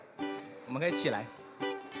我们可以起来。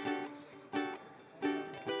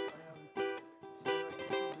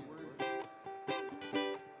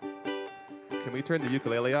Can we turn the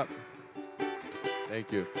ukulele up?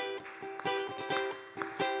 Thank you.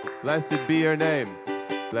 Blessed be your name.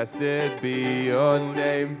 Blessed be your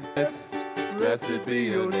name. Blessed be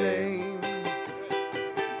your name.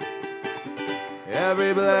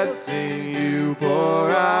 Every blessing you pour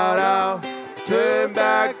out, I'll turn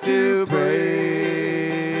back to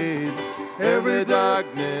praise. Every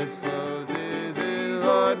darkness closes in,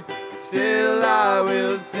 Lord, still I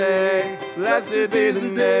will say, blessed be the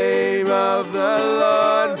name of the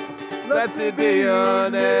Lord. Blessed be your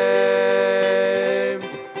name.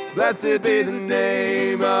 Blessed be the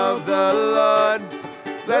name of the Lord.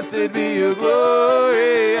 Blessed be your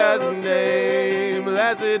glorious name.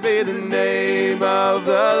 Blessed be the name of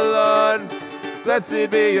the Lord. Blessed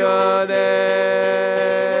be your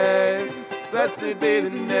name. Blessed be the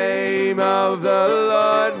name of the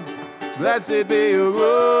Lord. Blessed be your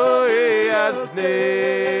glorious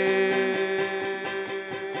name.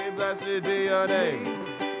 Blessed be your name.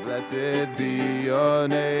 Blessed be your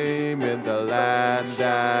name in the land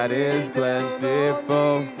that is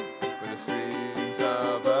plentiful, where the streams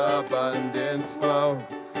of abundance flow.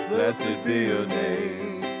 Blessed be your name.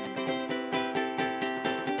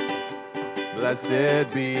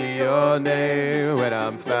 Blessed be your name when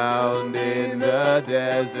I'm found in the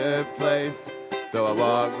desert place. Though I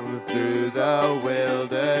walk through the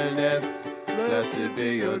wilderness, blessed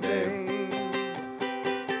be your name.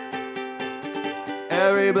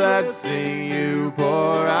 Every blessing you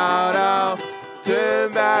pour out, I'll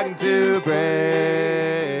turn back to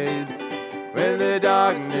praise. When the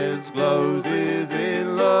darkness closes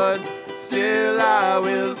in, Lord, still I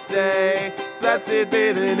will say, blessed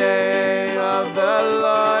be the name of the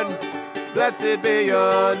Lord. Blessed be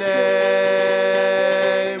your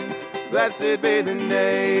name. Blessed be the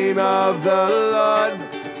name of the Lord.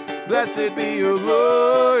 Blessed be your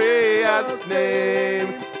glorious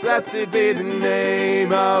name. Blessed be the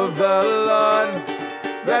name of the Lord.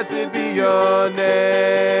 Blessed be your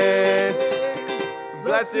name.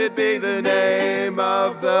 Blessed be the name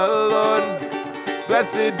of the Lord.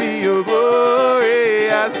 Blessed be your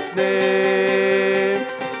glorious name.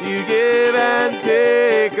 You give and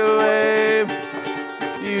take away.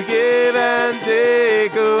 You give and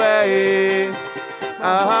take away.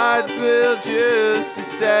 Our hearts will choose to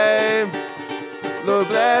say, Lord,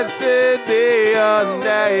 blessed be your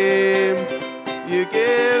name. You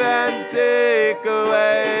give and take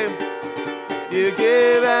away. You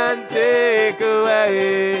give and take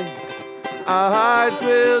away. Our hearts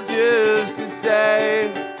will choose to say,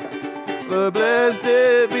 Lord,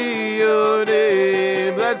 blessed be your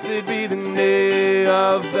name. Blessed be the name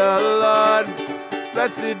of the Lord.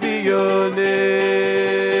 Blessed be your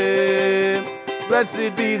name.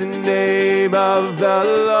 Blessed be the name of the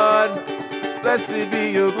Lord. Blessed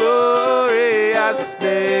be your glorious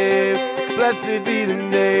name. Blessed be the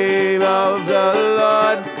name of the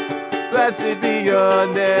Lord. Blessed be your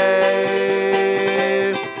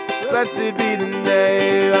name. Blessed be the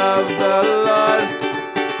name of the Lord.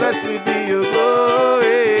 Blessed be your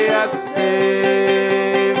glorious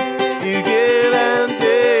name. You give and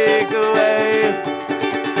take away.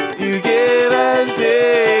 You give and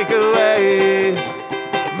take away.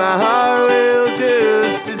 My heart will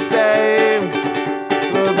choose to say,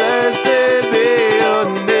 Lord, blessed be your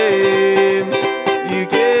name. You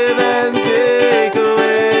give and take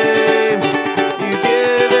away. You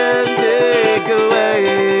give and take away.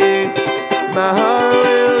 My heart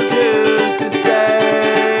will choose to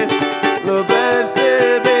say, Lord,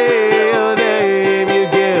 blessed be your name.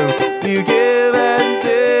 You give and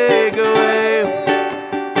take away.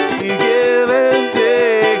 You give and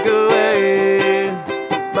take away.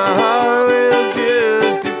 My heart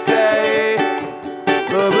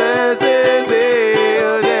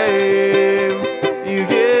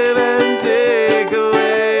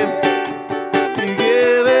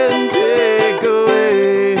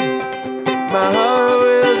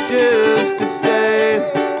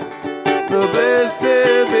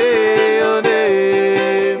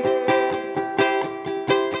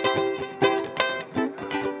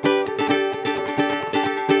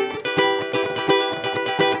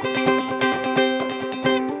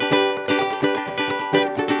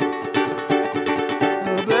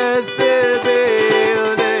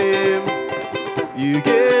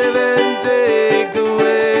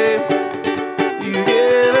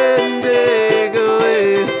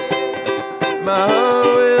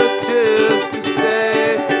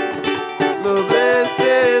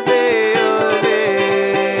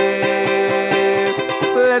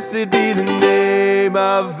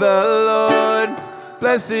the Lord.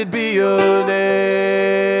 Blessed be your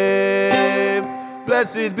name.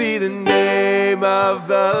 Blessed be the name of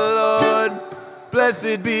the Lord.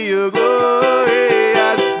 Blessed be your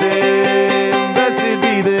glorious name. Blessed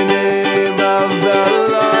be the name of the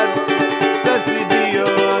Lord. Blessed be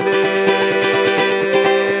your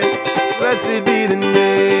name. Blessed be the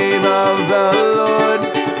name of the Lord.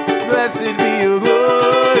 Blessed be your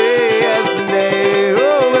glorious name.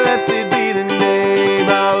 Oh, blessed be the name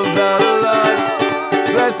of the Lord.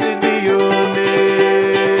 Blessed be your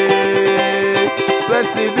name.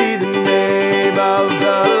 Blessed be the name of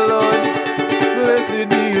the Lord. Blessed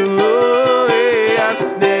be your glorious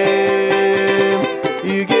name.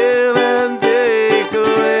 You give and take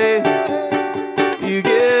away. You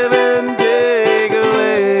give and take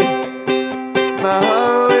away. My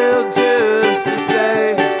heart will just to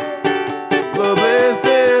say, oh,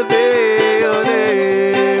 blessed be your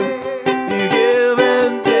name. You give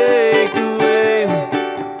and take away.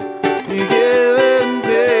 You give and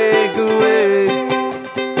take away.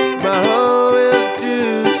 My heart will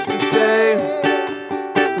choose to say,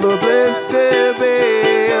 Lord, blessed be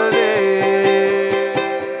your name.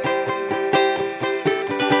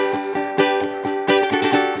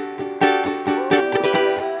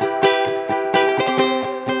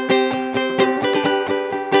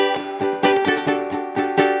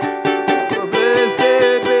 Lord,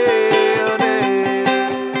 blessed be your name.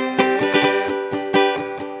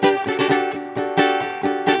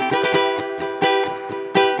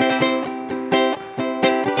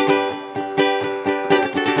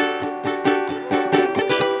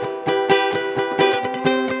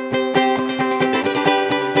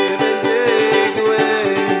 Give and take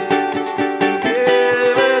away.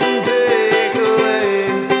 Give and take away.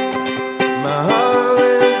 My heart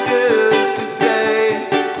will choose to say,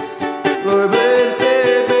 Lord,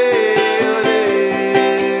 blessed be your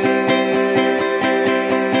name.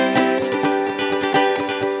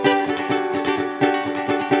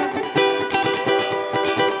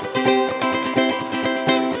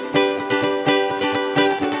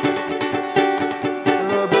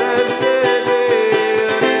 Lord, blessed be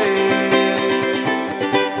your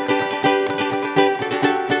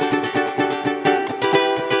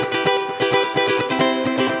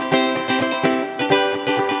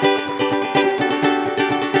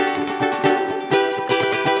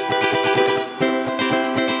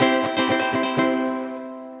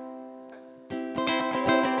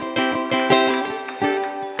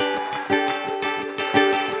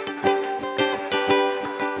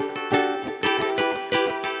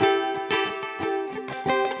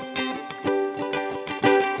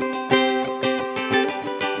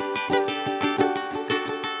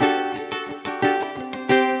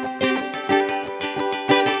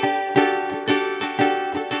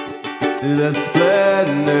the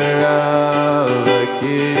splendor of a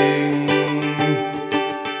king,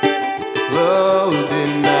 clothed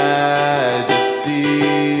in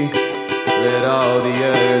majesty. Let all the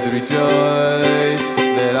earth rejoice.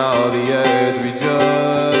 Let all the earth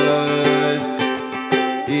rejoice.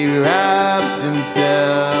 He wraps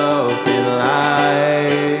himself in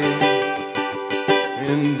light,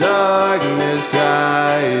 and darkness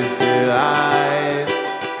tries to hide,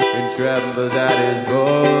 and trembles at his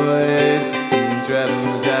voice, and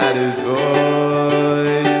trembles at his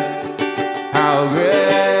voice. How great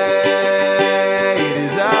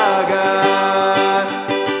is our God?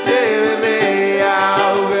 Say with me,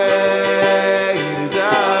 how great is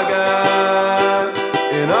our God?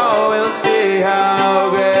 And all will see how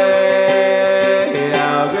great is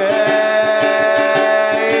our God.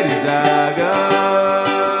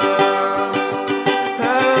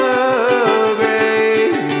 How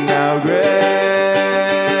great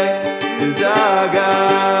is our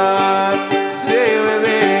God? Say with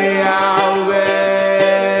me, how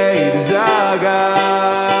great is our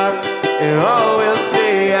God? And all will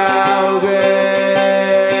see how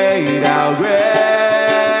great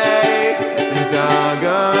is our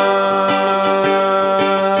God.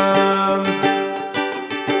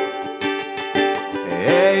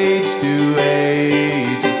 Age to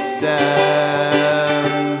age it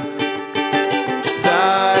stands.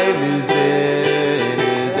 Time is in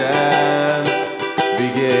his hands.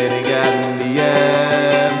 Beginning and the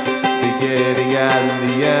end. Beginning and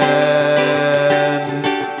the end.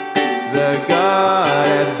 The God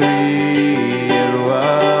and three in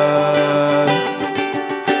one.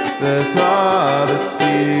 The Father,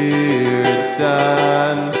 Spirit,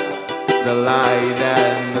 Son. The light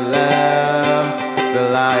and the lamb. The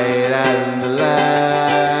light and the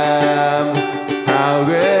lamb. How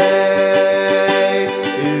great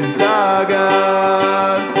is our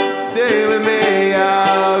God? Say with me,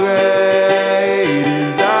 how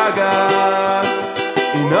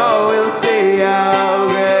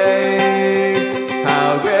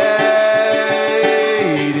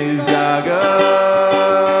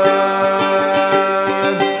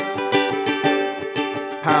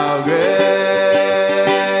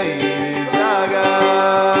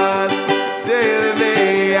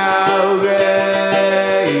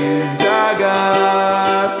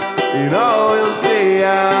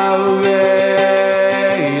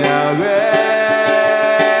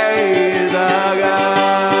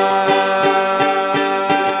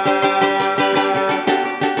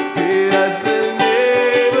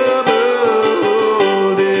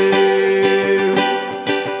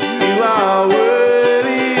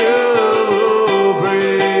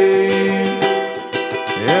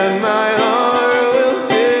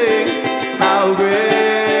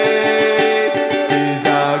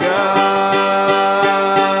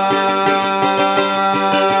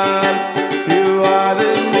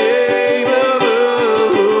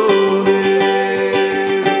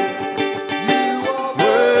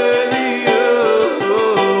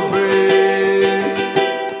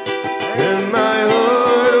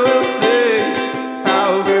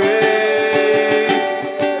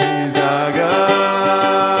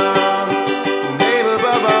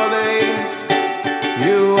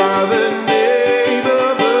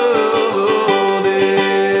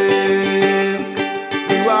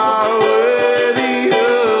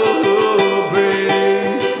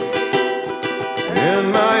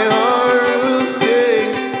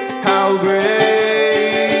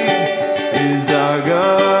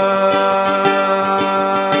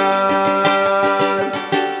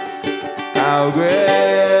How great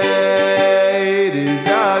is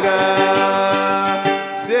our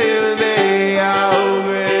God? Sing with me, how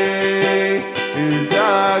great is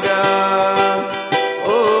our God?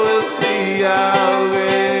 Oh, we'll see how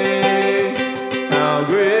great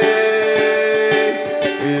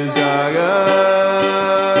is our God.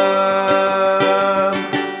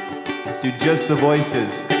 Let's do just the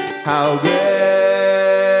voices. How great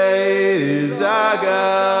is our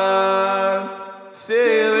God?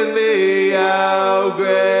 Sing with me, how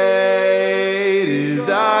great is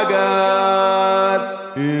our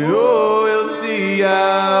God? And oh, we'll see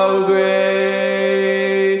how great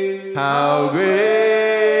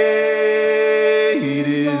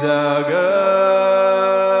is our God.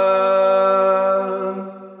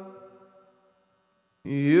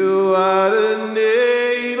 You are the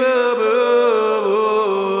name above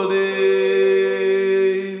all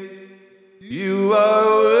names. You are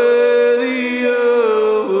worthy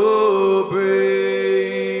of all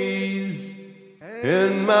praise.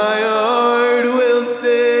 And my heart will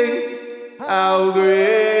sing, how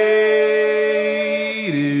great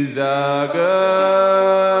is our God.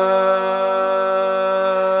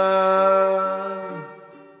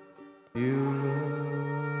 You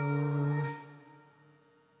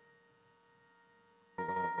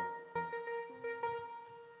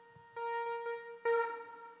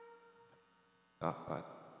are.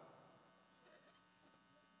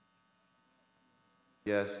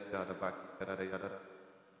 Yes, yada back, yada yada.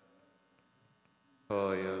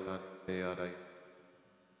 Oh, yada yada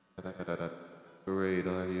yada. Great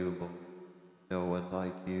are you, Lord. No one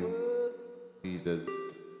like you, Jesus.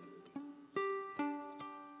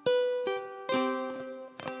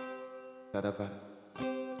 Yada back.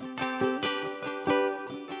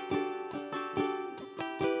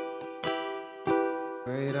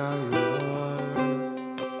 Great are you, Lord.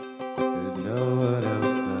 There's no one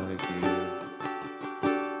else like you.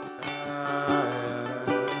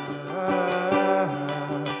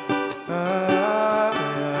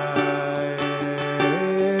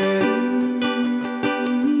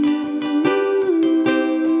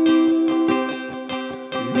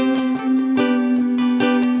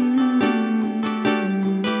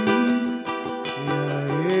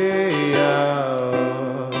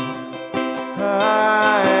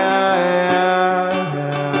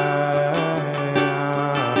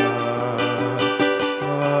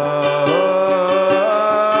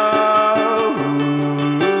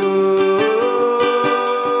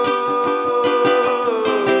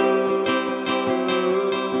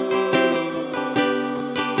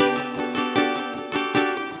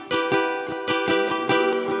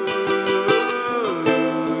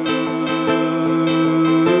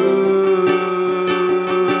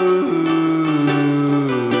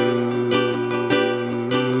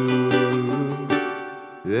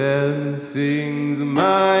 Then sings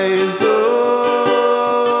my soul,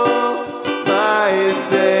 my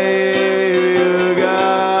Savior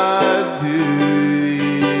God to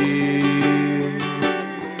thee.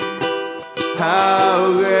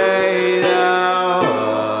 How great thou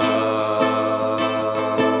art,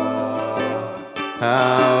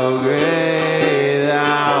 how great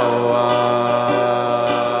thou art.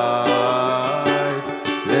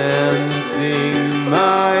 Then sing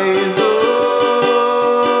my soul,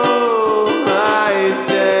 my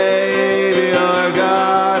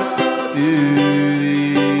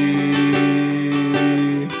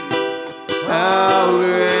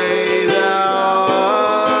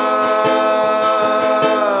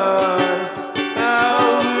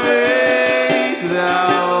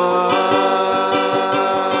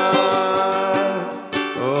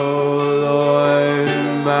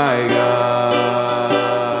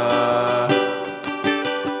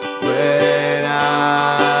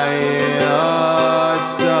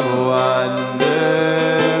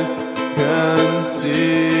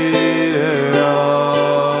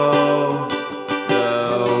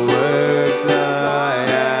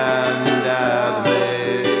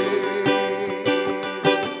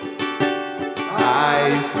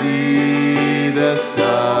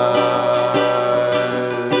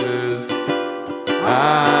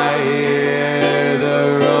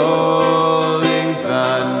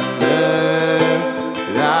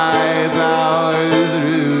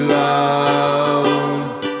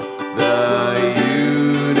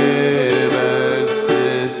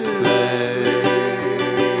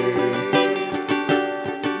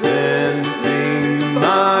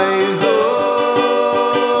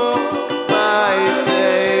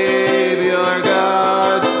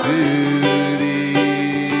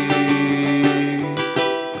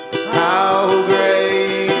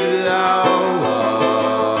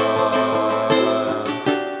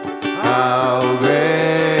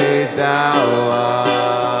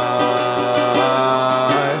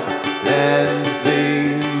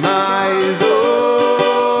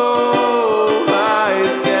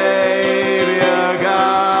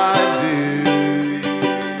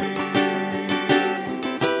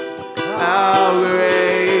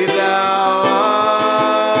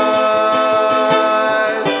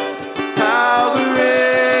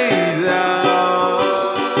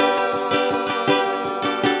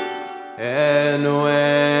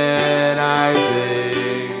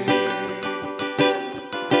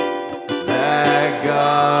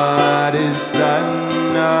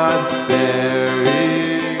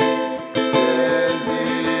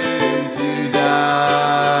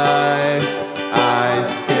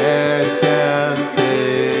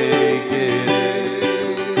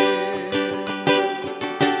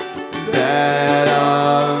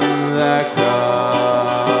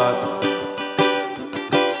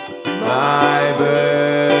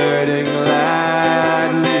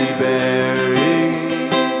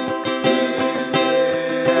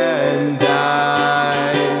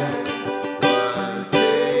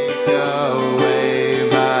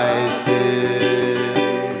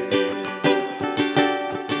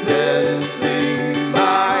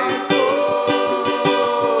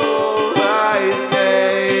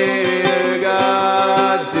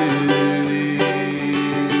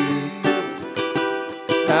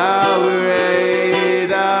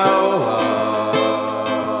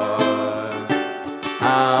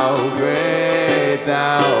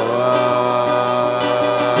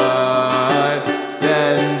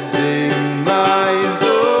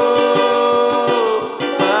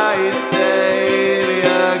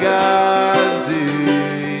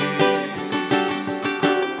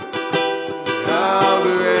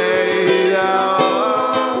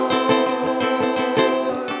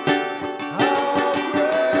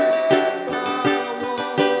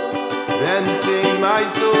Then sing my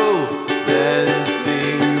soul, then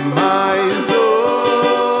sing my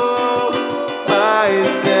soul, my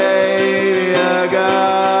Savior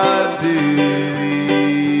God to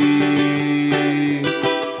thee.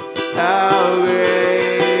 How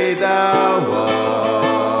great thou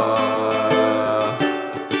art,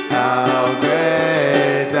 how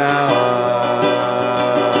great thou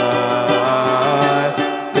art.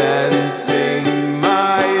 Then sing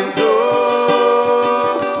my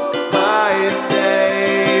soul, my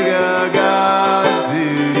Savior God to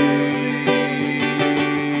thee.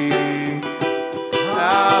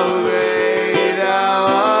 How great thou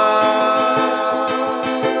art,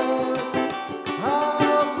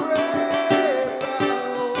 how great thou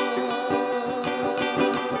art.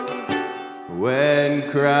 When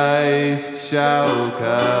Christ shall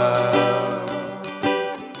come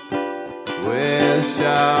with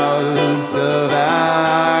shouts of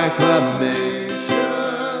acclamation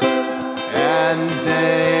and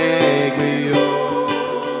take me home,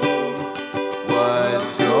 what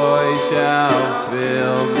joy shall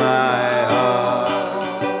fill my heart,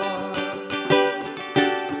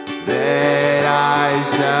 then I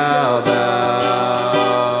shall bow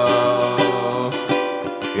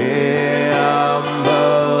in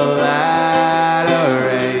humble adoration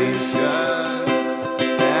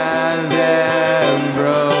and then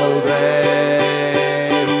proclaim,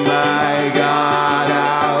 my God,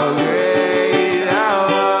 how great thou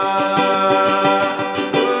art.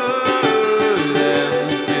 Then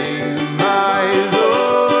sing my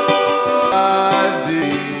soul unto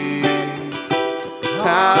thee.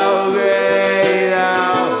 How great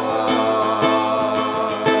thou art,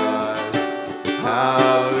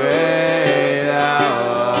 how great thou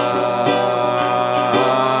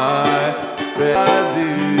art, unto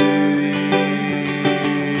thee.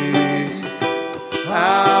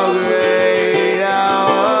 How great thou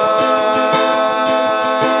art,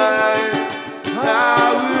 how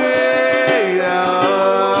great thou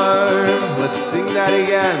art. Let's sing that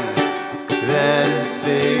again. Then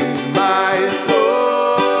sing my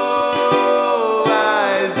soul,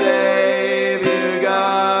 my Savior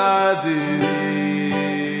God to thee.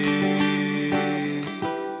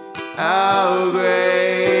 How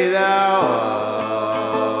great thou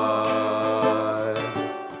art,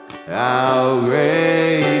 how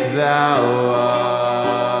great thou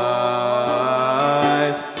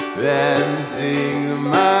art. Then sing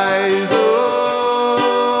my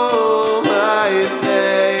soul, my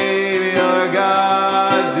Savior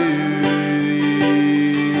God to thee.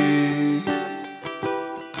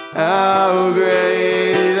 How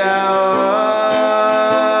great thou art,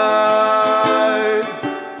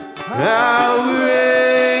 how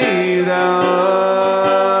great thou art,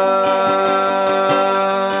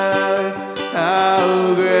 how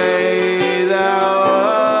great thou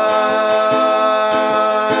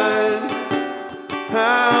art,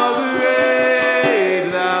 how great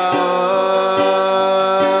thou art,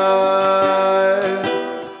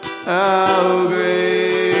 how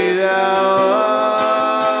great thou art,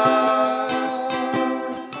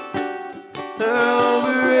 how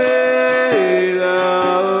great thou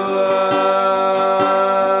art.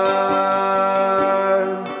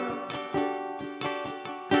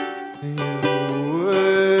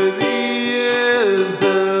 Worthy is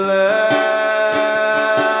the Lamb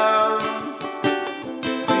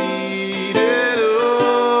seated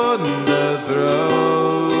on the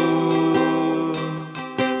throne.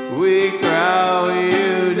 We crown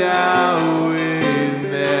you now with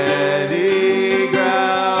many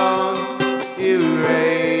crowns. You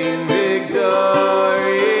reign victorious,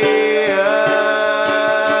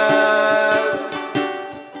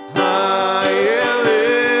 high and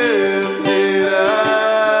lifted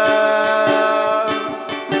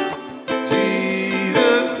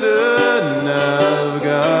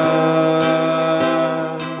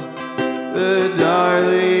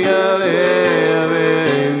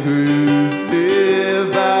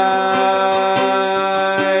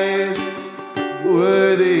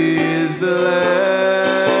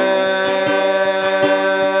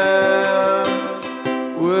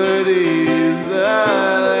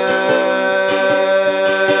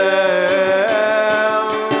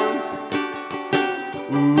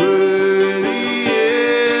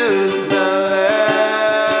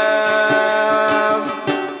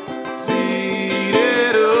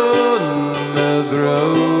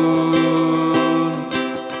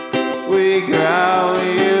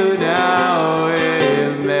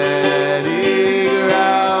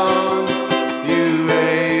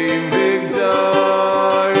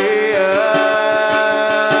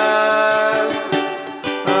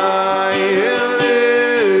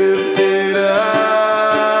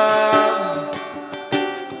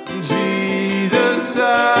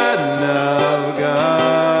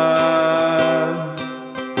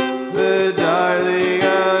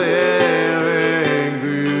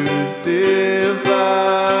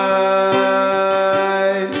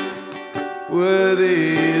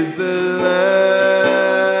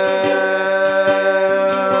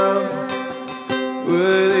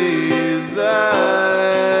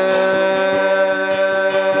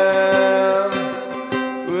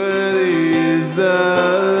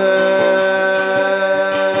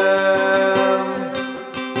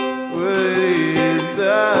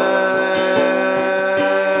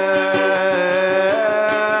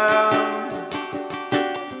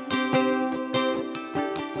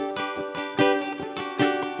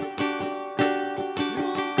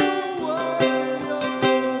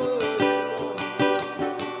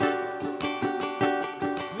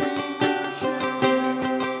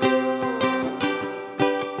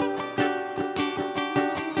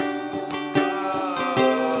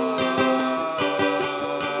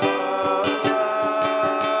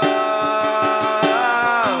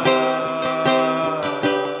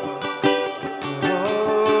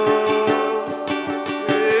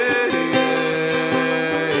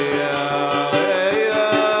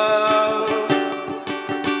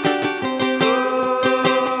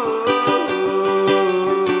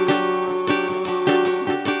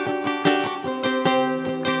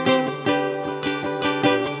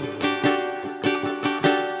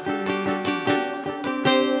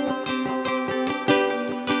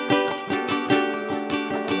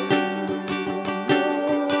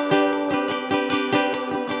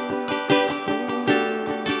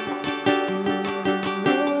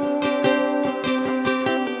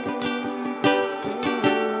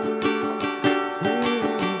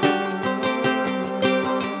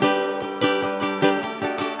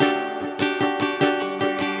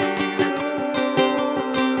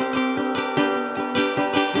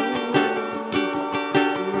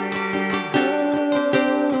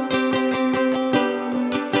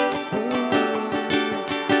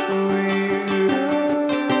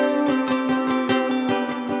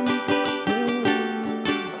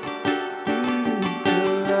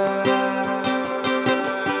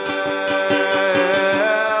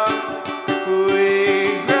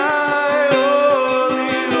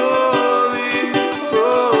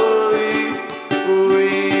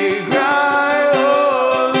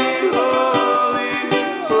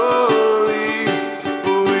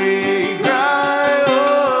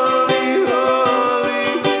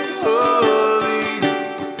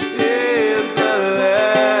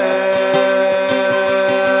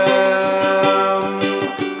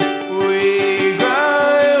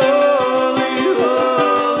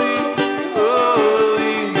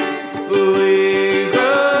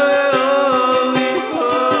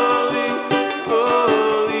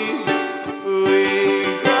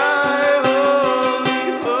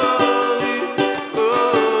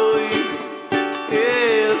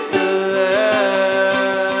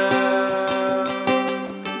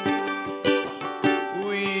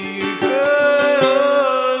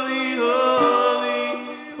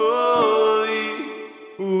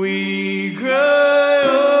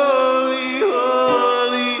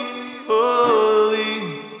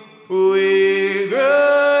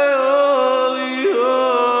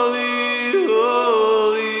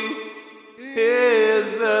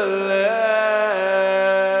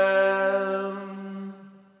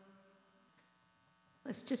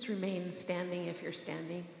Let's just remain standing if you're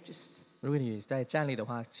standing. Just 如果你在站立的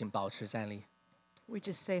话，请保持站立。 we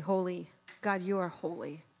just say, Holy, God, you are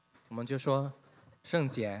holy. 我们就说圣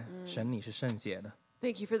洁，神你是圣洁的。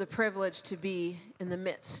 Thank you for the privilege to be in the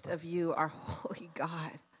midst of you, our holy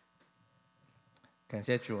God. 感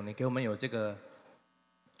谢主，你给我们有这个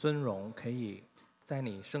尊荣，可以在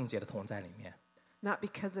你圣洁的同在里面， Not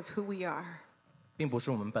because of who we are, 并不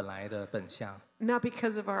是我们本来的本相， not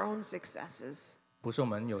because of our own successes, 不是我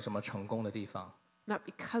们有什么成功的地方， not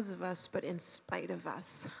because of us, but in spite of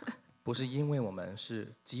us. 不是因为我们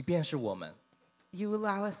是，即便是我们， You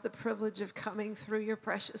allow us the privilege of coming through your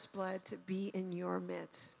precious blood to be in your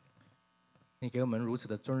midst. 你给我们如此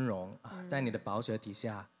的尊荣啊，在你的宝血底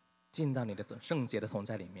下，进到你的圣洁的同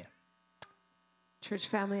在里面。 Church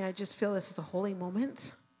family, I just feel this is a holy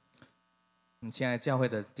moment. 亲爱教会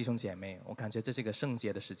的弟兄姐妹，我感觉这是一个圣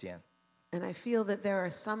洁的时间。 And I feel that there are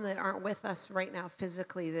some that aren't with us right now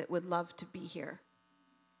physically that would love to be here.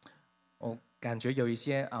 我感觉有一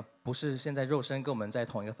些啊，不是现在肉身跟我们在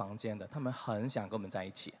同一个房间的，他们很想跟我们在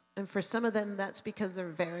一起。 And for some of them, that's because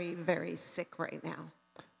they're very, very sick right now.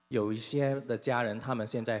 有一些的家人，他们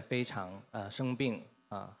现在非常生病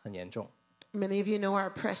很严重。 Many of you know our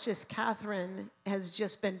precious Catherine has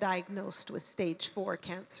just been diagnosed with stage 4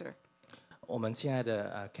 cancer. 我们亲爱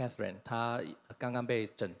的Catherine，她刚刚被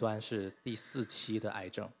诊断是第4期的癌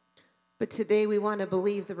症。 But today we want to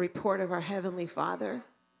believe the report of our Heavenly Father.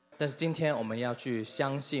 但是今天我们要去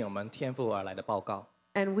相信我们天父而来的报告。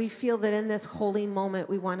 And we feel that in this holy moment,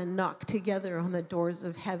 we want to knock together on the doors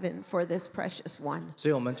of heaven for this precious one. 所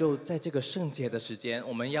以我们就在这个圣洁的时间，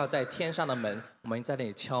我们要在天上的门，我们在那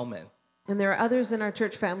里敲门。 And there are others in our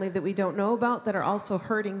church family that we don't know about that are also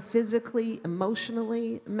hurting physically,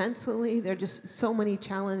 emotionally, mentally. There are just so many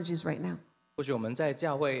challenges right now. 或许我们在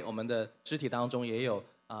教会，我们的肢体当中也有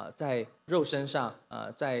在肉身上，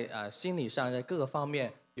在心理上，在各个方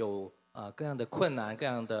面有各样的困难、各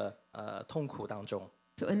样的痛苦当中。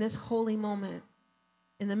 So in this holy moment,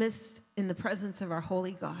 in the midst, in the presence of our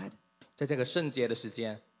holy God, 在这个圣洁的时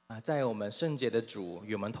间在我们圣洁的主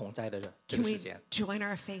与我们同在的这 can 个 we 时间， join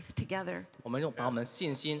our faith together? 我们把我们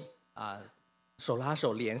信心手拉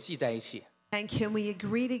手联系在一起。 And can we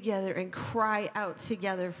agree together and cry out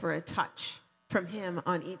together for a touch from Him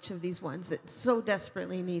on each of these ones that so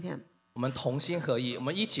desperately need Him? 我们同心合意，我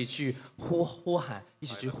们一起去呼喊，一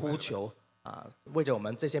起去呼求为着我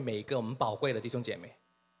们这些每一个我们宝贵的弟兄姐妹。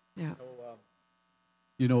 Yeah.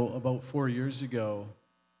 You know, about 4 years ago,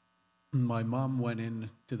 my mom went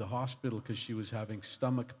into the hospital because she was having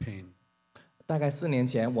stomach pain. 大概4年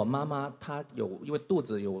前，我妈妈她因为肚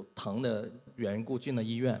子有疼的缘故进了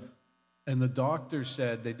医院。 And the doctor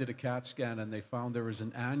said they did a CAT scan and they found there was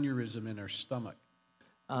an aneurysm in her stomach.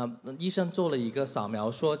 医生做了一个扫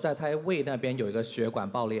描，说在她胃那边有一个血管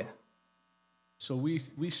爆裂。 So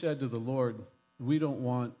we said to the Lord, we don't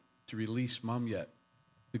want to release mom yet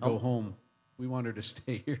to go home. We want her to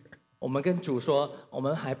stay here. 我们跟主说，我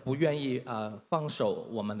们还不愿意放手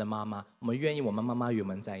我们的妈妈，我们愿意我们妈妈与我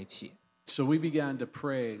们在一起。 So we began to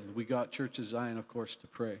pray. We got Church of Zion, of course, to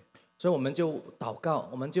pray. 所以我们就祷告，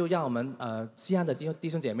我们就让我们西安的弟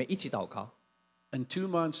兄姐妹一起祷告。 And 2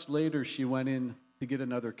 months later, she went in to get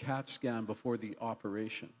another CAT scan before the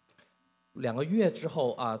operation. 2个月之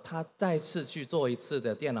后她再次去做一次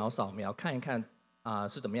的电脑扫描，看一看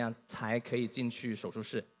是怎么样才可以进去手术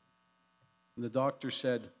室。 And the doctor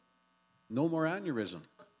said, no more aneurysm.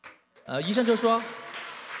 医生就说，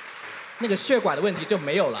那个血管的问题就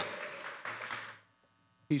没有了。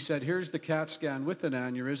 He said, here's the CAT scan with an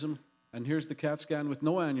aneurysm, and here's the CAT scan with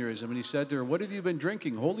no aneurysm. And he said to her, what have you been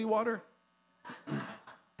drinking, holy water?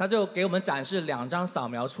 他就给我们展示2张扫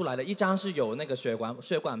描出来的，一张是有那个血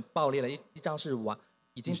管爆裂的，一张是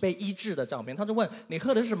已经被医治的照片。他就问你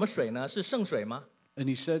喝的是什么水呢？是圣水吗？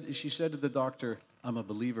 And she said to the doctor, I'm a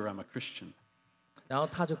believer, I'm a Christian. 然后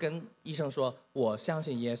他就跟医生说：“我相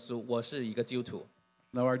信耶稣，我是一个基督徒。”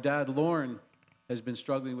 Now, our dad, Lauren, has been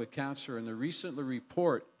struggling with cancer, and the recent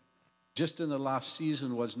report, just in the last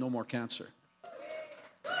season, was no more cancer.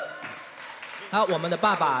 我们的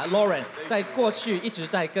爸爸 Lauren 在过去一直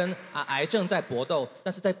在跟癌症在搏斗，但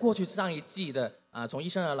是在过去上一季的从医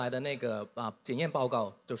生而来的那个检验报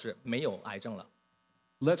告就是没有癌症了。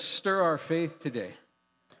 Let's stir our faith today.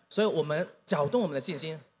 所以我们搅动我们的信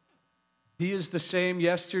心。 He is the same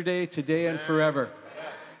yesterday, today, and forever.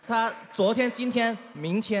 他昨天、今天、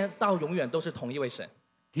明天到永远都是同一位神，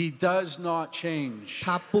 He does not change.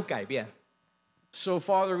 他不改变。 So,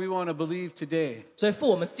 Father, we want to believe today 所以父，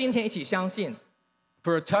我们今天一起相信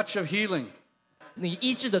for a touch of healing, 你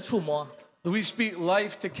医治的触摸， We speak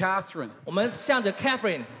life to Catherine. 我们向着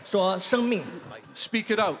Catherine 说生命， Speak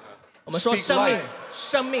it out. 我们说 Speak 生命 life.，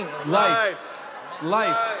生命 Life.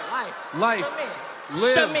 Life. life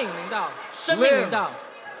Life. 生命领导，生命领导，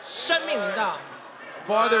生命领导，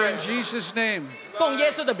 Father, in Jesus' name, 奉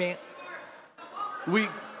耶稣的名，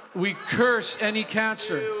 we curse any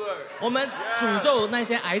cancer. 我们诅咒那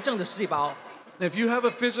些癌症的细胞。 If you have a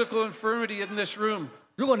physical infirmity in this room,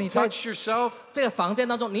 如果你在 touch yourself. 这个房间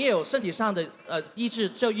当中，你也有身体上的医治，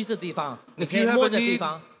只有医治的地方，你 If 可以 you have 摸 a 着地 need,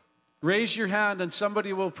 方， raise your hand and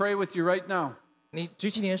somebody will pray with you right now. 你举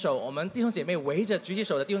起你的手，我们弟兄姐妹围着举起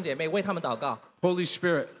手的弟兄姐妹为他们祷告。 Holy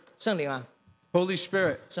Spirit, 圣灵啊， Holy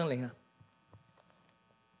Spirit, 圣灵啊，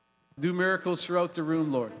 do miracles throughout the room,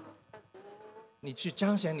 Lord. 你去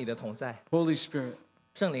彰显你的同在。 Holy Spirit,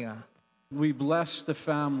 圣灵啊， we bless the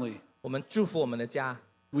family. 我们祝福我们的家，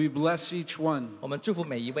 We bless each one. 我们祝福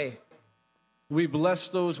每一位， We bless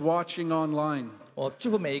those watching online. 我祝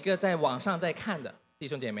福每一个在网上在看的弟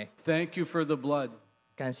兄姐妹。 Thank you for the blood.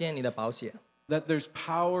 感谢你的宝血， That there's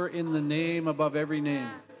power in the name above every name.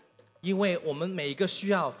 因为我们每一个需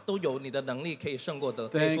要都有你的能力可以胜过的，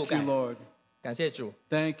可以覆 Thank 盖 you,。Lord. 感谢主，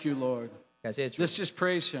 Thank you, Lord. 感谢主， Let's just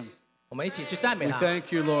praise Him. 我们一起去赞美 We 他。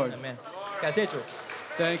 thank you, Lord. Amen。感谢主。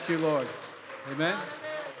 Thank you, Lord. Amen.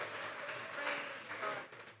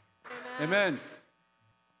 Amen.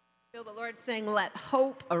 Feel the Lord saying, "Let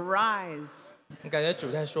hope arise. 你感觉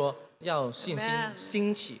主在说要信心 Amen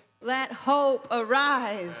兴起， Let hope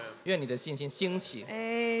arise." 愿你的信心兴起。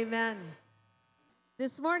 Amen.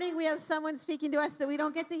 This morning we have someone speaking to us that we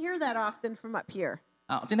don't get to hear that often from up here.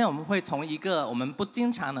 啊，今天我们会从一个我们不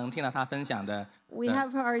经常能听到他分享的， We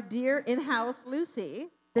have our dear in-house Lucy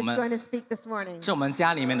that's Amen. going to speak this morning. 是我们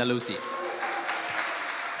家里面的 Lucy。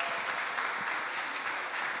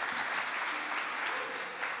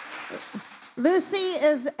 Lucy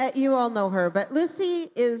is, you all know her, but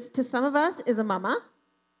Lucy is, to some of us, is a mama.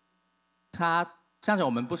 她像着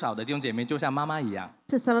我们不少的弟兄姐妹，就像妈妈一样；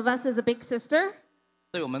 To some of us is a big sister.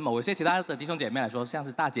 对我们某一些其他的弟兄姐妹来说，像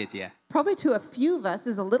是大姐姐。 Probably to a few of us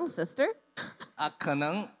is a little sister. 啊，可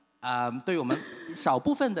能对我们少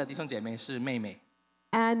部分的弟兄姐妹是妹妹。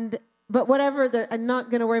 But whatever, I'm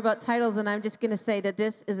not going to worry about titles, and I'm just going to say that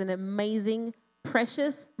this is an amazing,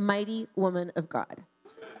 precious, mighty woman of God.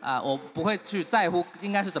 我不会去在乎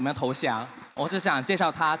应该是怎么样投降，我是想介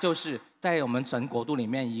绍她，就是在我们神国度里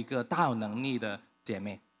面一个大有能力的姐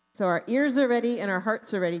妹。 So our ears are ready and our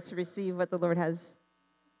hearts are ready to receive what the Lord has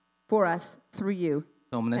for us through you.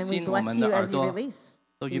 我们的 And we 心，我 bless 们 you 的耳 as you 朵 release.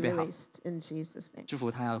 都 Be 预备好， released in Jesus' name. 祝福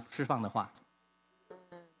她要释放的话。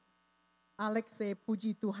 Alex say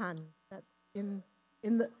Puji Tuhan. That's in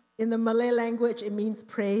the Malay language, it means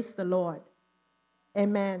praise the Lord.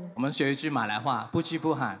 Amen. 我们学一句马来话，不惧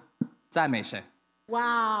不喊，赞美神。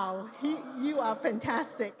 Wow, you are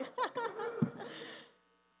fantastic.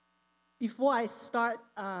 Before I start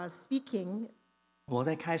speaking, 我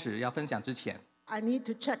在开始要分享之前， I need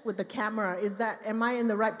to check with the camera. Am I in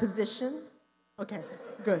the right position? Okay,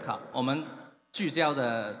 good. 好，我们聚焦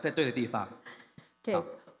的在对的地方。 Okay.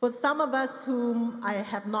 For some of us whom I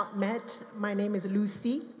have not met, my name is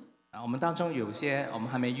Lucy. 我们当中有些我们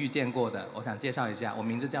还没遇见过的，我想介绍一下，我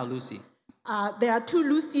名字叫 Lucy， There are two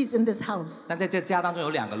Lucys in this house. 但在这家当中有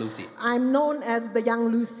2个 Lucy， I'm known as the young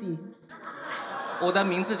Lucy. 我的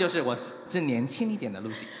名字就是我是年轻一点的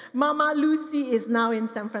Lucy。 Mama Lucy is now in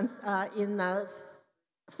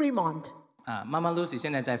Fremont. 妈妈 Lucy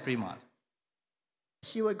现在在 Fremont。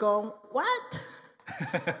 She would go, what?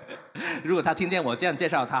 如果她听见我这样介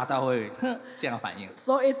绍她，她会哼这样反应。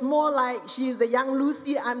 So it's more like she's the young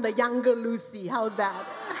Lucy, I'm the younger Lucy. How's that?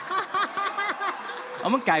 我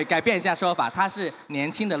们改变一下说法，她是年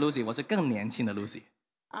轻的 Lucy， 我是更年轻的 Lucy。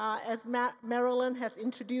 As Marilyn has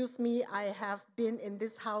introduced me, I have been in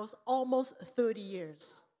this house almost 30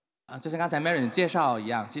 years. 就像刚才 Mary 介绍一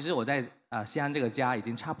样，其实我在西安这个家已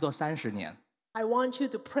经差不多30年。 I want you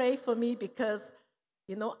to pray for me because,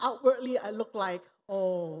 outwardly I look like,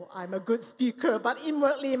 oh, I'm a good speaker, but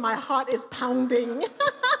inwardly my heart is pounding.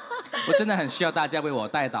 我真的很需要大家为我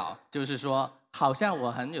代祷，就是说，好像我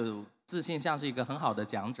很有自信，像是一个很好的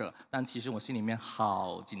讲者，但其实我心里面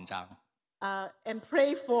好紧张。And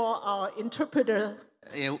pray for our interpreter.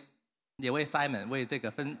 也为 Simon 为这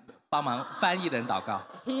个帮忙翻译的人祷告。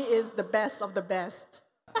 He is the best of the best.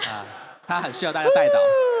 他很需要大家代祷。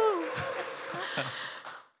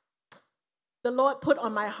 The Lord put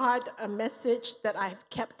on my heart a message that I've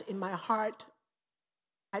kept in my heart,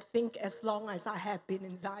 I think, as long as I have been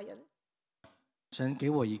in Zion. 神给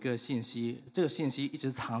我一个信息，这个信息一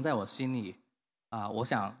直藏在我心里。我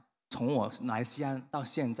想从我来西安到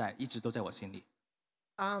现在，一直都在我心里。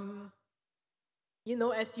You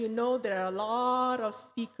know, as you know, there are a lot of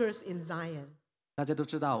speakers in Zion. 大家都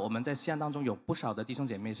知道，我们在西安当中有不少的弟兄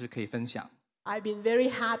姐妹是可以分享。 I've been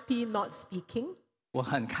very happy not speaking, 我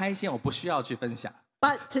很开心，我不需要去分享。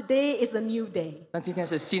 but today is a new day. 但今天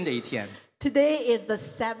是新的一天， Today is the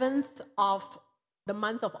 7th of the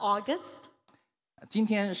month of August. 今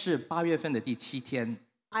天是8月份的第7天。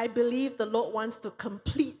 I believe the Lord wants to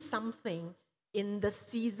complete something in the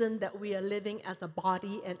season that we are living as a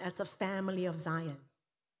body and as a family of Zion.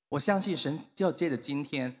 我相信神就要借着今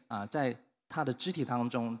天在他的肢体当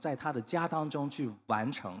中，在他的家当中去完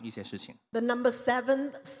成一些事情。 The number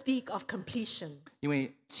 7 speak of completion. 因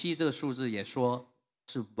为7这个数字也说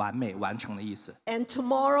是完美完成的意思。 And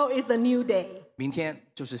tomorrow is a new day. 明天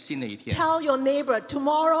就是新的一天。 Tell your neighbor,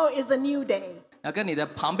 tomorrow is a new day. 要跟你的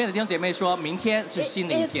旁边的弟兄姐妹说，明天是新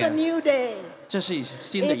的一 It's a 天， new day. 这是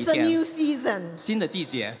新的一 It's a new 天， season. 新的季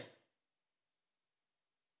节。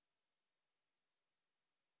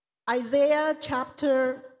 Isaiah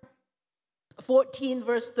chapter 14,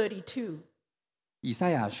 verse 32. 以赛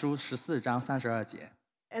亚书14章32节，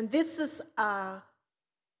 And this is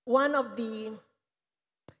one of the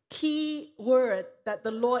key word that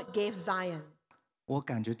the Lord gave Zion. 我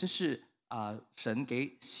感觉这是神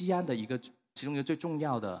给西安的其中一个最重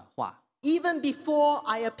要的话。 Even before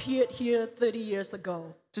I appeared here 30 years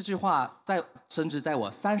ago. 这句话甚至在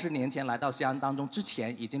我30年前来到西安当中之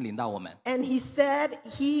前，已经临到我们。 And he said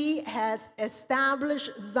he has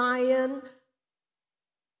established Zion,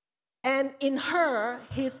 and in her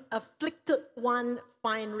his afflicted one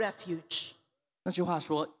find refuge. 那句话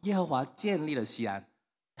说，耶和华建立了西安，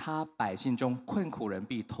他百姓中困苦人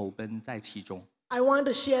必投奔在其中。 I want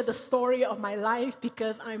to share the story of my life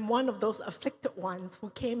because I'm one of those afflicted ones who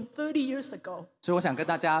came 30 years ago. 所以我想跟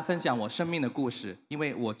大家分享我生命的故事，因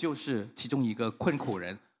为我就是其中一个困苦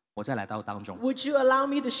人，我在来到当中。 Would you allow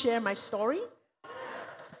me to share my story?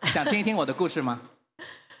 想听一听我的故事吗？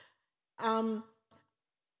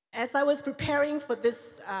 As I was preparing for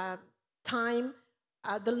this time,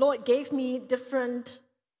 the Lord gave me different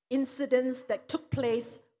incidents that took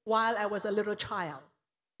place while I was a little child.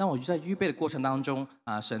 当我就在预备的过程当中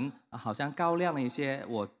神好像高亮了一些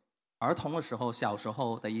我儿童的时候、小时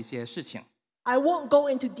候的一些事情。 I won't go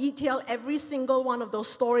into detail every single one of those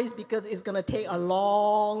stories because it's going to take a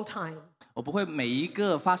long time. 我不会每一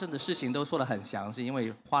个发生的事情都说得很详细，因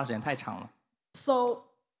为花的时间太长了。 So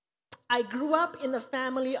I grew up in a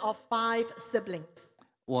family of 5 siblings.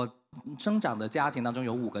 我生长的家庭当中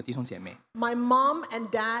有5个弟兄姐妹。 My mom and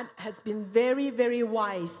dad has been very, very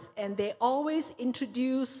wise, and they always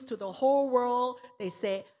introduce to the whole world, they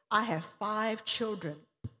say, I have 5 children.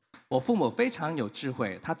 我父母非常有智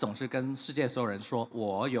慧，他总是跟世界所有人说，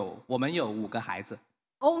我们有5个孩子。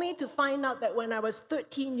 Only to find out that when I was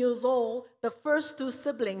 13 years old, the first 2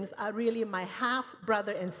 siblings are really my half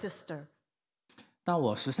brother and sister. 当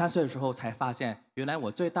我13岁的时候，才发现原来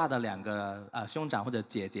我最大的2个兄长或者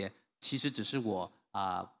姐姐，其实只是我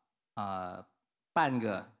半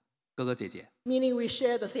个哥哥姐姐， Meaning we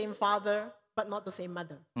share the same father, but not the same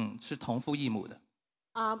mother. 是同父异母的。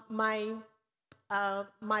 My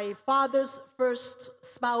father's first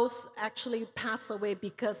spouse actually passed away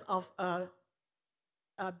because of a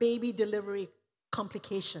baby delivery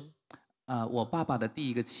complication. 我爸爸的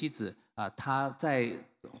第一个妻子她在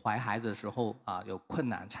怀孩子的时候有困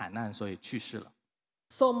难产难，所以去世了。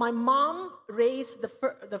 So my mom raised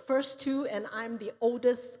the first 2, and I'm the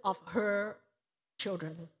oldest of her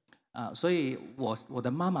children. 所以我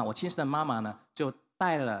的妈妈，我亲生的妈妈呢，就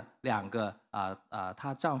带了2个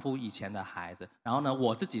她丈夫以前的孩子，然后呢，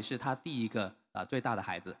我自己是她第一个最大的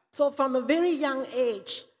孩子。 So from a very young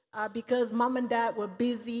age, because mom and dad were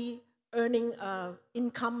busy earning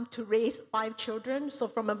income to raise 5 children, so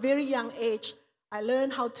from a very young age, I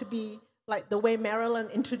learned how to be like the way Marilyn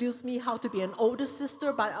introduced me, how to be an older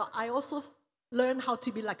sister, but I also learned how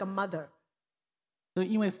to be like a mother. 所以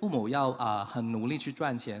因为父母要很努力去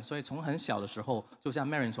赚钱，所以从很小的时候，就像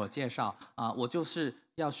Marion 所介绍我就是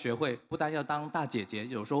要学会不但要当大姐姐，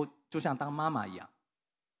有时候就像当妈妈一样。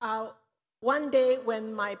 One day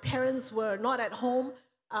when my parents were not at home,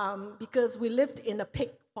 because we lived in a pig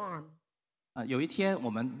farm. 有一天我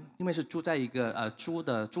们因为是住在一个猪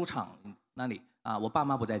的猪场那里我爸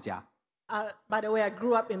妈不在家。 By the way,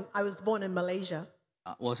 I was born in Malaysia.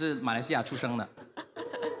 我是马来西亚出生的。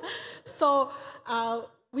 So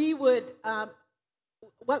we would,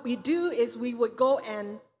 what we do is we would go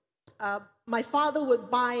and my father would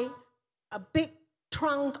buy a big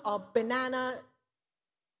trunk of banana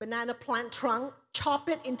plant trunk, chop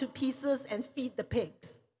it into pieces and feed the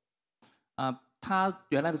pigs. 他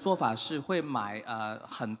原来的做法是会买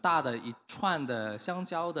很大的一串的香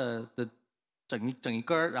蕉的整一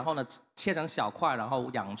根儿，然后呢切成小块，然后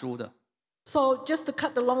养猪的。So just to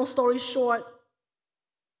cut the long story short,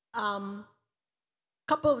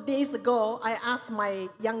 couple of days ago, I asked my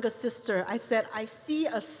younger sister, I said, I see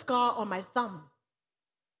a scar on my thumb.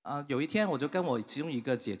 有一天我就跟我其中一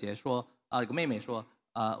个姐姐说，有个妹妹说，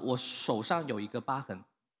我手上有一个疤痕，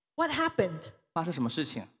 What happened? 发生什么事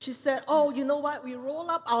情？ She said, oh, you know what? We roll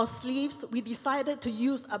up our sleeves. We decided to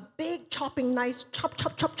use a big chopping knife, chop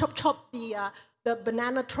the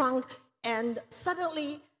banana trunk. And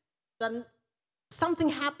suddenly, something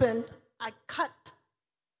happened. I cut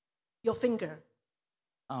your finger.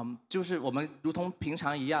 就是我们如同平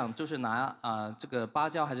常一样，就是拿这个芭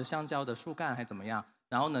蕉还是香蕉的树干还是怎么样，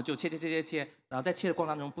然后呢就切，然后在切的过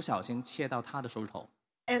程当中不小心切到他的手指头。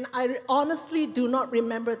And I honestly do not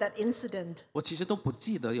remember that incident. 我其实都不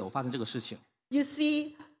记得有发生这个事情。You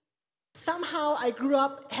see, somehow I grew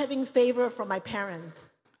up having favor from my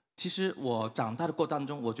parents. 其实我长大的过程当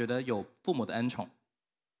中，我觉得有父母的恩宠。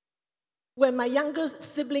When my younger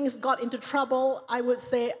siblings got into trouble, I would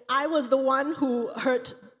say I was the one who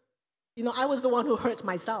hurt, I was the one who hurt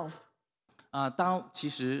myself. 当其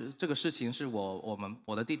实这个事情是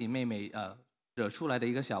我的弟弟妹妹惹出来的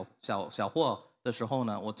一个小祸的时候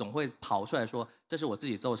呢，我总会跑出来说这是我自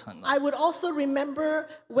己造成的。I would also remember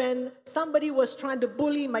when somebody was trying to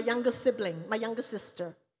bully my younger sibling, my younger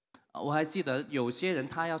sister. 我还记得有些人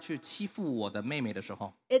他要去欺负我的妹妹的时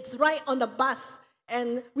候， It's right on the bus,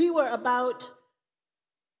 and we were about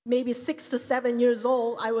maybe 6 to 7 years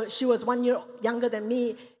old. She was 1 year younger than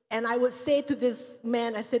me, and I would say to this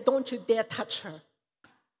man, I said, "Don't you dare touch her."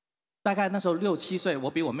 大概那时候6、7岁，我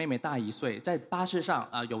比我妹妹大1岁，在巴士上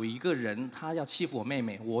有一个人他要欺负我妹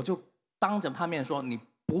妹，我就当着他面说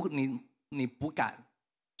你不敢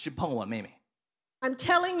去碰我妹妹。 I'm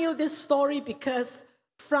telling you this story because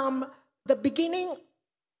from the beginning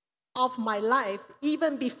of my life,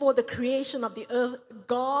 even before the creation of the earth,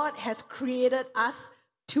 God has created us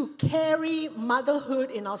to carry motherhood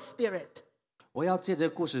in our spirit. 我要借这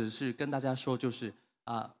个故事是跟大家说，就是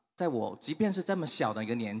在我即便是这么小的一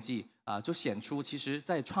个年纪就显出，其实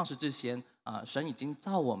在创世之前神已经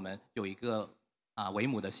造我们有一个为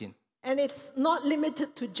母的心。 And it's not limited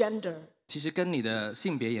to gender. 其实跟你的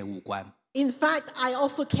性别也无关， In fact, I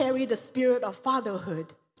also carry the spirit of fatherhood.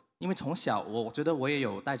 因为从小我觉得我也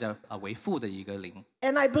有带着为父的一个灵，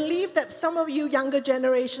 And I believe that some of you younger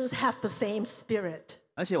generations have the same spirit.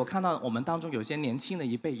 而且我看到我们当中有些年轻的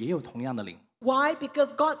一辈也有同样的灵。 Why?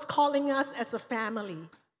 Because God's calling us as a family.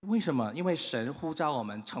 为什么？因为神呼召我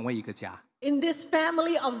们成为一个家。 In this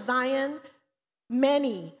family of Zion,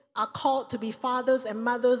 many are called to be fathers and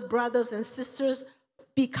mothers, brothers and sisters,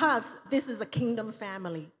 because this is a kingdom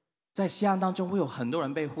family. 在西安当中，会有很多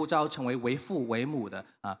人被呼召成为父为母的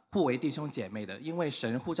互为弟兄姐妹的，因为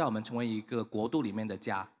神呼召我们成为一个国度里面的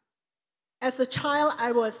家。 As a child,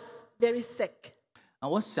 I was very sick.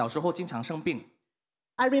 我小时候经常生病，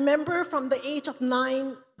 I remember from the age of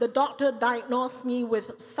 9, the doctor diagnosed me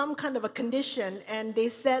with some kind of a condition, and they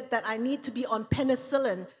said that I need to be on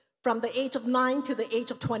penicillin from the age of 9 to the age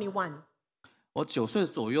of 21. 我9岁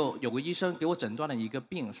左右，有个医生给我诊断了一个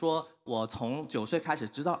病，说我从9岁开始，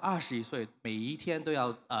直到21岁，每一天都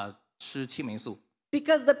要吃青霉素。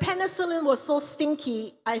 Because the penicillin was so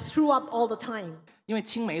stinky, I threw up all the time. 因为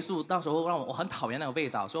青霉素到时候让我很讨厌那个味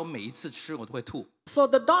道，所以我每一次吃我都会吐。 So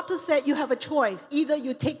the doctor said you have a choice. Either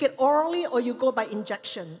you take it orally or you go by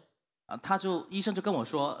injection. 医生就跟我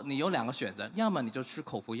说，你有2个选择，要么你就吃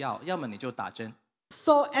口服药，要么你就打针。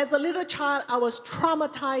 So as a little child, I was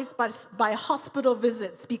traumatized by hospital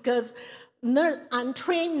visits because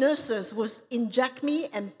untrained nurses would inject me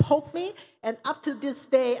and poke me, and up to this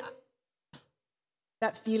day,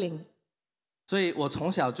 that feeling. 所以我从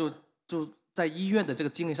小就在医院的这个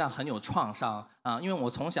经历上很有创伤因为我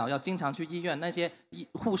从小要经常去医院，那些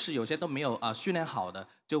护士有些都没有训练好的，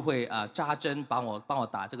就会扎针帮我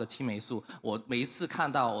打这个青霉素。我每一次看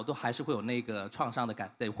到，我都还是会有那个创伤的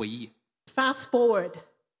回忆。 Fast forward.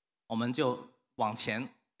 我们就往前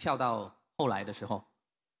跳到后来的时候。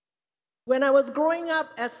 When I was growing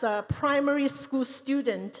up as a primary school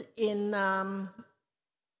student in,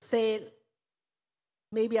 say,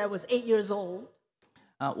 maybe I was 8 years old.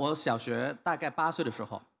 我小学大概8岁的时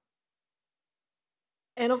候。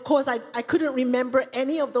 And of course, I couldn't remember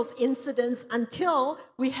any of those incidents until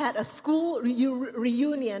we had a school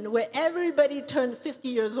reunion where everybody turned 50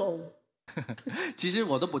 years old. 其实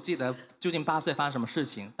我都不记得究竟8岁发生什么事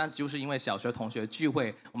情，但就是因为小学同学聚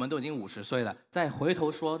会，我们都已经50岁了，再回头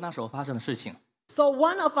说那时候发生的事情。 So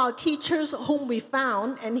one of our teachers whom we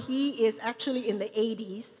found, and he is actually in the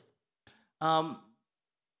 80s.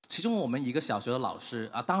 其中我们一个小学的老师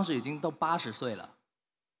啊，当时已经都80岁了。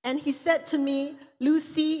 And he said to me,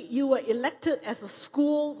 Lucy, you were elected as a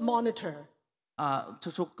school monitor.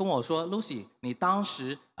 就说跟我说 ，Lucy， 你当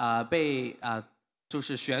时被就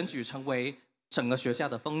是选举成为整个学校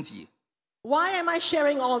的风纪。 Why am I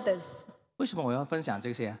sharing all this? 为什么我要分享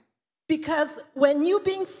这些？ Because when you've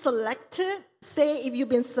been selected, say if you've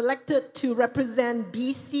been selected to represent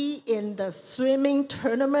BC in the swimming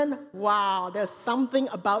tournament, wow, there's something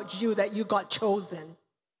about you that you got chosen.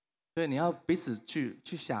 所以你要彼此去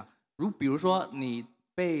想，比如说你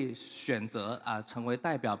被选择成为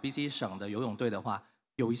代表 BC 省的游泳队的话，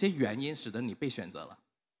有一些原因使得你被选择了。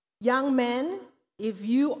 Young men, if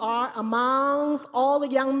you are amongst all the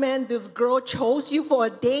young men, this girl chose you for a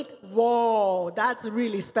date, whoa, that's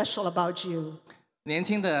really special about you. 年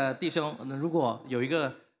轻的弟兄，如果有一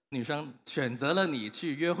个女生选择了你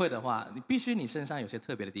去约会的话，你必须你身上有些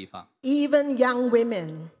特别的地方。 Even young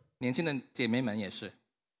women, 年轻的姐妹们也是，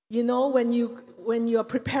 you know, when you're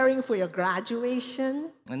preparing for your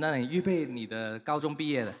graduation, 那你预备你的高中毕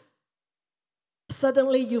业的，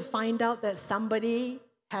 suddenly you find out that somebody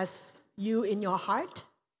has you in your heart.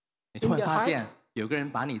 你突然 In your 发 heart? 现有个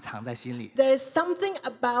人把你藏在心里。 There is something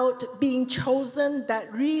about being chosen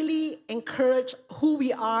that really encourage who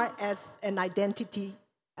we are as an identity,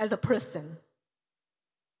 as a person.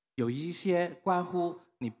 有一些关乎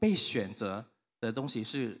你被选择的东西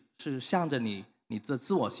是向着你的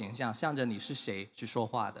自我形象，向着你是谁去说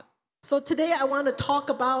话的。 So today I want to talk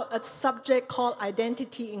about a subject called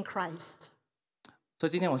identity in Christ. 所以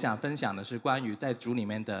今天我想分享的是关于在主里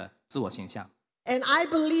面的自我形象。 And I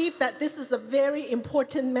believe that this is a very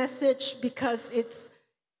important message because it's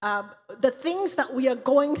the things that we are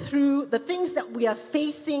going through, the things that we are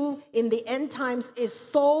facing in the end times is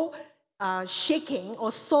so shaking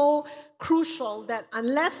or so crucial that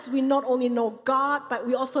unless we not only know God, but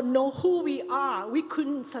we also know who we are, we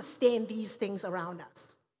couldn't sustain these things around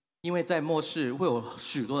us. 因为在末世会有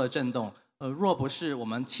许多的震动，若不是我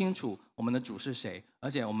们清楚我们的主是谁，而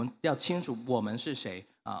且我们要清楚我们是谁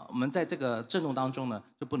我们在这个震动当中呢，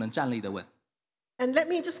就不能站立的稳。 And let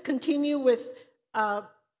me just continue with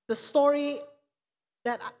the story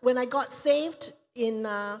that when I got saved in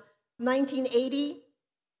 1980,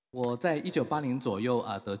 我在1980左右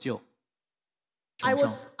得救， I 重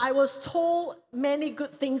生。 was told many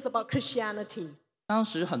good things about Christianity. 当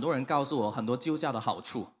时很多人告诉我很多基督教的好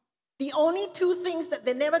处， The only two things that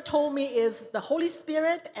they never told me is the Holy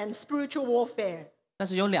Spirit and spiritual warfare. 但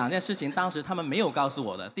是有2件事情当时他们没有告诉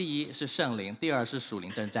我的，第一是圣灵，第二是属灵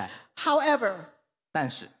征战。 However, 但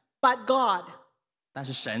是 but God,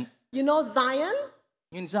 神， you know Zion,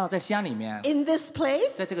 因为你知道在西安里面， in this 在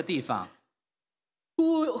place, 这个地方，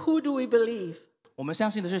 who do we believe? 我们相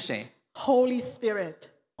信的是谁？ Holy Spirit.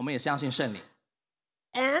 我们也相信圣灵。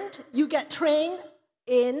 And you get trained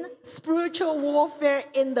in spiritual warfare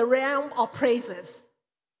in the realm of praises.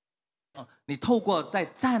 你透过在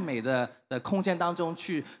赞美的空间当中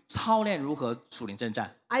去操练如何属灵征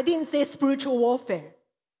战。 I didn't say spiritual warfare.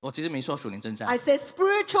 我其实没说属灵征战， I said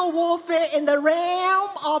spiritual warfare in the realm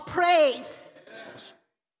of praise.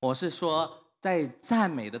 我是说在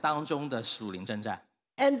赞美的当中的属灵征战。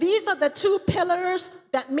 And these are the two pillars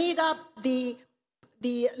that made up the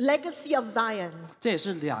legacy of Zion. 这也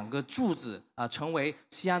是2个柱子成为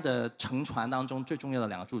西安的乘船当中最重要的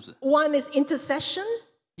2个柱子。 One is intercession,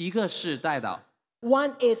 一个是代祷，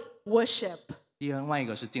 one is worship. 另外一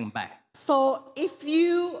个是敬拜。 So if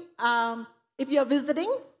you're visiting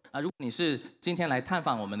如果你是今天来探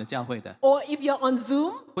访我们的教会的， or if you're on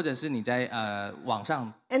Zoom, 或者是你在网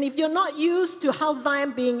上， and if you're not used to how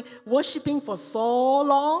Zion being worshiping for so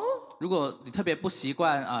long, 如果你特别不习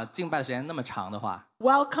惯敬拜的时间那么长的话，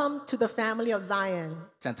 welcome to the family of Zion.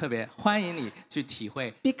 想特别欢迎你去体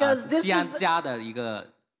会 Because this 西安 is the- 家的一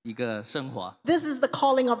个生活， This is the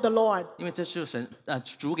calling of the Lord. 因为这是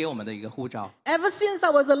主给我们的一个呼召。 Ever since I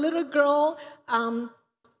was a little girl,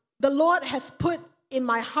 the Lord has put in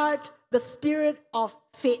my heart the spirit of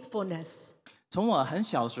faithfulness. 从我很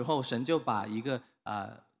小时候，神就把一个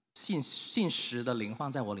信实的灵放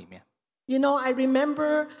在我里面。 You know, I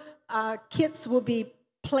remember kids will be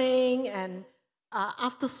playing, and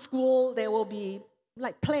after school they will be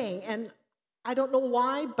like playing, and I don't know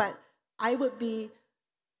why, but I would be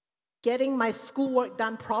getting my schoolwork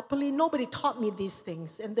done properly. Nobody taught me these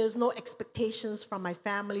things, and there's no expectations from my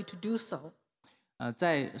family to do so.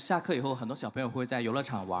 在下课以后，很多小朋友会在游乐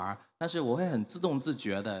场玩，但是我会很自动自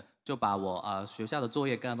觉的就把我学校的作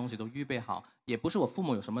业各样东西都预备好，也不是我父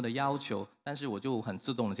母有什么的要求，但是我就很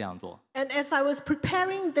自动的这样做。 And as I was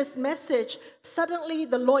preparing this message, suddenly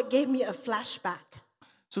the Lord gave me a flashback.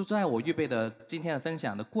 就在我预备的今天的分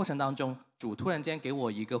享的过程当中，主突然间给我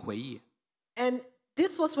一个回忆， And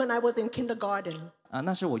this was when I was in kindergarten.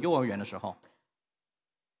 那是我幼儿园的时候，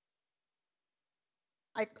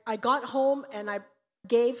 I got home and I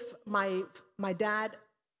gave my dad,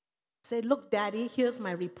 said, "Look, Daddy, here's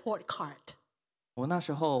my report card." 我那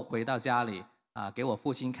时候回到家里给我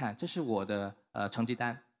父亲看，这是我的成绩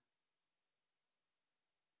单。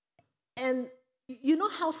 And you know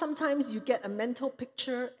how sometimes you get a mental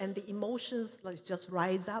picture and the emotions like just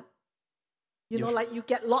rise up? You know, Yes. like you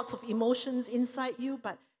get lots of emotions inside you,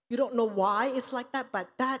 but you don't know why it's like that, but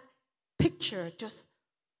that picture just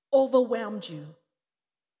overwhelmed you.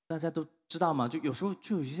 大家都知道吗？就有时候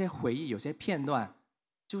就有一些回忆，有些片段，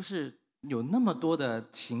就是有那么多的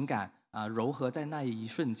情感糅合在那一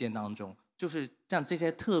瞬间当中，就是像这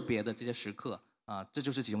些特别的这些时刻这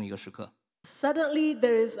就是其中一个时刻。 Suddenly,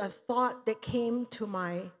 there is a thought that came to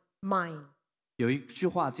my mind. 有一句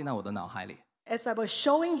话进到我的脑海里， As I was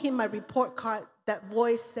showing him my report card, that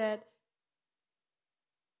voice said,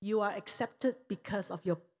 "You are accepted because of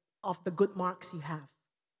the good marks you have."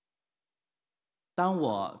 当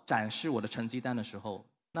我展示我的成绩单的时候，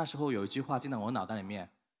那时候有一句话进到我脑袋里面：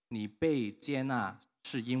你被接纳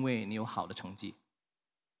是因为你有好的成绩。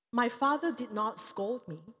 My father did not scold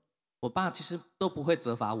me. 我爸其实都不会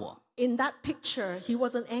责罚我， In that picture, he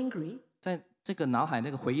wasn't angry, 在这个脑海那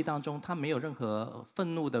个回忆当中，他没有任何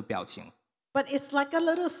愤怒的表情。 but it's like a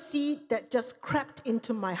little seed that just crept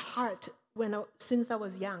into my heart since I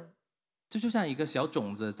was young. 这就像一个小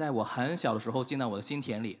种子，在我很小的时候进到我的心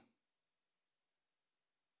田里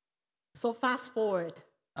So fast forward.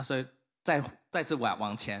 所以再次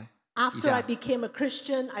往前一 After I 下。 became a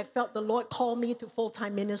Christian, I felt the Lord call me to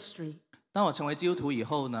full-time ministry. 当我成为基督徒以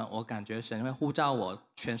后呢，我感觉神会呼召我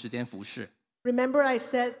全时间服侍。 Remember, I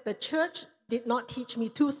said the church did not teach me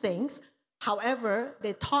two things. However,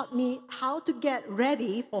 they taught me how to get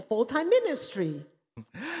ready for full-time ministry.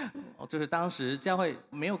 就是当时教会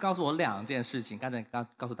没有告诉我两件事情，刚才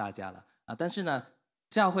告诉大家了但是呢，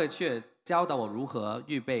教会却教导我如何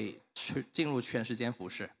预备进入全时间服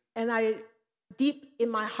侍。 And deep in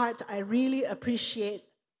my heart, I really appreciate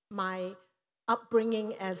my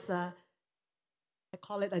upbringing as I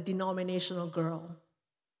call it a denominational girl.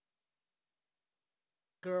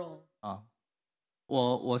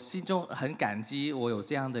 我心中很感激我有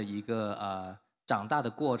这样的一个长大的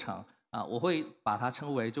过程我会把它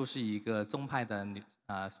称为就是一个宗派的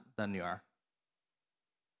女儿。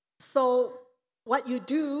 So what you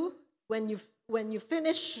do when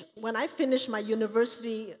I finish my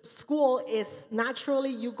university school is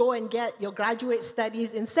naturally you go and get your graduate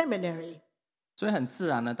studies in seminary. 所以很自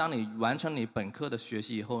然的，当你完成你本科的学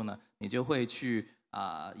习以后呢，你就会去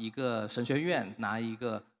一个神学院拿一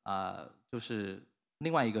个就是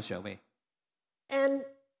另外一个学位。 And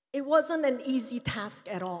it wasn't an easy task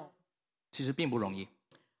at all. 其实并不容易。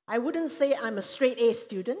 I wouldn't say I'm a straight A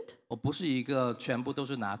student, 我不是一个全部都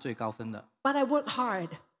是拿最高分的， but I work hard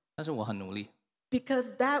但是我很努力，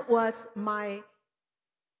 because that was my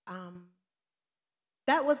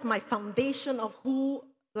foundation of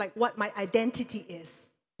what my identity is.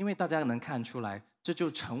 因为大家能看出来，这就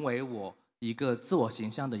成为我一个自我形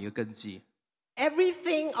象的一个根基。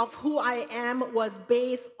 Everything of who I am was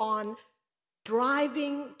based on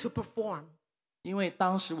driving to perform. 因为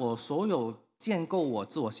当时我所有建构我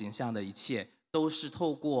自我形象的一切，都是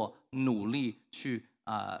透过努力去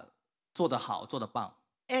做得好，做得棒。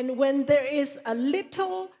 And when there is a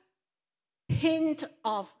little hint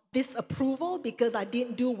of disapproval because I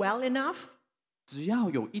didn't do well enough, 只要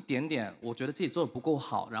有一点点，我觉得自己做的不够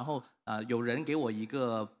好，然后有人给我一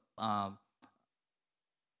个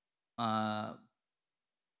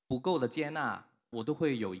不够的接纳，我都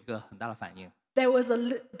会有一个很大的反应。 there was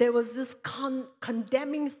this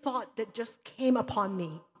condemning thought that just came upon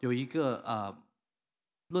me. 有一个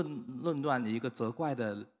论断，一个责怪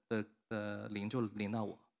的灵就临到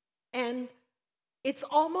我。 And it's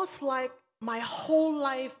almost like my whole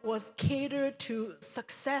life was catered to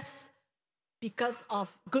success because of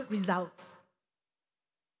good results.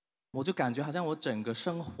 我就感觉好像我整个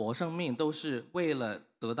生命都是为了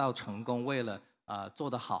得到成功，为了做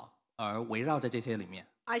得好而围绕在这些里面。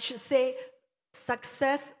 I should say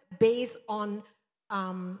success based on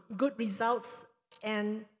good results,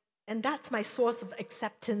 and that's my source of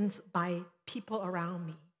acceptance by people around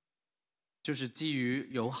me. 就是基于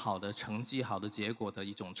有好的成绩、好的结果的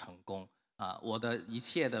一种成功我的一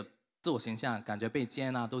切的自我形象感觉被接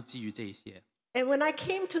纳，都基于这一些。 And when I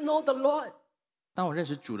came to know the Lord, 当我认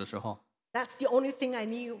识主的时候， that's the only thing I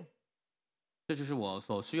knew. 这就是我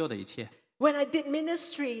所需要的一切。 When I did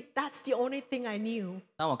ministry, that's the only thing I knew.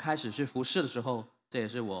 当我开始去服侍的时候，这也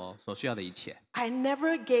是我所需要的一切。 I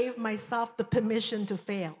never gave myself the permission to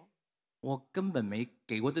fail. 我根本没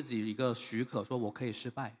给过自己一个许可，说我可以失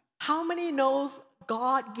败。 How many knows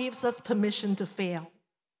God gives us permission to fail?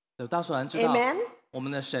 有多少人知道 Amen? 我们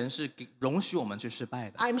的神是容许我们去失败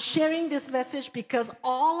的？ I'm sharing this message because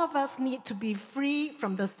all of us need to be free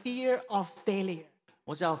from the fear of failure.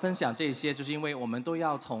 我只要分享这些，就是因为我们都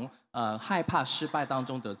要从害怕失败当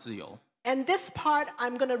中得自由。 And this part,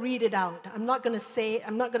 I'm going to read it out. I'm not going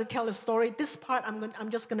to tell a story. This part,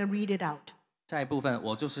 I'm just going to read it out. 下一部分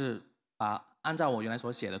我就是按照我原来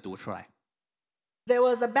所写的读出来。 There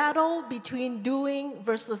was a battle between doing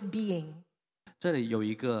versus being. 这里有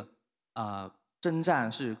一个征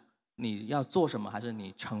战，是你要做什么，还是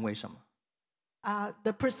你成为什么？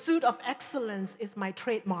 The pursuit of excellence is my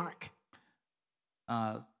trademark.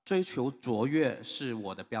 追求卓越是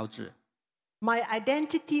我的标志。 My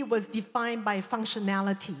identity was defined by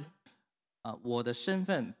functionality. 我的身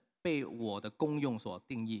份被我的功用所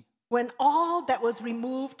定义。 When all that was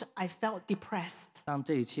removed, I felt depressed. 当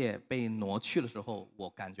这一切被挪去的时候，我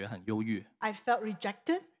感觉很忧郁， I felt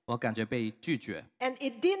rejected. 我感觉被拒绝。 And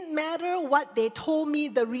it didn't matter what they told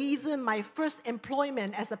me the reason my first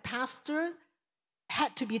employment as a pastor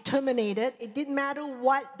had to be terminated. It didn't matter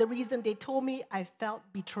what the reason they told me, I felt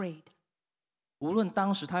betrayed. 无论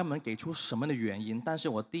当时他们给出什么的原因，但是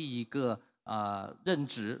我第一个任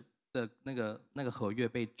职的那个合约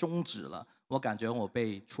被终止了，我感觉我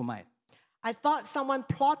被出卖。 I thought someone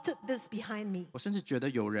plotted this behind me. 我甚至觉得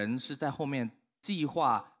有人是在后面计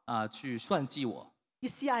划去算计我。 You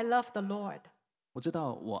see, I love the Lord. 我知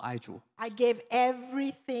道我爱主， I gave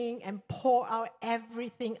everything and poured out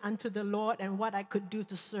everything unto the Lord and what I could do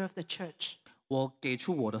to serve the church. 我给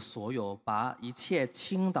出我的所有，把一切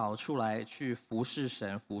倾倒出来，去服侍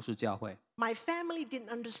神，服侍教会。 My family didn't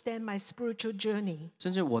understand my spiritual journey.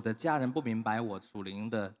 甚至我的家人不明白我属灵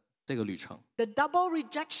的这个旅程。 The double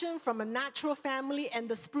rejection from a natural family and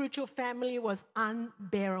the spiritual family was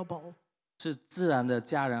unbearable. 是自然的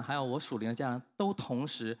家人，还有我属灵的家人都同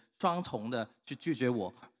时双重的去拒绝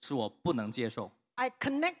我，使我不能接受。 I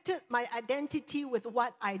connected my identity with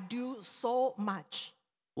what I do so much.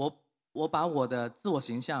 我把我的自我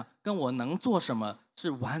形象跟我能做什么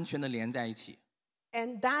是完全的连在一起。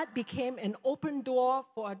 And that became an open door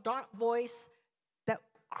for a dark voice that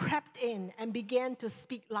crept in and began to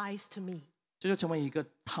speak lies to me. 这就成为一个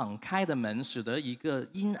敞开的门，使得一个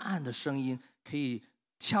阴暗的声音可以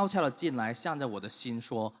悄悄的进来，向着我的心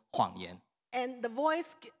说谎言。 And the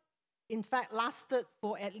voice, in fact, lasted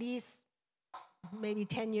for at least maybe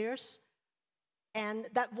 10 years. And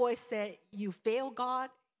that voice said, you fail God,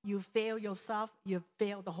 you fail yourself, you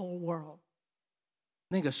fail the whole world.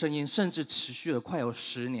 那个声音甚至持续了快有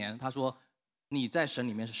10年。他说：“你在神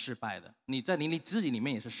里面是失败的，你在你自己里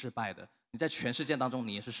面也是失败的，你在全世界当中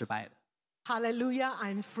你也是失败的。 Hallelujah,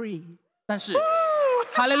 I'm free. 但是，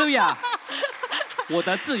哈利路亚，我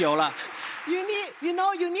得自由了。 You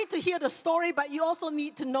need to hear the story, but you also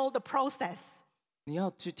need to know the process. 你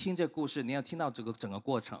要去听这个故事，你要听到这个整个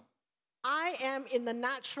过程。 I am in the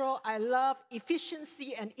natural, I love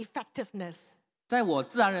efficiency and effectiveness. 在我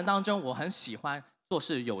自然人当中，我很喜欢做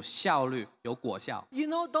事有效率、有果效。 You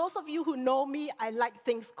know, those of you who know me, I like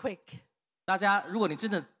things quick. 大家，如果你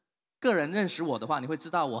真的个人认识我的话，你会知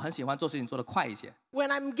道我很喜欢做事情做得快一些。 When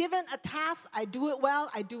I'm given a task, I do it well,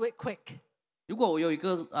 I do it quick. 如果我有一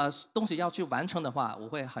个东西要去完成的话，我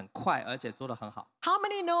会很快，而且做得很好。 How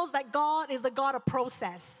many knows that God is the God of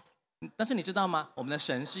process? 但是你知道吗？我们的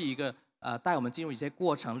神是一个带我们进入一些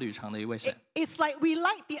过程旅程的一位神。 It's like we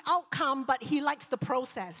like the outcome, but he likes the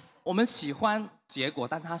process. 我们喜欢结果，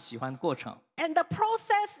但他喜欢过程。 And the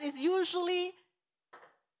process is usually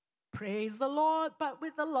praise the Lord, but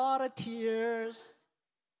with a lot of tears.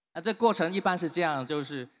 这过程一般是这样，就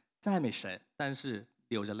是赞美神，但是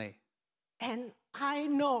流着泪。 And I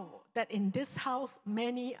know that in this house,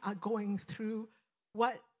 many are going through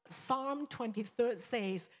what Psalm 23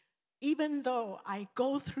 says, even though I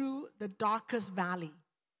go through the darkest valley.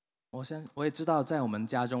 我也知道，在我们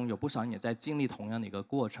家中有不少人也在经历同样的一个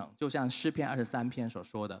过程，就像诗篇23篇所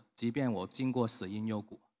说的：“即便我经过死荫幽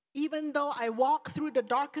谷， Even though I walk through the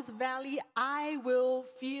darkest valley, I will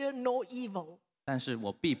fear no evil. 但是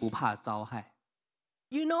我必不怕遭害。”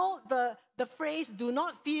 You know, the phrase, do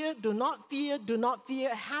not fear, do not fear, do not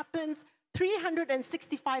fear, happens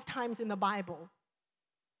 365 times in the Bible.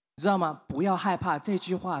 你知道吗？不要害怕这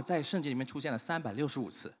句话在圣经里面出现了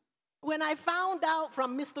365次。 When I found out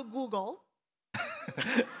from Mr. Google,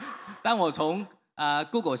 当我从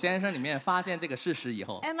Google 先生里面发现这个事实以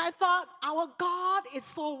后， and I thought, our God is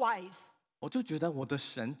so wise. 我就觉得我的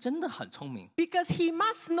神真的很聪明， Because he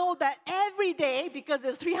must know that every day, because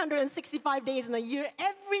there's 365 days in a year,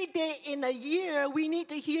 every day in a year we need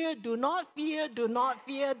to hear, do not fear, do not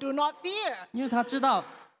fear, do not fear. 因为他知道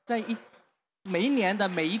在每一年的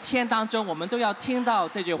每一天当中，我们都要听到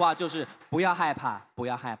这句话，就是不要害怕，不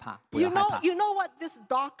要害怕，不要害怕。 You know what this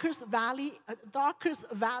darkest valley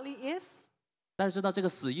is? 大家知道这个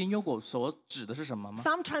死荫幽谷所指的是什么吗？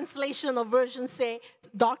 Some translation or versions say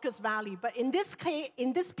darkest valley, but in this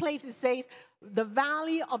place it says the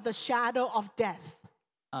valley of the shadow of death.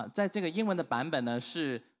 在这个英文的版本呢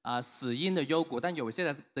是死荫的幽谷，但有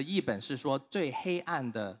些的译本是说最黑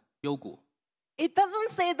暗的幽谷。 It doesn't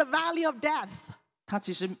say the valley of death. 它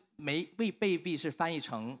其实未必是翻译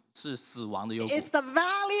成是死亡的幽谷， It's the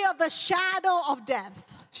valley of the shadow of death.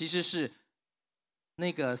 其实是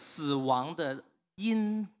那个死亡的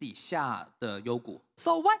阴底下的幽谷。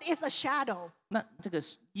 So what is a shadow? 那这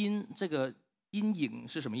个阴影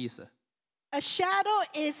是什么意思？ A shadow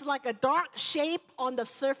is like a dark shape on the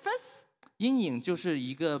surface. 阴影就是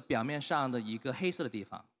一个表面上的一个黑色的地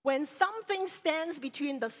方， When something stands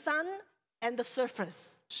between the sun and the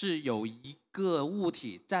surface. 是有一个物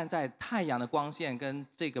体站在太阳的光线跟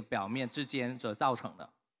这个表面之间所造成的。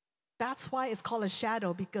 That's why it's called a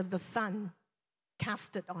shadow, because the sun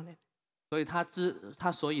casted on it. 所以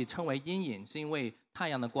它所以称为阴影，是因为太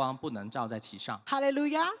阳的光不能照在其上。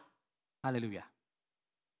 Hallelujah. 哈利路亚。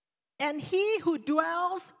 And he who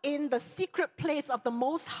dwells in the secret place of the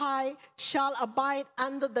Most High shall abide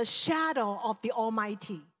under the shadow of the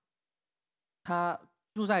Almighty. 他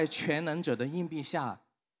住在全能者的荫庇下，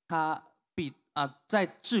他在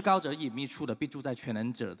至高者隐秘处的必住在全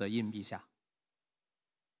能者的荫庇下。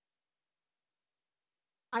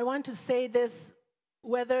 I want to say this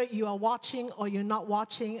whether you are watching or you're not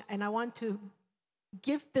watching, and I want to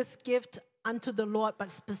give this gift unto the Lord, but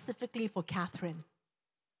specifically for Catherine.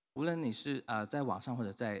 无论你是在网上或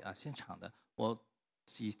者在现场的，我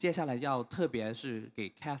接下来要特别是给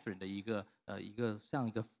Catherine 的一个像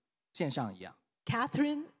一个线上一样。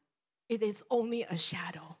 Catherine, it is only a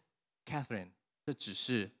shadow. Catherine， 这只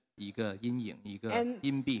是一个阴影，一个 And-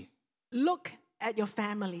 阴蔽。 Look at your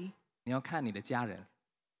family. 你要看你的家人，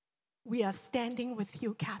 We are standing with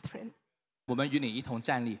you, Catherine. 我们与你一同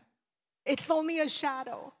站立， It's only a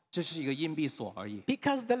shadow. 这是一个阴蔽所而已。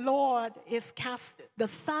 Because the Lord is cast, the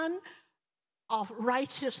Son of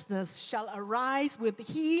righteousness shall arise with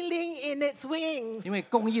healing in its wings. 因为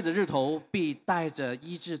公义的日头必带着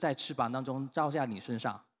医治在翅膀当中照下你身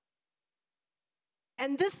上。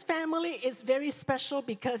 And this family is very special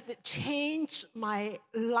because it changed my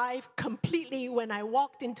life completely when I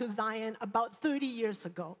walked into Zion about 30 years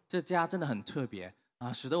ago. 这家真的很特别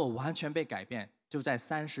使得我完全被改变，就在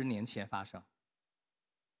30年前发生。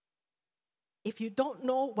 If you don't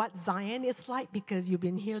know what Zion is like because you've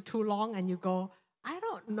been here too long and you go, I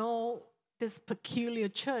don't know this peculiar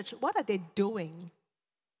church, what are they doing?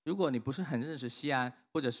 如果你不是很认识西安，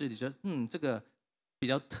或者是你觉得这个比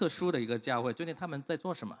较特殊的一个教会，究竟他们在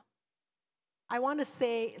做什么？ I want to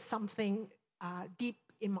say something deep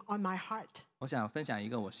on my heart. 我想分享一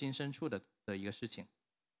个我心深处的一个事情。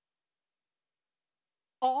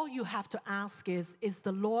 All you have to ask is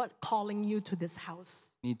the Lord calling you to this house?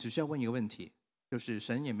 你只需要问一个问题，就是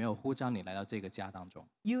神有没有呼召你来到这个家当中？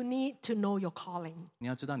 You need to know your calling. 你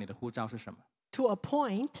要知道你的呼召是什么。 To a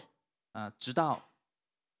point, 直到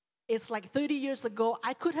it's like 30 years ago,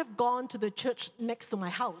 I could have gone to the church next to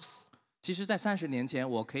my house. 其实，在30年前，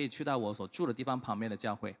我可以去到我所住的地方旁边的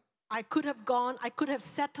教会， I could have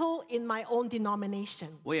settled in my own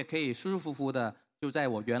denomination. 我也可以舒舒服服的就在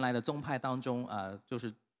我原来的宗派当中，就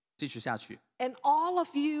是继续下去。 And all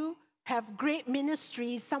of you have great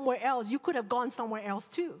ministries somewhere else. You could have gone somewhere else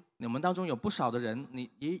too. 我们当中有不少的人，你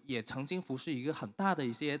也曾经服侍一个很大的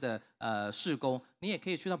一些的事工，你也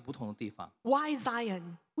可以去到不同的地方。 Why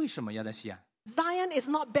Zion? 为什么要在西安？ Zion is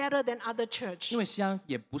not better than other church. 因为西安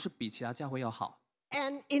也不是比其他教会要好。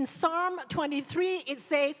 And in Psalm 23, it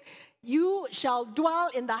says, You shall dwell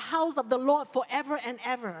in the house of the Lord forever and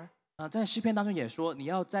ever. 在诗篇当中也说，你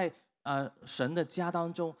要在神的家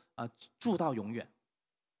当中住到永远。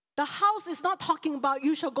 The house is not talking about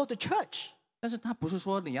you shall go to church. 但是他不是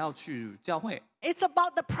说你要去教会， It's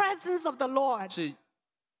about the presence of the Lord.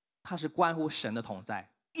 它是关乎神的同在。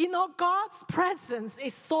 You know, God's presence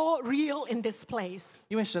is so real in this place.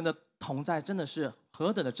 因为神的同在真的是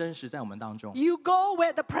何等的真实在我们当中， You go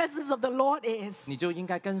where the presence of the Lord is. 你就应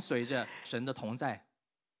该跟随着神的同在。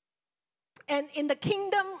 And in the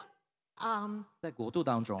kingdom 在国度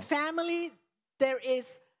当中， family, there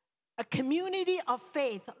is a community of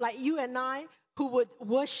faith like you and I who would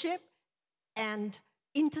worship and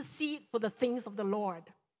intercede for the things of the Lord.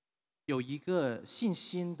 有一个信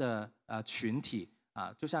心的群体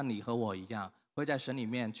就像你和我一样，会在神里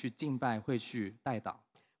面去敬拜，会去代祷。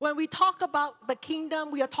 When we talk about the kingdom,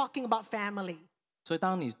 we are talking about family. 所以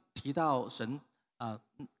当你提到神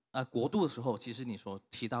国度的时候，其实你所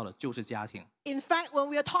提到的就是家庭。 In fact, when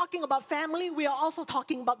we are talking about family, we are also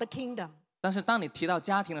talking about the kingdom. 但是当你提到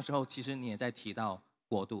家庭的时候，其实你也在提到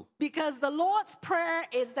国度。 Because the Lord's prayer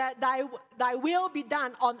is that thy will be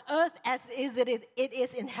done on earth as it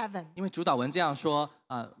is in heaven. 因为主祷文这样说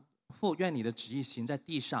父，愿你的旨意行在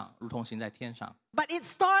地上，如同行在天上。 But it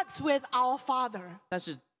starts with our Father. 但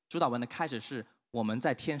是主祷文的开始是我们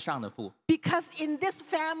在天上的父， Because in this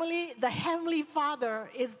family, the Heavenly Father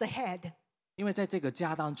is the head. 因为在这个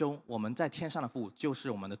家当中，我们在天上的父就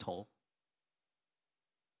是我们的头，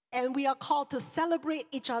 And we are called to celebrate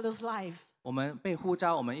each other's life. 我们被呼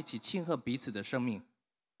召，我们一起庆贺彼此的生命。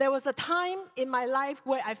 There was a time in my life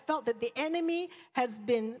where I felt that the enemy has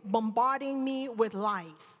been bombarding me with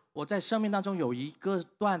lies. 我在生命当中有一个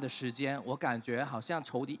段的时间，我感觉好像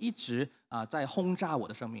仇敌一直在轰炸我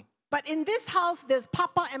的生命。 But in this house, there's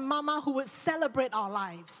Papa and Mama who would celebrate our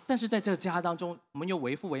lives. 但是在这个家当中，我们有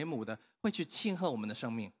为父为母的会去庆贺我们的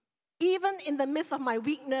生命， Even in the midst of my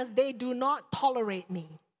weakness, they do not tolerate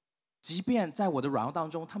me. 即便在我的软弱当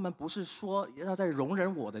中，他们不是说要在容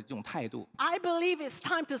忍我的这种态度。 I believe it's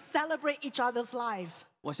time to celebrate each other's life.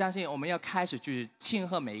 我相信我们要开始去庆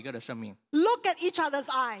贺每一个的生命， Look at each other's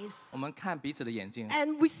eyes 我们看彼此的眼睛，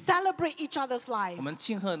 and we celebrate each other's life. 我们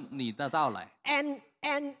庆贺你的到来。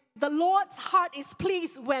 And the Lord's heart is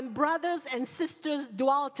pleased when brothers and sisters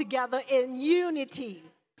dwell together in unity.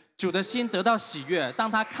 主的心得到喜悦，当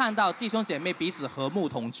他看到弟兄姐妹彼此和睦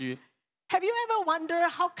同居。 Have you ever wondered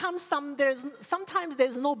how come sometimes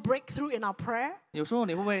there's no breakthrough in our prayer? 有时候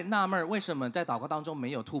你会不会纳闷，为什么在祷告当中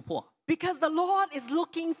没有突破？ Because the Lord is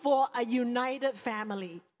looking for a united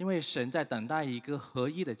family. 因为神在等待一个合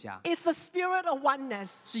一的家， It's the spirit of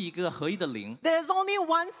oneness. 是一个合一的灵， There is only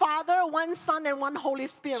one Father, one Son, and one Holy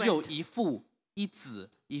只有 Spirit. 一父、一子、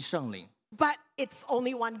一圣灵， But it's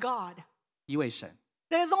only one God. 一位神，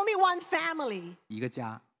 There is only one family. 一个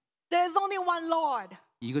家， There is only one Lord,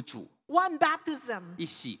 一个主， one baptism, 一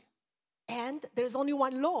洗， and there is only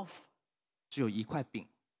one loaf. 只有一块饼。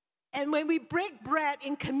 And when we break bread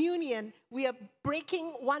in communion, we are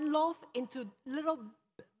breaking one loaf into little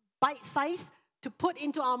bite size to put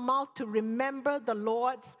into our mouth to remember the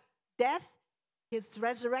Lord's death, his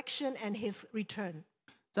resurrection, and his return.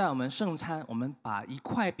 在我们圣餐，我们把一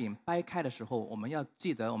块饼掰开的时候，我们要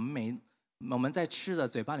记得，我们在吃的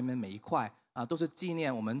嘴巴里面每一块都是纪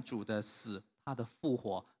念我们主的死、他的复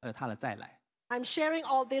活，他的再来。 I'm sharing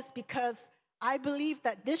all this because I believe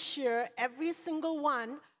that this year, every single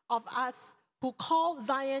one of us who call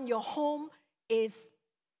Zion your home is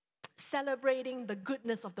celebrating the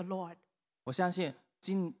goodness of the Lord. 我相信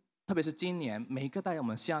特别是今年，每一个在我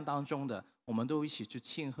们信仰当中的，我们都一起去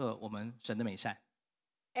庆贺我们神的美善。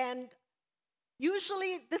 And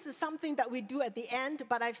usually this is something that we do at the end,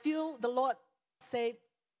 but I feel the Lord say,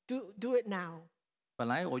 do it now. 本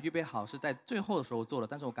来我预备好是在最后的时候做的，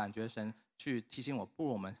但是我感觉神去提醒我，不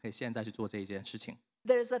如我们可以现在去做这一件事情。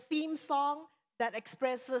 There's a theme song that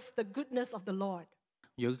expresses the goodness of the Lord.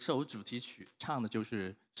 有一首主题曲唱的就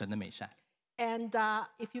是神的美善。 And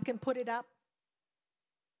if you can put it up.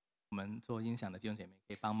 我们做音响的弟兄姐妹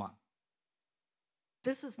可以帮忙。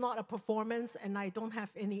 This is not a performance, and I don't have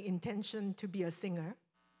any intention to be a singer.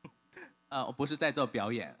 我不是在做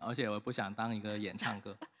表演，而且我不想当一个演唱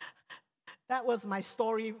歌。 That was my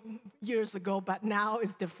story years ago, but now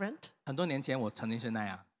it's different. 很多年前我曾经是那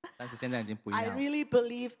样，但是现在已经不一 I 样了。 really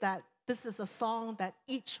believe that this is a song that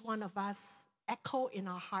each one of us echo in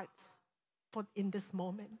our hearts in this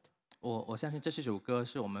moment. 我相信这是首歌，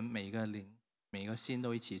是我们每一个灵、每一个心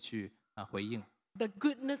都一起去回应， The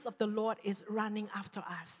goodness of the Lord is running after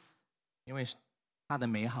us. 因为他的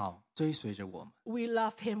美好追随着我们。 We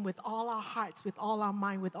love him with all our hearts, with all our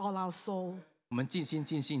mind, with all our soul. 我们尽心、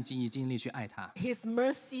尽性、尽意、尽力去爱他， His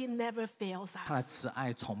mercy never fails 他的 us. 慈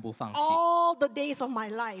爱从不放弃。 All the days of my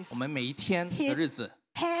life, 我们每一天的日 his 子，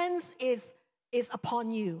 hands is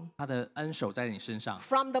upon you. 他的恩手在你身上，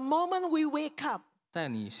 From the moment we wake up 在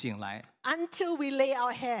你醒来， until we lay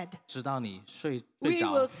our head, 直到你睡 we 着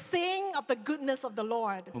，will sing of the goodness of the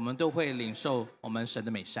Lord. 我们都会领受我们神的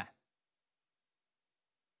美善。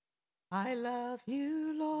 I love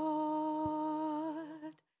you,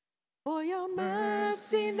 Lord, for your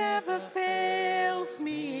mercy never fails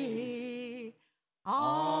me.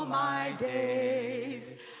 All my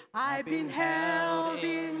days I've been held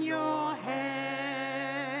in your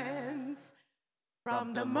hands.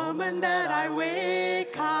 From the moment that I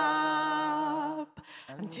wake up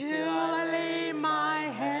until I lay my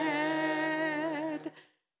head,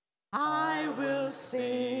 I will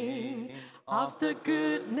sing of the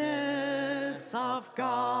goodness of God.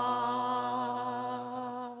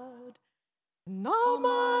 And all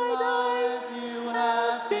my life you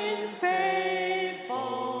have been faithful.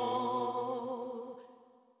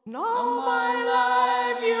 And all my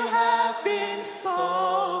life you have been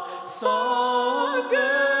so, so good.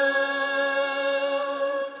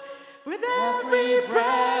 With every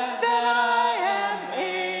breath that I am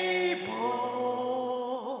able,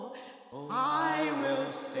 I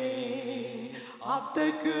will sing of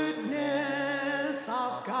the goodness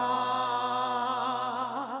of God.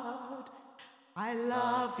 I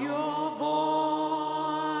love your voice.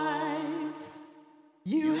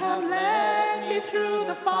 You have led me through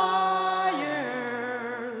the fires,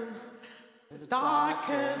 the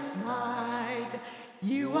darkest night.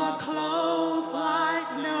 You are close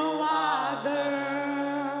like no other.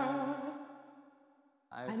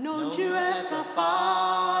 I known you as a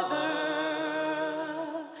father.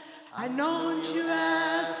 I known you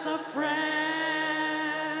as a friend.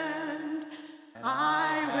 I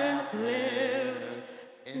have lived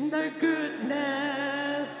in the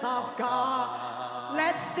goodness of God.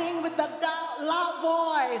 Let's sing with a loud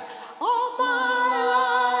voice. All my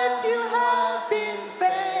life you have been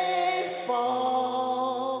faithful.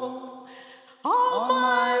 All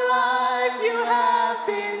my life you have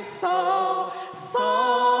been so,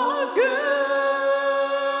 so good.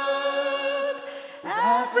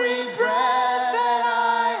 Every breath that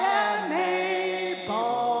I am able,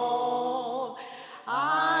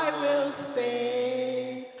 I will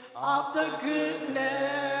sing of the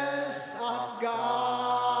goodness of God.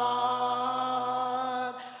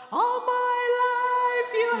 All my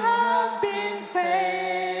life you have been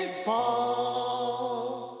faithful.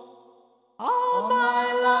 All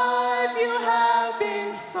my life you have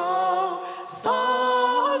been so,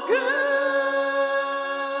 so good.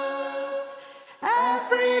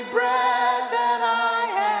 Every breath that I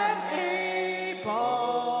am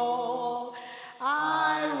able,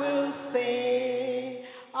 I will sing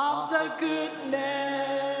of the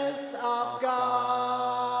goodness of God.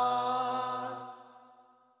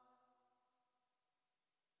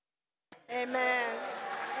 Amen.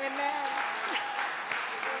 Amen.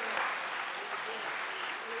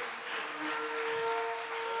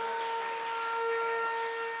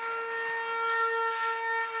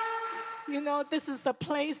 You know, this is a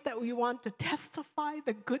place that we want to testify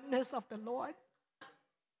the goodness of the Lord.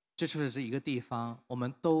 这就是一个地方，我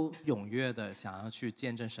们都踊跃的想要去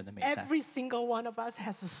见证神的美善。 Every single one of us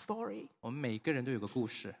has a story. 我们每个人都有个故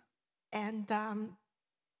事， And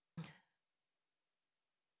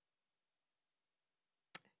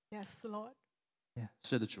yes, Lord.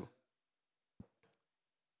 是的，主。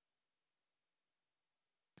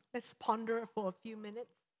 Let's ponder for a few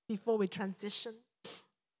minutes before we transition.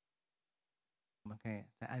 我们可以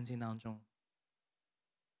在安静当中。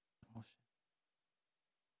同时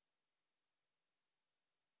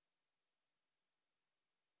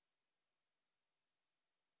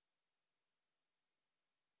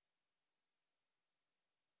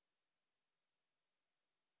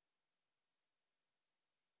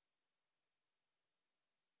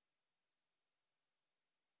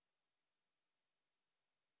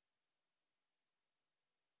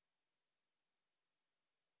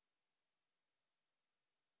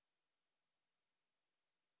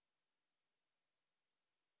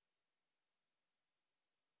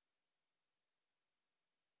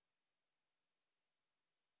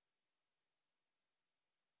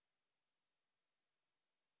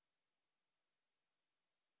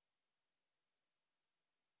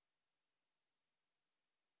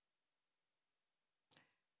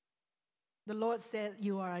The Lord said,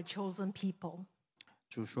 "You are a chosen people,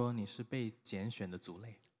 主说你是被拣选的族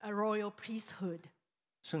类， a royal priesthood,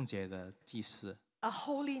 圣洁的祭司， a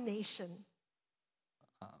holy nation,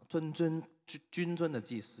 君尊的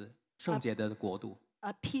祭司，圣洁的国度，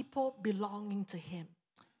 a people belonging to Him."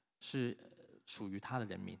 是属于他的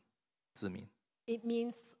人民子民。 It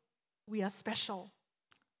means we are special.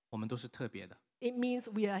 我们都是特别的， It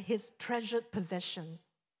means we are His treasured possession.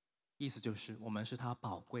 意思就是我们是他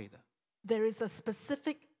宝贵的。 There is a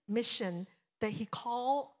specific mission that He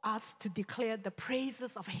called us to declare the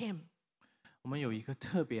praises of Him. 我们有一个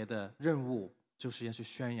特别的任务，就是要去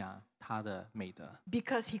宣扬他的美德，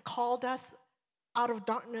 Because He called us out of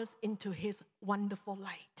darkness into His wonderful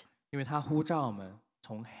light. 因为他呼召我们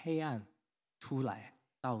从黑暗出来，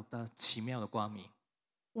到奇妙的光明。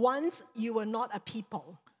 Once you were not a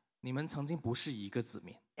people, 你们曾经不是一个子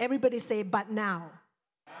民， Everybody say, but now.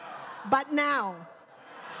 But now.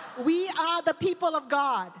 We are the people of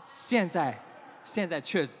God. 现在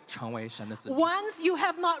却成为神的子民。 Once you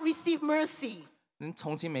have not received mercy. 您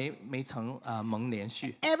从前没曾蒙连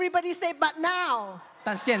续， Everybody say, but now.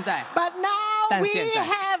 但现在 But now 但 we 现在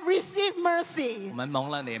have received 我 mercy. 们蒙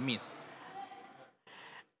了怜悯。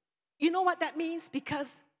 You know what that means?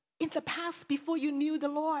 Because in the past, before you knew the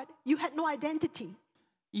Lord, you had no identity.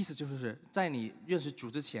 意思就是在你认识主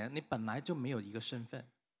之前，你本来就没有一个身份。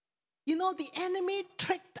 You know, the enemy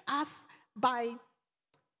tricked us by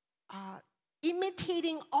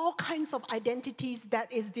imitating all kinds of identities that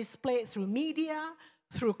is displayed through media,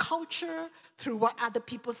 through culture, through what other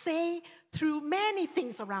people say, through many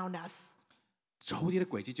things around us. 仇敌的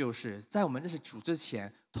诡计就是在我们认识主之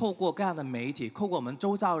前，透过各样的媒体，透过我们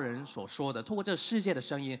周遭人所说的，透过这个世界的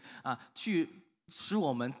声音去使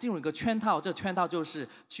我们进入一个圈套。这个圈套就是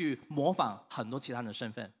去模仿很多其他人的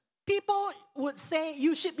身份。 People would say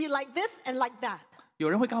you should be like this and like that. 有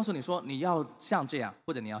人会告诉你说你要像这样，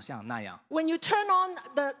或者你要像那样。 When you turn on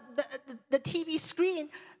the TV screen,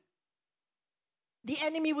 the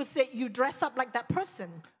enemy would say you dress up like that person.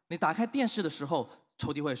 你打开电视的时候，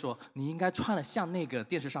仇敌会说你应该穿得像那个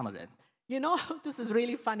电视上的人。 You know, this is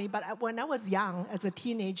really funny, but when I was young, as a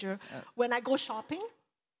teenager, when I go shopping,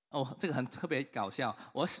 哦，这个很特别搞笑。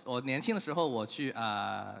我年轻的时候，我去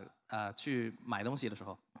去买东西的时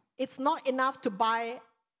候， it's not enough to buy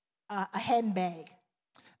a handbag.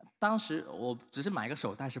 当时我只是买一个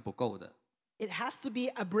手袋是不够的 It has to be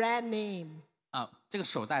a brand name. 这个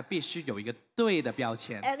手袋必须有一个对的标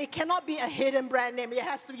签， And it cannot be a hidden brand name. It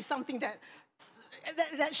has to be something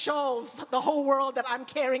that shows the whole world that I'm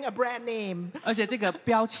carrying a brand name. 而且这个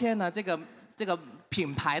标签呢，这个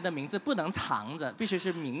品牌的名字不能藏着，必须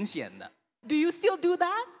是明显的。 Do you still do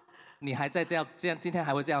that? 你还在这样，今天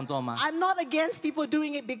还会这样做吗？ I'm not against people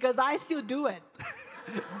doing it because I still do it.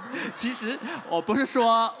 其实我不是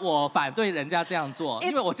说我反对人家这样做，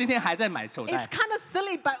因为我今天还在买手 It's 袋。 kind of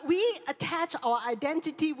silly, but we attach our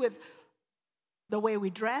identity with the way we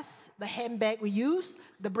dress, the handbag we use,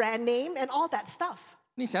 the brand name, and all that stuff.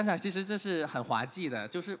 你想想，其实这是很滑稽的，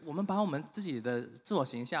就是我们把我们自己的自我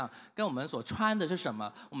形象跟我们所穿的是什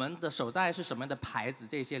么，我们的手袋是什么样的牌子，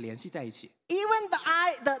这些联系在一起。 Even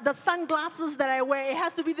the sunglasses that I wear, it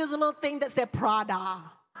has to be this little thing that says Prada.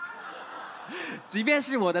 即便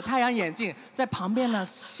是我的太阳眼镜在旁边呢，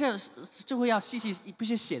就会要必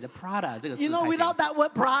须写着 Prada 这个字 You know, 才 without 行。 that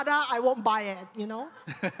word Prada, I won't buy it, you know?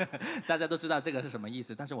 大家都知道这个是什么意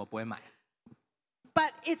思，但是我不会买。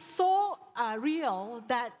 But it's so real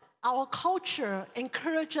that our culture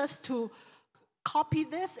encourages us to copy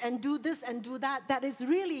this and do this and do that. That is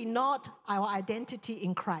really not our identity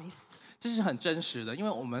in Christ. 这是很真实的，因为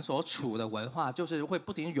我们所处的文化就是会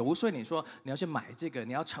不停游说你说你要去买这个，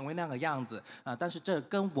你要成为那个样子但是这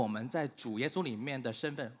跟我们在主耶稣里面的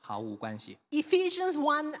身份毫无关系。 Ephesians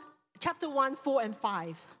 1, chapter 1, 4, and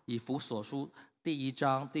 5. 以弗所书第1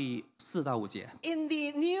章第4到5节， In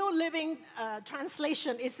the New Living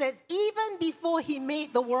Translation, it says, even before he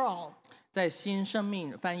made the world. 在新生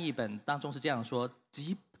命翻译本当中是这样说：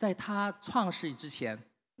即在他创世之前，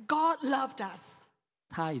 God loved us.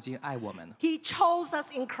 他已经爱我们了。 He chose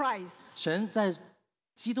us in Christ 神在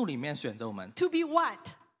基督里面选择我们， to be what?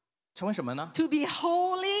 成为什么呢？ To be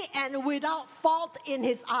holy and without fault in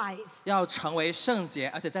his eyes. 要成为圣洁，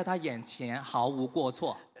而且在他眼前毫无过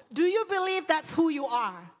错。 Do you believe that's who you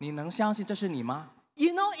are? 你能相信这是你吗？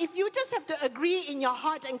 You know, if you just have to agree in your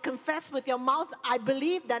heart and confess with your mouth, I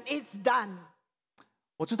believe that it's done.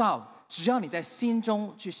 我知道，只要你在心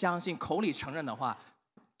中去相信，口里承认的话，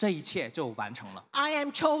这一切就完成了。 I am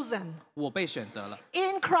chosen 我被选择了，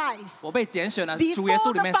 in Christ 我被拣选了。主 before 耶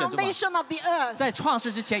稣里 the 面选择我， foundation of the earth 在创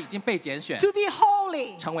世之前已经被拣选， to be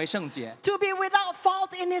holy, 成为圣洁， to be without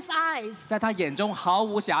fault in his eyes. 在他眼中毫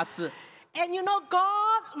无瑕疵。 And you know,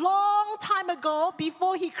 God, long time ago,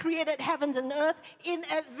 before he created heavens and earth, in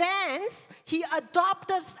advance, he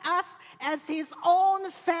adopted us as his own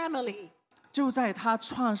family. 就在他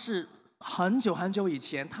创世很久很久以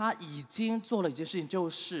前，他已经做了一件事情，就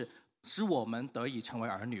是使我们得以成为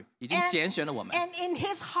儿女，已经拣选了我们。 And in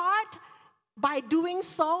his heart, by doing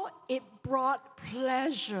so, it brought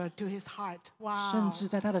pleasure to his heart. 甚 Wow. 至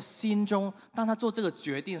在他的心中，当他做这个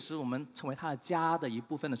决定，使我们成为他的家的一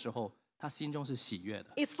部分的时候，他心中是喜悦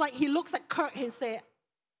的。 It's like he looks at Kurt and say,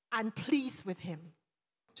 I'm pleased with him.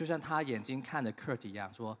 就像他眼睛看着 Kurt 一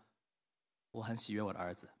样，说：“我很喜悦我的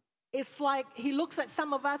儿子。” It's like he looks at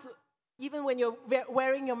some of us, even when you're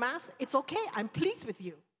wearing your mask, it's okay, I'm pleased with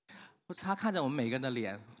you. 或者他看着我们每个人的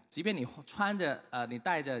脸，即便你穿着你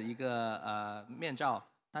戴着一个面罩，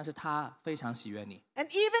但是他非常喜悦你。 And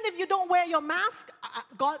even if you don't wear your mask,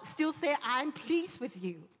 God still say, I'm pleased with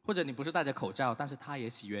you. 或者你不是戴着口罩，但是他也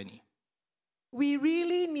喜悦你。 We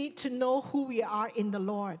really need to know who we are in the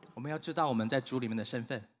Lord. 我们要知道我们在主里面的身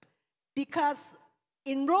份， Because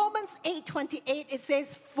in Romans 8:28 it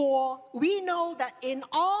says, For we know that in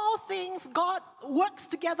all things God works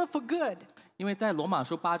together for good. 因为在罗马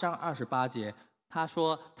书8章28节，他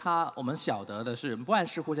说我们晓得的是万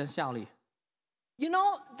事互相效力。 You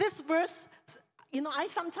know, this verse, I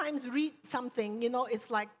sometimes read something, it's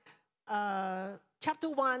like chapter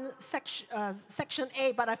 1, section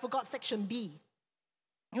A, but I forgot section B.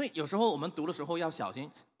 因为有时候我们读的时候要小心，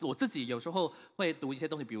我自己有时候会读一些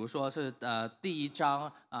东西，比如说是第1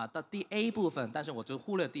章到第 A 部分，但是我就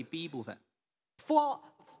忽略第 B 部分。 For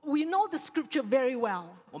we know the scripture very well.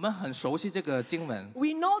 我们很熟悉这个经文，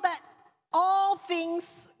 We know that all things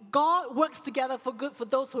God works together for good for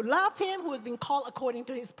those who love Him, who has been called according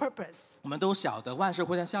to His purpose. 我们都晓得万事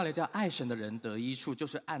互相效力，叫爱神的人得益处，就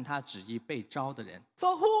是按他旨意被招的人。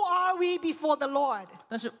 So who are we before the Lord?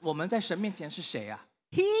 但是我们在神面前是谁啊？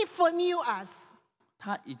 He foreknew us.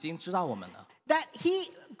 他已经知道我们了，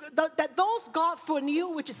 That those God foreknew,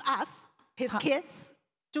 which is us, His kids,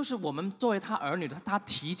 就是我们作为他儿女的，他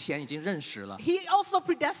提前已经认识了， He also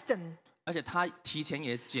predestined. 而且他提前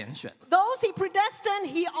也拣选了。 Those He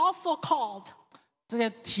predestined, He also called. 这些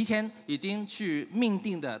提前已经去命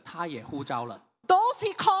定的，他也呼召了。 Those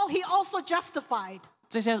He called, He also justified.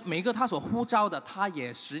 这些每一个他所呼召的，他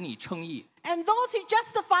也使你称义， And those He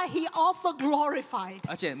justified, He also glorified.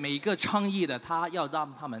 而且每一个称义的，他要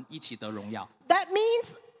让他们一起得荣耀。 That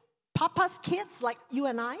means Papa's kids, like you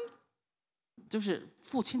and I, 就是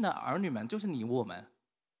父亲的儿女们，就是你我们，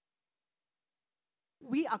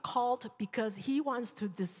 we are called because He wants to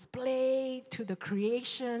display to the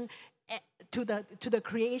creation, to the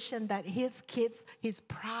creation that His kids, He's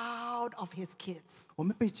proud of His kids. 我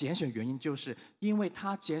们被拣选原因就是因为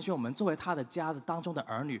他拣选我们作为他的家的当中的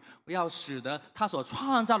儿女，要使得他所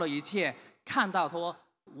创造的一切看到说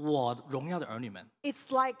我荣耀的儿女们， It's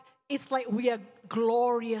like we are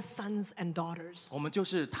glorious sons and daughters. 我们就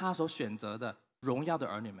是他所选择的荣耀的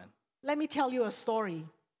儿女们。 Let me tell you a story.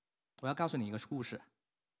 我要告诉你一个故事，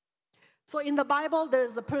 So in the Bible, there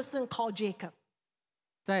is a person called Jacob.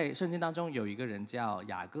 在聖經當中有一個人叫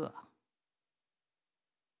雅各，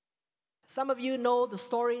 Some of you know the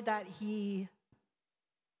story that he's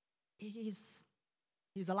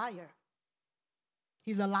a liar.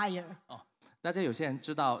 He's a liar. 大家有些人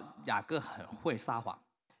知道雅各很會撒謊，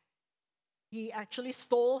 He actually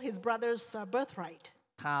stole his brother's birthright.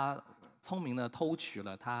 他聰明地偷取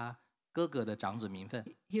了他哥哥的長子名分，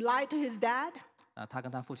 He lied to his dad. 他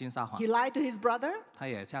跟他父親撒 He 謊， lied to his brother. 他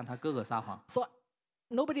也向他哥哥撒謊， So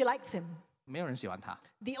nobody likes him. 沒有人喜歡他，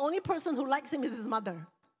 The only person who likes him is his mother.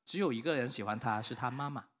 只有一個人喜歡他，是他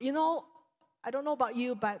媽媽。 You know, I don't know about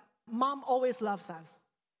you, but mom always loves us.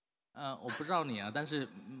 我不知道你啊，但是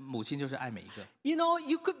母親就是愛每一個。 You know,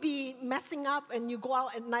 you could be messing up and you go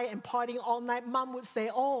out at night and partying all night. Mom would say,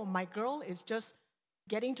 "Oh, my girl is just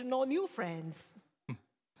getting to know new friends."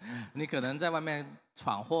 你可能在外面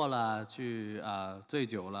闖禍了，去醉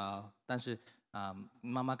酒了，但是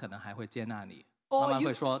媽媽可能還會接納你。哦媽媽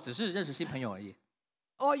會說，只是認識新朋友而已。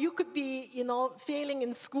 Or you could be, failing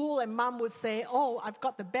in school and mom would say, "Oh, I've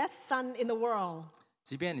got the best son in the world."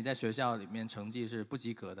 即便你在學校裡面成績是不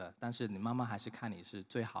及格的，但是你媽媽還是看你是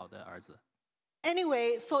最好的兒子。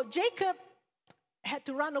 Anyway, so Jacob had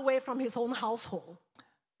to run away from his own household.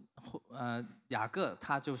 雅各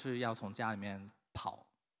他就是要從家裡面跑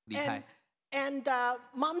離開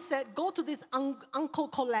And，mom said, "Go to this uncle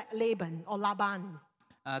called Laban or Laban."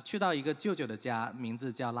 去到一個舅舅的家，名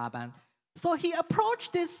字叫拉班。 So he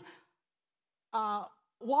approached this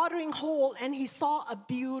watering hole and he saw a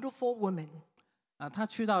beautiful woman. 他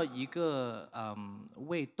去到一個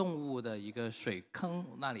餵動物的一個水坑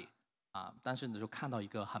那裡但是你就看到一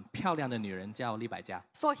個很漂亮的女人叫利百加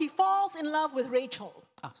So he falls in love with Rachel.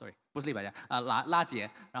 sorry 不是利百加拉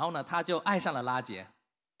結，然後呢他就愛上了拉結。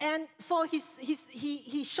 And so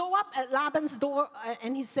he showed up at Laban's door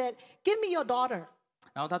and he said, "Give me your daughter."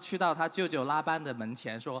 然後他去到他舅舅拉班的門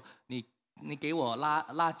前說：“你給我拉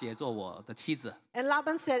結做我的妻子。” And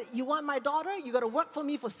Laban said, "You want my daughter? You got to work for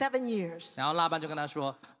me for 7 years." 然後拉班就跟他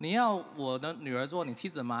說：“你要我的女兒做你妻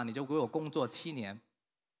子嗎？你就給我工作7年。”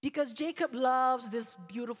 Because Jacob loves this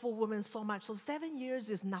beautiful woman so much. So 7 years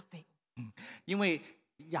is nothing. 因為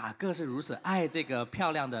雅各是如此愛這個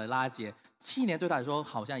漂亮的拉結，7年對他來說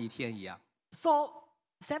好像一天一樣。 So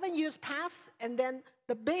 7 years pass and then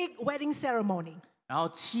the big wedding ceremony. 然後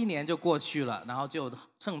7年就過去了，然後就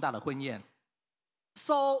盛大的婚宴。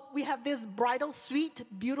So we have this bridal suite,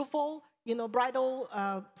 beautiful, bridal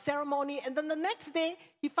ceremony. And then the next day,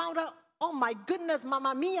 he found out, oh my goodness,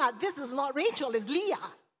 Mamma Mia, this is not Rachel, it's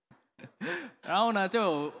Leah. 然后呢，就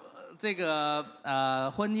有这个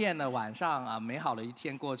婚宴的晚上啊，美好的一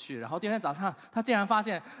天过去，然后第二天早上，他竟然发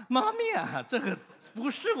现，妈咪啊，这个不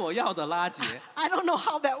是我要的拉结。I don't know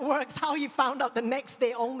how that works, how he found out the next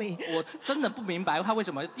day only. 我真的不明白他为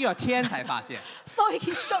什么第二天才发现。So he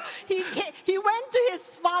went to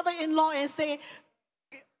his father-in-law and said,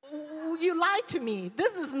 you lied to me.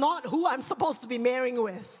 This is not who I'm supposed to be marrying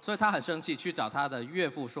with. 所以他很生气，去找他的岳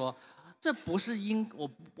父说，这不是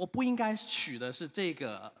我不应该娶的是这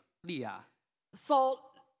个利亚。So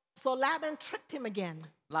Laban tricked him again.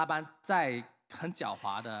 拉班再很狡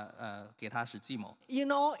猾的给他使计谋。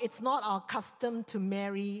It's not our custom to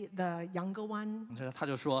marry the younger one. 他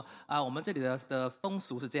就说我们这里的风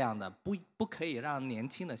俗是这样的，不可以让年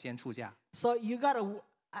轻的先出嫁。So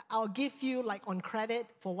I'll give you like on credit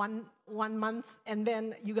for one month, and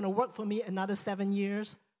then you're gonna work for me another 7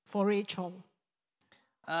 years for Rachel.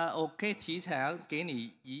 我可以提前给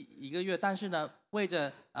你一个月，但是呢，为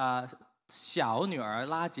着小女儿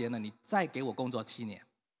拉结呢，你再给我工作7年。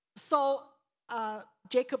So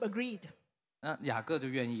Jacob agreed. 雅各就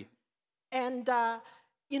愿意。And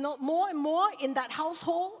more and more in that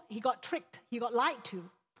household, he got tricked, he got lied to.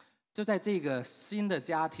 就在这个新的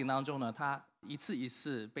家庭当中呢，他一次一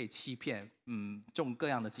次被欺骗，中各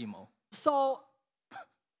样的计谋。So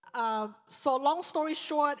long story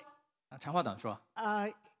short, 长话短说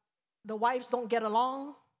the wives don't get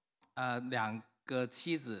along. 两个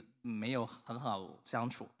妻子没有很好相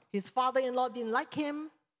处。His father-in-law didn't like him.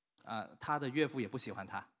 他的岳父也不喜欢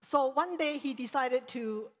他。So one day he decided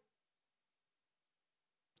to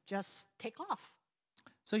just take off.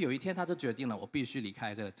 所以有一天他就决定了，我必须离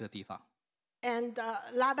开这个地方。And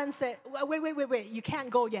Laban said, wait, you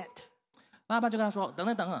can't go yet. 拉班就跟他说，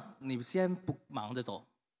等等，你先不忙着走。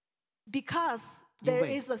Because there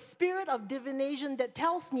is a spirit of divination that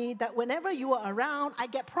tells me that whenever you are around, I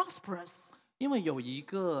get prosperous. 因为有一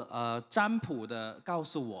个占卜的告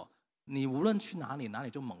诉我，你无论去哪里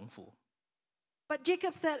就蒙福。But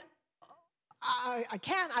Jacob said, I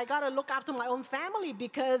can't. I gotta look after my own family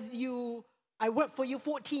because I worked for you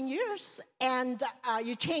 14 years and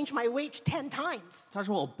you changed my wage 10 times. 他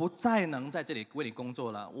说我不再能在这里为你工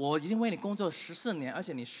作了，我已经为你工作14年，而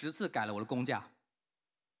且你10次改了我的工价。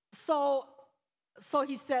So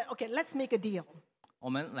he said, okay, let's make a deal.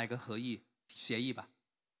 我们来个协议吧。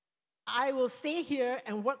I will stay here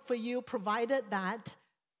and work for you, provided that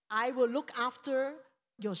I will look after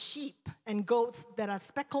your sheep and goats that are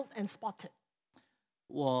speckled and spotted.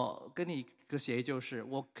 我跟你一个协议，就是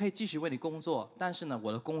我可以继续为你工作，但是呢，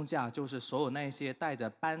我的工价就是所有那些带着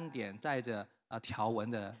斑点、带着条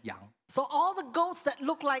纹的羊。So all the goats that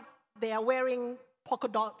look like they are wearing polka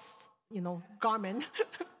dots, garment.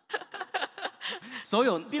 所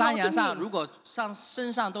有山羊上，如果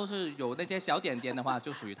身上都是有那些小点点的话，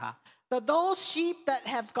就属于他。But those sheep that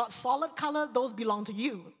have got solid color, those belong to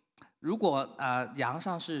you. 如果羊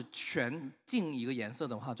上是全净一个颜色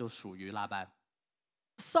的话，就属于拉班。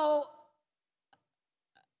So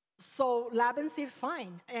Laban said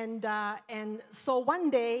fine, and so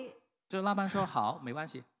one day, 就拉班说好，没关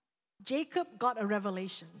系。Jacob got a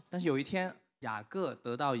revelation. 但是有一天，雅各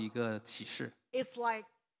得到一个启示， It's like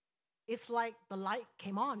the light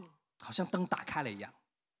came on. 好像灯打开了一样。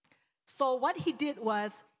So what he did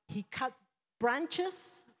was he cut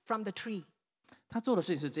branches from the tree. 他做的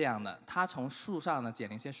事情是这样的，他从树上呢捡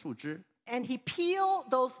了一些树枝。And he peeled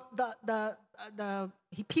those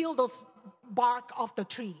bark off the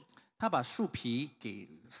tree. 他把树皮给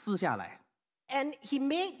撕下来。And he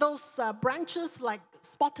made those branches like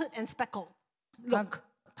spotted and speckled. Look.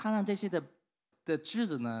 他让这些的枝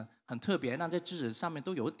子呢很特别，让这枝子上面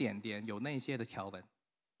都有点点，有那些的条纹。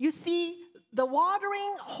You see, the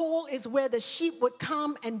watering hole is where the sheep would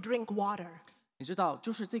come and drink water. 你知道，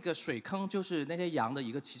就是这个水坑，就是那些羊的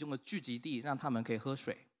一个其中的聚集地，让他们可以喝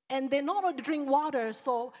水。And they not only drink water,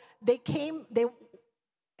 so they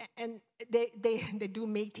do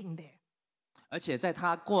mating there. 而且在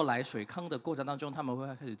他过来水坑的过程当中，他们会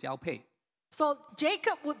开始交配。So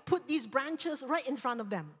Jacob would put these branches right in front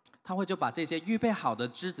of them. 他会就把这些预备好的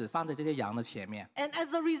枝子放在这些羊的前面。And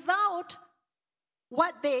as a result,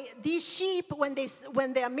 these sheep when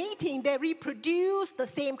they are mating, they reproduce the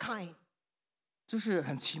same kind. 就是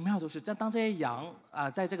很奇妙，就是当这些羊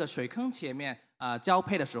在这个水坑前面交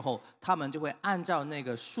配的时候，他们就会按照那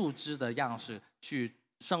个树枝的样式去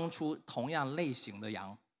生出同样类型的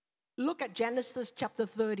羊。Look at Genesis chapter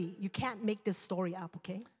 30. You can't make this story up,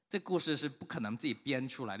 okay? 这故事是不可能自己编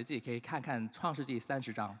出来的，自己可以看看创世纪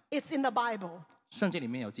30章， It's in the Bible. 圣经里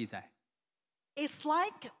面有记载。 It's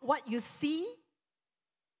like what you see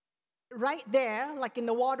right there, like in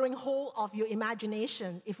the watering hole of your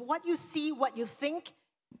imagination. If what you see, what you think,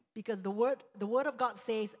 because the word of God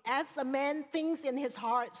says, as a man thinks in his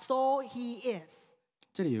heart, so he is.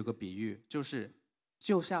 这里有个比喻，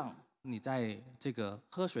就像你在这个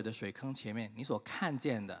喝水的水坑前面，你所看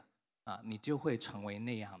见的你就会成为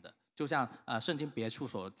那样的。就像圣经别处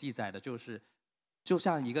所记载的，就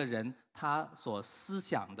像一个人他所思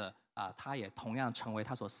想的他也同样成为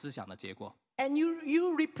他所思想的结果。And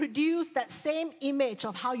you reproduce that same image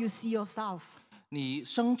of how you see yourself. 你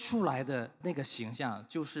生出来的那个形象，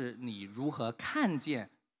就是你如何看见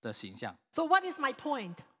的形象。 So what is my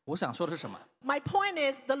point? 我想说的是什么？ My point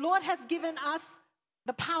is the Lord has given us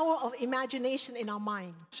the power of imagination in our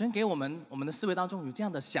mind. 神给我们的思维当中有这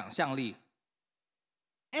样的想象力。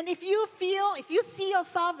 And if you see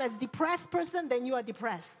yourself as depressed person, then you are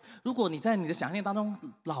depressed. 如果你在你的想象力当中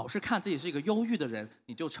老是看自己是一个忧郁的人，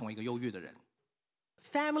你就成为一个忧郁的人。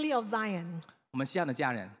 Family of Zion, 我们西安的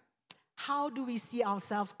家人， how do we see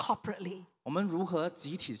ourselves corporately? 我们如何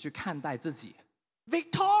集体去看待自己？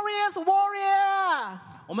 Victorious warrior,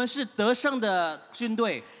 我们是得胜的军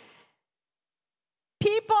队，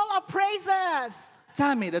 people of praises.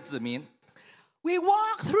 赞美的子民。 We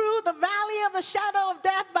walk through the valley of the shadow of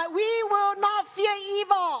death, but we will not fear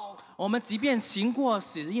evil. 我们即便行过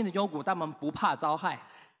死荫的幽谷，但我们不怕遭害。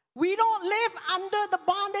 We don't live under the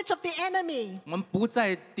bondage of the enemy. 我们不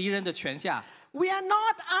在敌人的权下， We are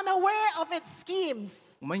not unaware of its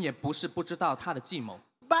schemes. 我们也不是不知道他的计谋。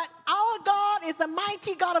 But our God is the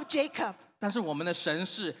mighty God of Jacob. 但是我们的神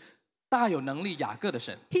是大有能力雅各的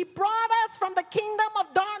神， He brought us from the kingdom of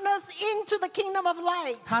darkness into the kingdom of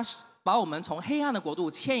light. 他是把我们从黑暗的国度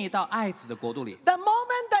迁移到爱子的国度里。 The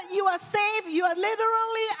moment that you are saved, you are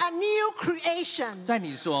literally a new creation. 在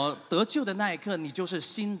你所得救的那一刻，你就是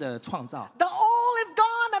新的创造。 The old is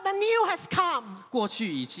gone and the new has come. 过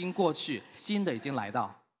去已经过去，新的已经来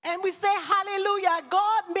到。 And we say, Hallelujah,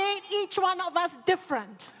 God made each one of us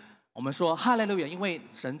different. 我们说哈利路亚，因为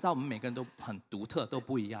神造我们每个人都很独特，都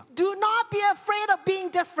不一样。 Do not be afraid of being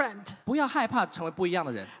different, 不要害怕成为不一样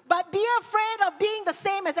的人， but be afraid of being the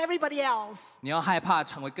same as everybody else. 你要害怕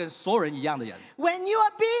成为跟所有人一样的人。 When you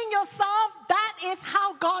are being yourself, that is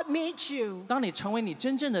how God made you. 当你成为你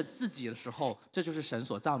真正的自己的时候，这就是神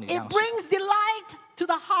所造你的 It 样式。 brings delight to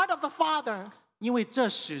the heart of the Father 因为这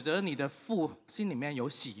使得你的父心里面有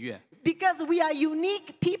喜悦， because we are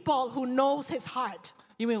unique people who knows his heart.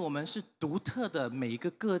 因为我们是独特的，每一个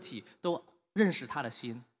个体都认识他的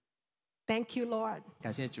心。 Thank you, Lord.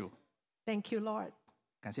 感谢主， Thank you, Lord.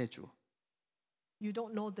 感谢主。 You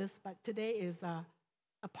don't know this, but today is a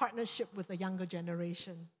partnership with the younger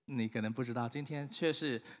generation. 你可能不知道，今天却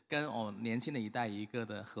是跟我年轻的一代一个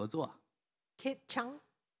的合作。 Kit Chung,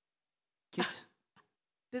 Kit，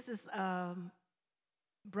 this is a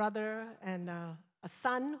brother and a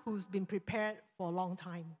son who's been prepared for a long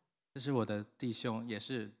time. 这是我的弟兄，也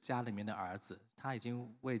是家里面的儿子，他已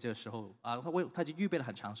经为这时候他已经预备了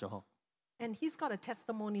很长时候。 And he's got a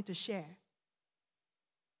testimony to share.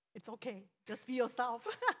 It's okay. Just be yourself.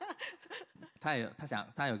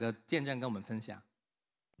 他有个见证跟我们分享。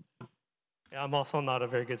 Yeah, I'm also not a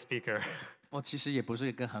very good speaker. 我其实也不是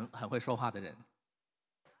一个很会说话的人。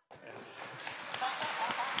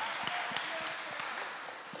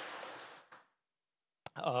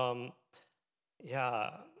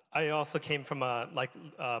 Yeah, I also came from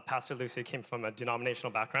Pastor Lucy came from a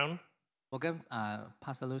denominational background. 我跟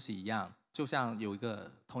Pastor Lucy 一样，就像有一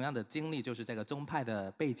个同样的经历，就是这个宗派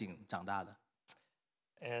的背景长大的。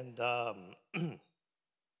 And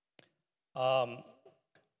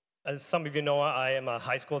as some of you know, I am a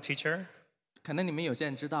high school teacher. 可能你们有些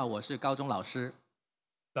人知道我是高中老师，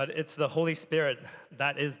 But it's the Holy Spirit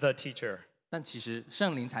that is the teacher. 但其实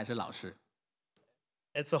圣灵才是老师。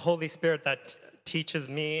 It's the Holy Spirit that teaches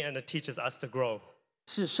me and it teaches us to grow.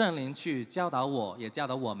 是圣灵去教导我，也教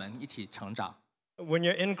导我们一起成长。 When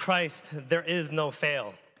you're in Christ, there is no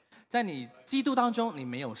fail 在你基督当中，你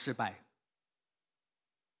没有失败，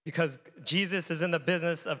 because Jesus is in the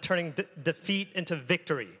business of turning defeat into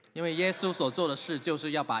victory. 因为耶稣所做的事就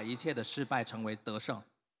是要把一切的失败成为得胜。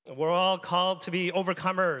 We're all called to be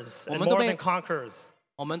overcomers and 我们都 more 被- than conquerors.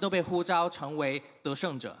 我们都被呼召成为得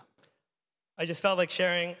胜者。 I just felt like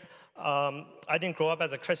sharing. I didn't grow up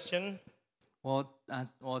as a Christian.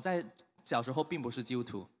 我在小时候并不是基督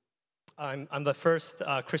徒， I'm the first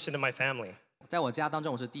Christian in my family. 在我家当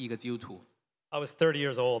中我是第一个基督徒。 I was 30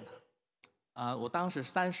 years old. 我当时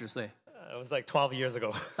30岁， It was like 12 years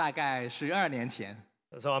ago. 大概12年前。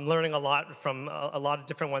So I'm learning a lot from a lot of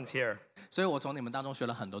different ones here. 所以我从你们当中学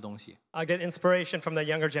了很多东西。 I get inspiration from the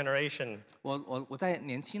younger generation. 我在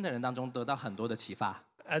年轻的人当中得到很多的启发。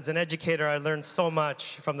 As an educator, I learned so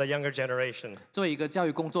much from the younger generation. 作为一个教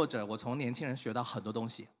育工作者，我从年轻人学到很多东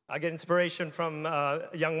西。 I get inspiration from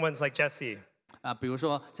young ones like Jesse, 比如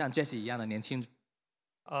说像 Jesse 一样的年轻，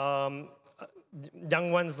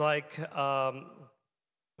 young ones like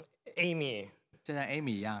Amy 就像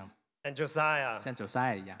Amy 一样， and Josiah. 像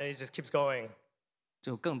Josiah 一样， And it just keeps going.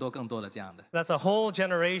 就更多的这样的。 That's a whole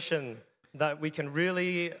generation that we can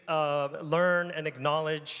really learn and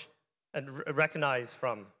acknowledge and recognize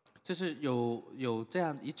from. 就是有这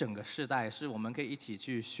样一整个世代，是我们可以一起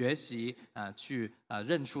去学习，去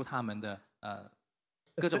认出他们的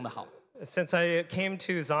各种的好。 Since I came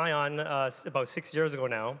to Zion about 6 years ago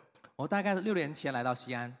now, 我大概6年前来到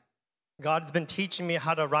西安， God's been teaching me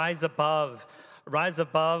how to rise above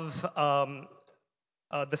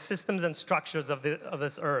the systems and structures of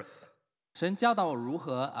this earth. 神教导我如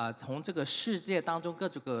何从这个世界当中各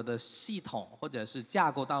种各的系统或者是架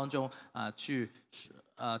构当中去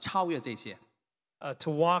超越这些，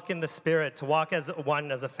 To walk in the Spirit, to walk as one,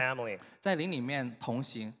 as a family. 在灵里面同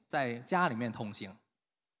行，在家里面同行。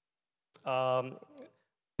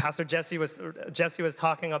 Pastor Jesse was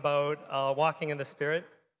talking about walking in the Spirit.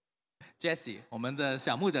 Jesse， 我们的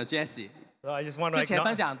小牧者 Jesse， So I just want to 之前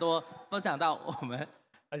分享到我们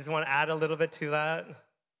I just want to add a little bit to that.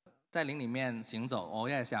 在灵里面行走，我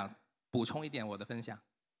也想补充一点我的分享。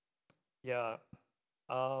 Yeah.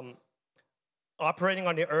 Operating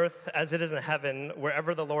on the earth as it is in heaven,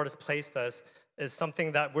 wherever the Lord has placed us, is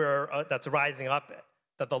something that that's rising up,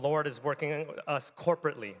 that the Lord is working us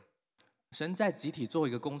corporately. 神在集体做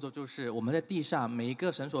一个工作，就是我们在地上每一个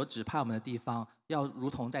神所指派我们的地方，要如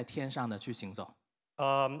同在天上的去行走。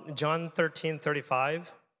 John 13:35.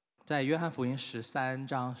 在约翰福音13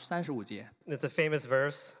章35节， It's a famous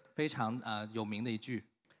verse. 非常有名的一句。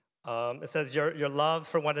 It says, your love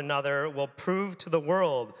for one another will prove to the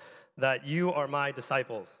world that you are my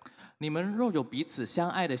disciples. 你们若有彼此相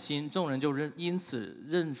爱的心，众人就因此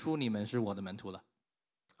认出你们是我的门徒了。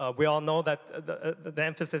 We all know that the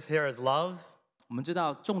emphasis here is love, 我们知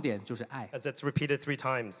道重点就是爱， as it's repeated 3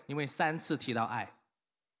 times. 因为3次提到爱。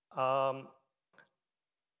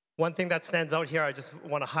 One thing that stands out here I just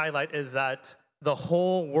want to highlight is that the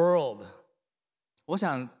whole world, 我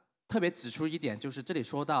想特别指出一点，就是这里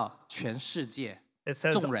说到全世界 it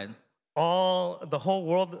says 众人， the whole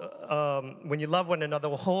world, when you love one another,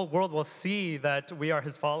 the whole world will see that we are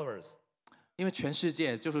his followers. 因为全世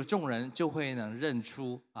界就是众人就会能认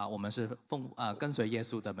出我们是跟随耶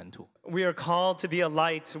稣的门徒。 We are called to be a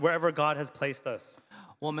light wherever God has placed us.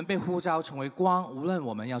 我们被呼召成为光，无论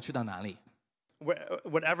我们要去到哪里。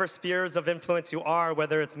 Whatever spheres of influence you are,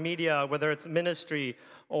 whether it's media, whether it's ministry,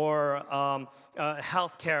 or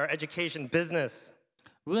healthcare, education, business,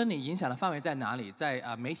 无论你影响的范围在哪里，在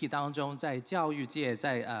媒体当中，在教育界，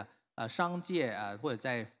在商界或者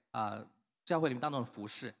在教会里面当中的服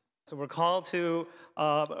饰。 so we're called to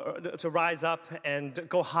rise up and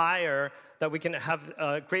go higher, that we can have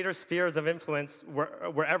greater spheres of influence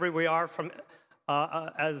wherever we are from,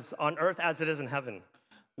 as on earth as it is in heaven.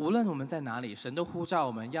 无论我们在哪里，神都呼召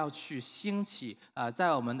我们要去兴起，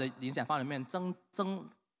在我们的影响范围里面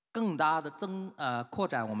更大的扩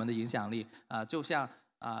展我们的影响力，就像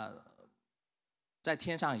在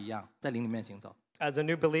天上一样，在灵里面行走。 As a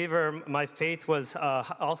new believer, my faith was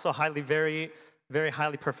also very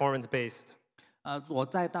highly performance based. 我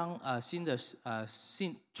在当新的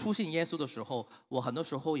初信耶稣的时候，我很多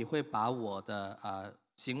时候也会把我的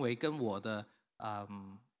行为跟我的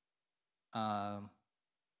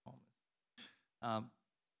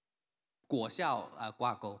果效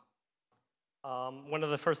挂钩。 One of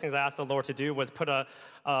the first things I asked the Lord to do was put a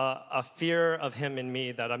fear of Him in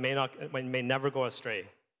me, that I may never go astray.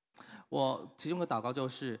 我其中的祷告就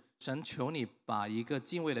是神，求你把一个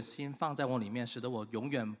敬畏的心放在我里面，使得我永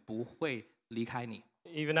远不会离开你。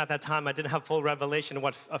 Even at that time, I didn't have full revelation of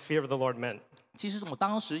what a fear of the Lord meant. 其实我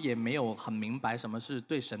当时也没有很明白什么是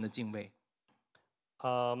对神的敬畏。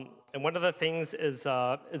 And one of the things is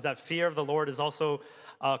that fear of the Lord is also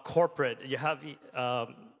corporate.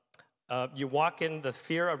 You walk in the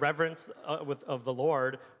fear of reverence of the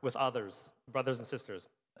Lord with others, brothers and sisters.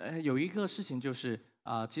 有一个事情就是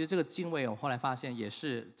其实这个敬畏，我后来发现也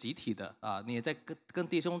是集体的你也在跟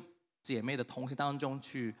弟兄姐妹的同行当中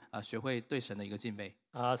去学会对神的一个敬畏。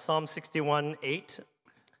Psalm 61.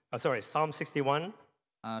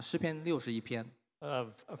 诗篇61篇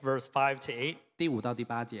verse 5 to 8. 第5到第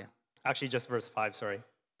8节， Actually, just verse 5. Sorry.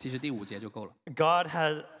 其实第5节就够了。 God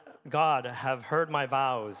has God, have heard my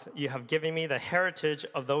vows. You have given me the heritage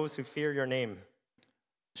of those who fear your name.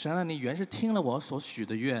 神啊，你原是听了我所许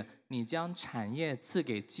的愿，你将产业赐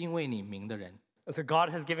给敬畏你名的人。So God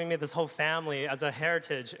has given me this whole family as a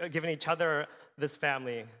heritage, given each other this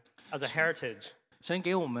family as a heritage. 神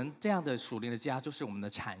给我们这样的属灵的家，就是我们的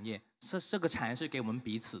产业。这个产业是给我们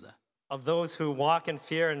彼此的， Of those who walk in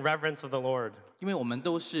fear and reverence of the Lord. 因为我们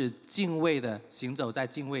都是敬畏的，行走在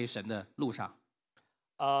敬畏神的路上。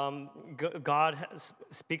God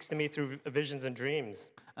speaks to me through visions and dreams.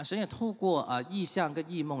 神也透过异象跟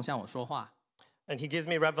异梦向我说话， And He gives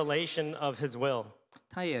me revelation of His will.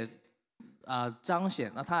 他也彰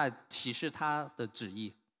显，他也启示他的旨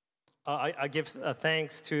意。I give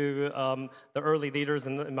thanks to the early leaders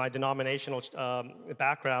in my denominational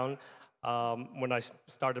background when I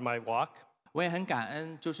started my walk. 我也很感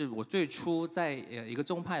恩，就是我最初在一个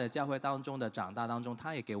宗派的教会当中的长大当中，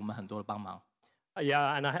他也给我们很多的帮忙。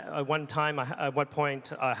Yeah, and at one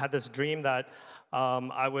point, I had this dream that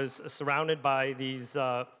I was surrounded by these.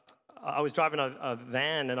 I was driving a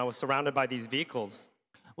van, and I was surrounded by these vehicles.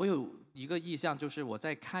 我有一个意象，就是我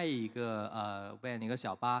在开一个van 一个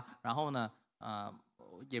小巴，然后呢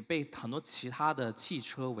也被很多其他的汽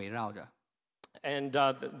车围绕着。And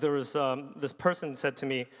there was this person said to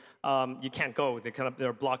me, "You can't go.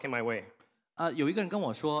 They're blocking my way." 有一个人跟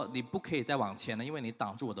我说，你不可以再往前了，因为你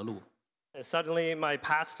挡住我的路。 And suddenly, my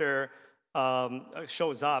pastor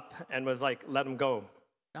shows up and was like, "Let him go."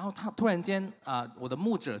 然后他突然间我的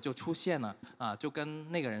牧者就出现了就跟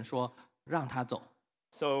那个人说，让他走。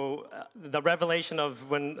 So the revelation of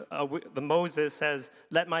when the Moses says,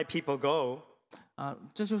 "Let my people go."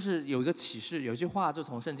 这就是有一个启示，有一句话就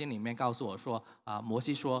从圣经里面告诉我说摩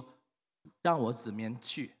西说，让我子民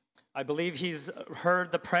去。 I believe he's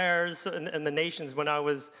heard the prayers in the nations when I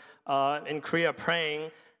was in Korea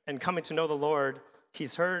praying and coming to know the Lord.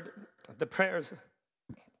 He's heard the prayers.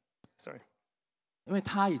 Sorry. 因为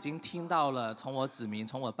他已经听到了从我子民、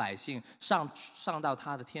从我百姓上到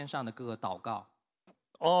他的天上的各个祷告。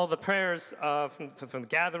 All the prayers from the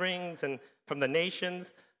gatherings and from the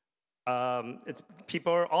nations. It's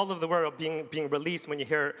people all over the world being released when you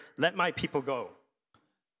hear, "Let my people go."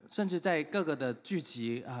 甚至在各个的聚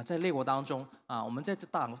集在列国当中我们在这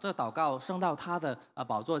祷告升到他的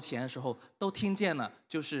宝座前的时候，都听见了，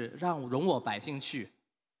就是容我百姓去。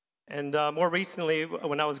 And more recently,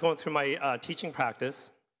 when I was going through my teaching practice,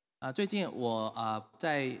 最近我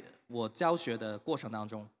在我教学的过程当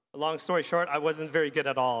中， long story short, I wasn't very good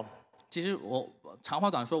at all. 其实我长话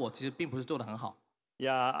短说，我其实并不是做得很好。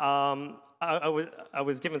 Yeah, I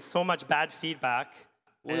was given so much bad feedback.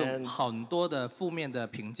 我有很多的负面的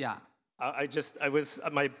评价。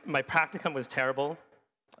My practicum was terrible.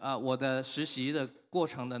 我的实习的过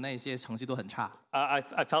程的那些成绩都很差。I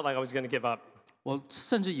felt like I was going to give up. 我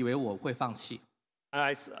甚至以为我会放弃。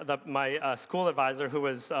My school advisor, who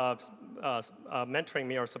was mentoring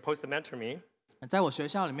me or supposed to mentor me, 在我学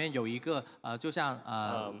校里面有一个就像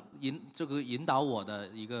引导我的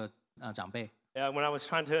一个长辈。When I was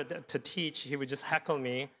trying to teach, he would just heckle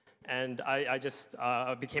me, and I just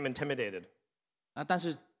became intimidated. 但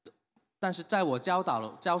是在我教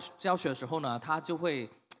学的时候呢，他就会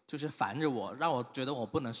就是烦着我，让我觉得我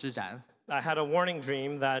不能施展。I had a warning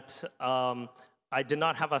dream that I did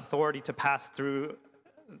not have authority to pass through.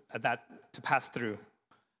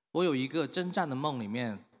 我有一个征战的梦里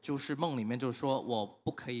面，就是说我不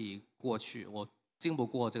可以过去，我经不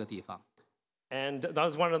过这个地方。And that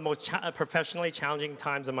was one of the most professionally challenging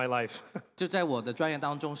times in my life. 就在我的专业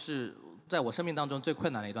当中，是在我生命当中最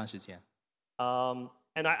困难的一段时间。And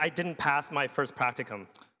I didn't pass my first practicum.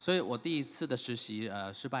 所以我第一次的实习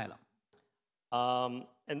失败了。And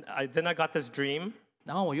then I got this dream.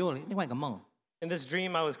 然后我又有另外一个梦。In this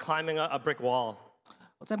dream, I was climbing a brick wall.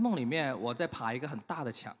 我在梦里面，我在爬一个很大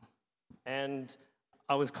的墙。And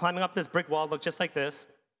I was climbing up this brick wall, looked just like this.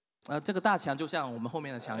 这个大墙就像我们后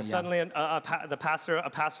面的墙一样。Suddenly, a pastor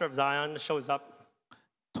of Zion shows up.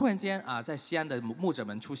 突然间在西安的牧者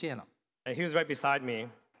们出现了。And he was right beside me.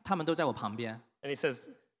 他们都在我旁边。And he says,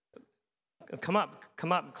 "Come up,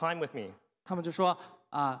 climb with me." 他们就说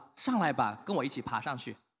上来吧，跟我一起爬上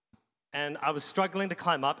去。And I was struggling to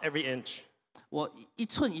climb up every inch. 我一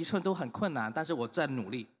寸一寸都很困难，但是我在努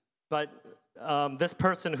力。But this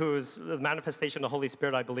person who is the manifestation of the Holy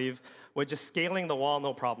Spirit, I believe, was just scaling the wall,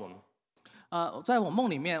 no problem. 在我梦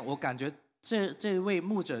里面，我感觉这位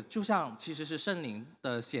牧者就像其实是圣灵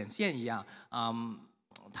的显现一样，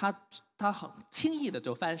他很轻易的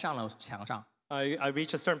就翻上了墙上。I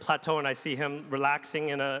reach a certain plateau and I see him relaxing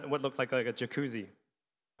in what looked like a jacuzzi.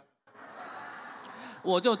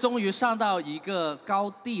 我就终于上到一个高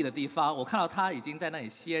地的地方，我看到他已经在那里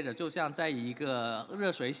歇着，就像在一个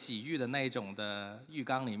热水洗浴的那种的浴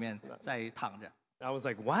缸里面在躺着。I was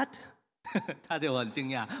like, what? 他就很惊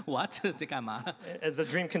讶 ，What 在干嘛？ As the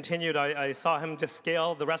dream continued, I saw him just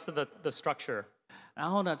scale the rest of the structure. 然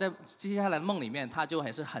后呢，在接下来的梦里面，他就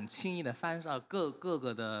还是很轻易的翻上各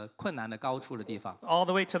个的困难的高处的地方。 All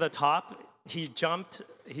the way to the top, he jumped,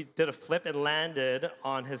 he did a flip and landed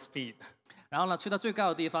on his feet. 然后呢，去到最高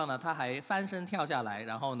的地方呢，他还翻身跳下来，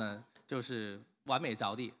然后呢，就是完美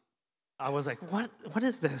着地。 I was like, what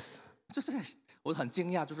is this? 就是我很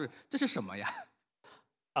惊讶，就是这是什么呀？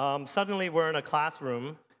 Suddenly, we're in a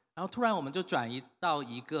classroom, 然后突然我们就转移到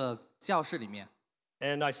一个教室里面，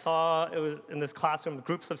 and I saw it was in this classroom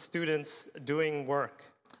groups of students doing work,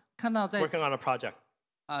 看到在 working on a project.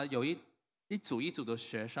 有一组的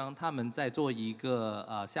学生，他们在做一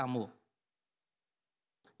个项目。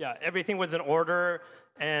 Yeah, everything was in order,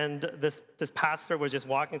 and this pastor was just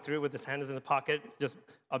walking through with his hands in his pocket, just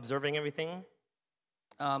observing everything.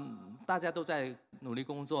 大家都在努力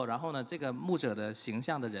工作，然后呢，这个牧者的形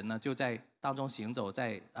象的人呢，就在当中行走，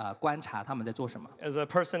在观察他们在做什么。 As a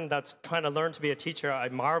person that's trying to learn to be a teacher, I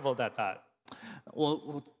marveled at that.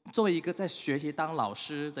 我作为一个在学习当老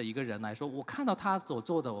师的一个人来说，我看到他所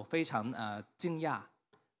做的，我非常惊讶。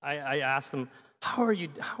 I asked him, how are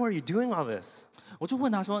you doing all this? 我就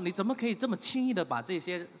问他说：“你怎么可以这么轻易的把这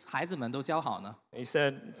些孩子们都教好呢 He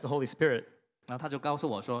said, it's the Holy Spirit.？” 然后他就告诉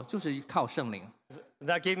我说：“就是靠圣灵。”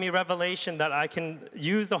 That gave me revelation that I can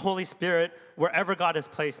use the Holy Spirit wherever God has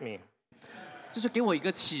placed me. 这就给我一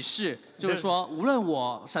个启示，就是说，无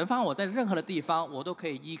论神放我在任何的地方，我都可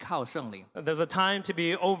以依靠圣灵。 There's a time to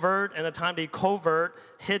be overt and a time to be covert,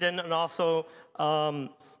 hidden, and also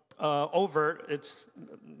overt. It's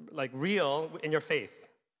like real in your faith.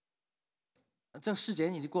 这个时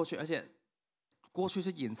间已经过去，而且过去是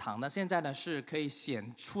隐藏的，现在呢是可以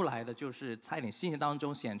显出来的，就是在你信心当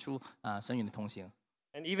中显出神与你同行。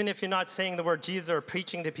 And even if you're not saying the word Jesus or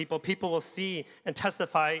preaching to people, people will see and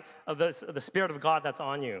testify of the Spirit of God that's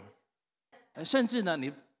on you. 甚至呢，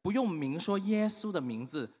你不用明说耶稣的名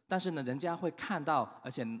字，但是呢，人家会看到，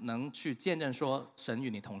而且能去见证说神与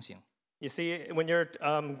你同行。 You see, when you're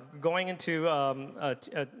going into a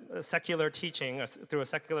secular teaching through a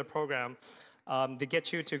secular program, they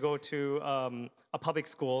get you to go to a public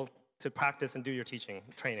school to practice and do your teaching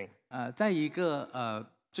training. 在一个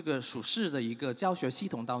这个属世的一个教学系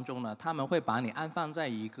统当中呢，他们会把你安放在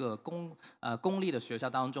一个公立的学校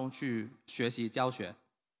当中去学习教学。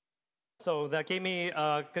 So that gave me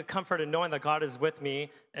good comfort in knowing that God is with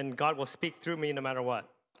me and God will speak through me no matter what.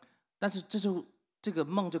 但是这个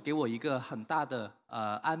梦就给我一个很大的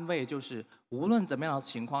安慰，就是无论怎么样的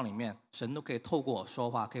情况里面，神都可以透过我说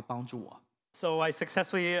话，可以帮助我。 So I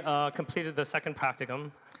successfully completed the second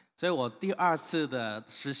practicum. 所以我第二次的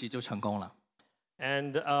实习就成功了。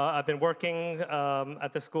 And I've been working at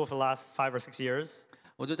the school for the last 5 or 6 years.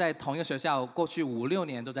 我就在同一个学校，过去5、6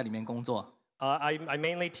年都在里面工作。 I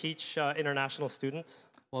mainly teach international students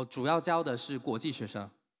我主要教的是国际学生，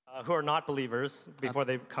 who are not believers before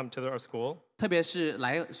they come to our school. 特别是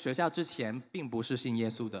来学校之前并不是信耶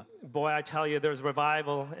稣的。 Boy, I tell you, there's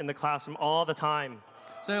revival in the classroom all the time.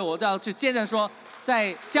 所以我就要去见证说，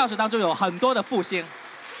在教室当中有很多的复兴。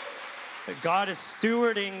 God is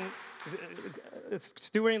stewarding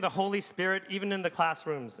the Holy Spirit even in the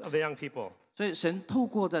classrooms of the young people. 所以神透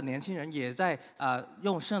过的年轻人也在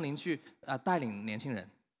用圣灵去带领年轻人。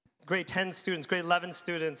 Grade 10 students, grade 11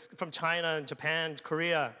 students from China and Japan,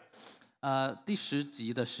 Korea. 第10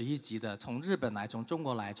级的、11级的，从日本来，从中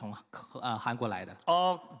国来，从韩国来的，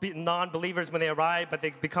 All non-believers when they arrive, but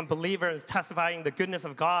they become believers, testifying the goodness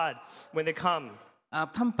of God when they come.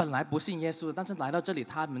 他们本来不信耶稣的，但是来到这里，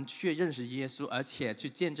他们却认识耶稣，而且去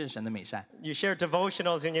见证神的美善。 You share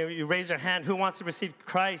devotionals and you raise your hand. Who wants to receive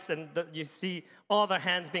Christ? And you see all their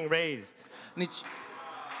hands being raised. 你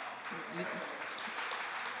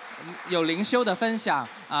有灵修的分享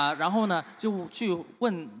然后呢，就去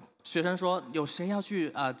问学生说，有谁要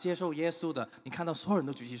去接受耶稣的？你看到所有人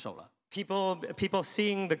都举起手了。 People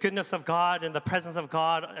seeing the goodness of God and the presence of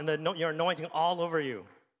God and your anointing all over you.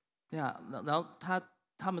 对啊，然后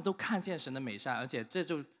他们都看见神的美善，而且这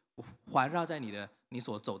就环绕在你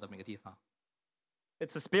所走的每个地方。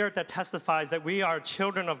 It's the Spirit that testifies that we are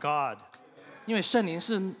children of God. 因为圣灵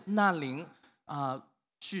是那灵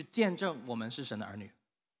去见证我们是神的儿女。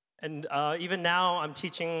 And even now, I'm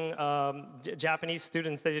teaching Japanese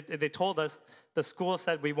students. They told us, the school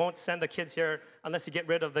said, we won't send the kids here unless you get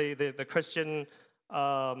rid of the Christian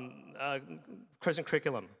Christian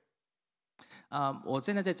curriculum. 我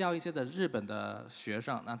现在在教一些的日本的学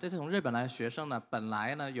生，那这些从日本来的学生呢，本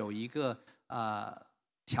来呢有一个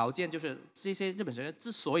条件，就是这些日本学生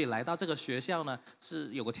之所以来到这个学校呢，是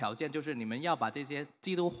有个条件，就是你们要把这些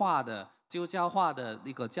基督教化的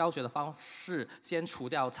一个教学的方式先除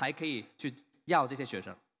掉，才可以去要这些学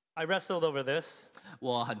生。 I wrestled over this.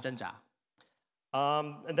 我很挣扎，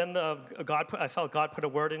 And then I felt God put a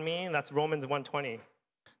word in me, and that's Romans 1:20.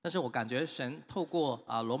 但是我感觉神透过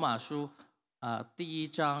罗马书第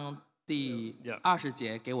1章第 Yeah. 20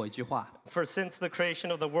节给我一句话， For since the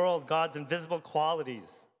creation of the world, God's invisible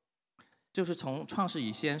qualities, 就是从创世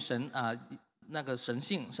以先神那个神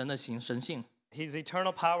性神的神性， His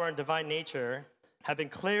eternal power and divine nature, have been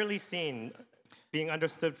clearly seen, being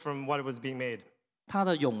understood from what was being made. 他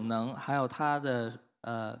的永能还有他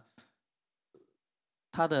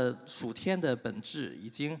的属天的本质已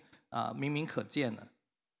经明明可见了。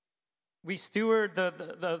 We steward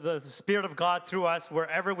the Spirit of God through us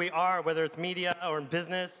wherever we are, whether it's media or in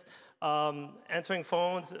business, answering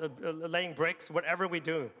phones, laying bricks, whatever we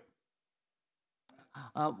do.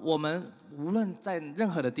 我们无论在任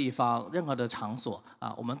何的地方、任何的场所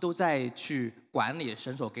我们都在去管理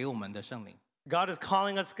神所给我们的圣灵。 God is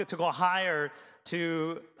calling us to go higher,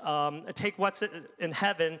 to take what's in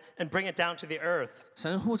heaven and bring it down to the earth.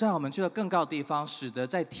 神呼召我们去到更高的地方，使得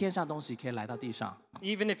在天上东西可以来到地上。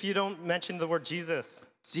 Even if you don't mention the word Jesus,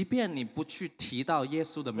 即便你不去提到耶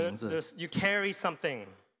稣的名字 you carry something.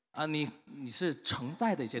 你是承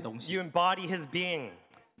载的一些东西， You embody His being.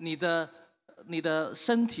 你的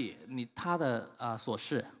身体，他的所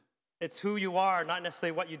事， It's who you are, not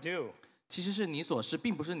necessarily what you do. 其实是你所事，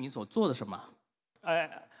并不是你所做的什么。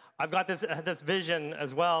 I've got this vision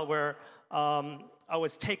as well where I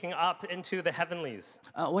was taken up into the heavenlies.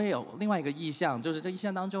 我也有另外一个意象，就是这意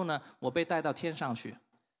象当中呢，我被带到天上去。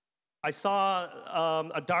 I saw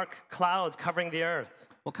a dark clouds covering the earth.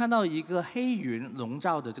 我看到一个黑云笼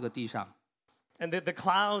罩着这个地上， And the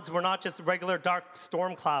clouds were not just regular dark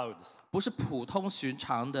storm clouds. 不是普通寻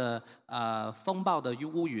常的风暴的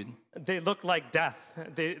乌云。 They looked like death.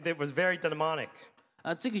 They was very demonic.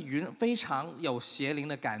 这个云非常有邪灵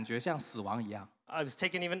的感觉，像死亡一样。 I was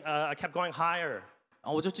taken even, I kept going higher.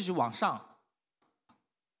 我就继续往上。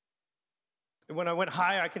 When I went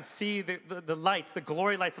higher, I could see the lights, the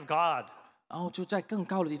glory lights of God. 然后就在更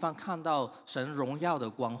高的地方看到神荣耀的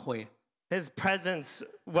光辉， His presence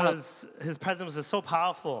was so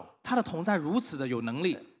powerful 他的同在如此的有能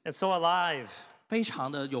力， and so alive. 非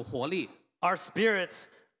常的有活力。 Our spirits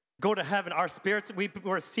go to heaven. Our spirits, we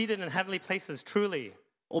were seated in heavenly places, truly.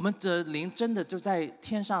 我们的灵真的就在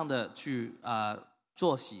天上的去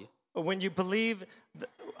坐席。 When you believe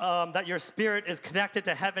that your spirit is connected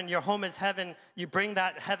to heaven, your home is heaven, you bring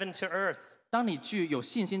that heaven to earth. 当你具有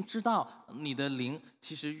信心，知道你的灵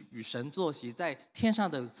其实与神坐席在天上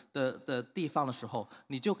的地方的时候，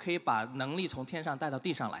你就可以把能力从天上带到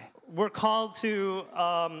地上来。 We're called to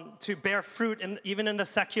bear fruit, even in the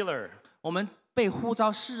secular. 我们被呼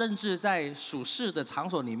召，甚至在属世的场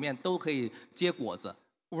所里面都可以结果子。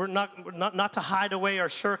 We're not to hide away or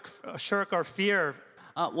shirk or fear.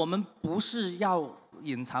 我们不是要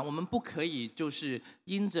隐藏，我们不可以就是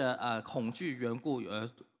因着恐惧缘故而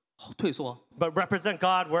退缩。 But represent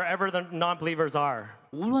God wherever the non-believers are.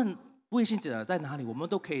 无论未信者在哪里，我们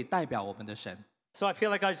都可以代表我们的神。 So I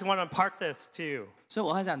feel like I just want to impart this to you. 所以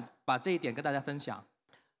我很想把这一点跟大家分享。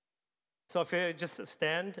 So if you just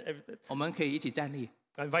stand, 我们可以一起站立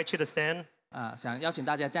I invite you to stand. 想邀请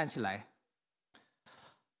大家站起来。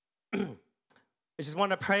 I just want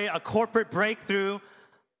to pray a corporate breakthrough,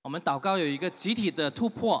 我们祷告有一个集体的突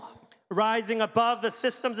破， rising above the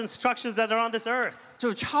systems and structures that are on this earth, 就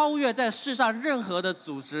是超越在世上任何的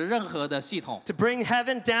组织、任何的系统， to bring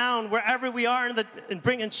heaven down wherever we are and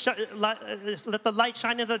let the light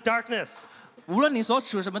shine into the darkness. 无论你所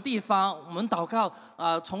处的什么地方，我们祷告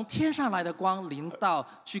从天上来的光临到，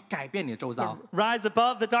去改变你的周遭。 Rise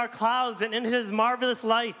above the dark clouds and into His marvelous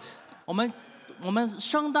light. 我们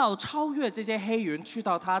升到超越这些黑云，去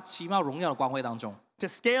到他奇妙荣耀的光辉当中。 To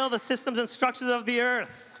scale the systems and structures of the earth.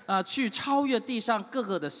 去超越地上各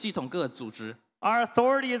个的系统、各个组织。 Our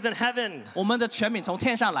authority is in heaven. 我们的权柄从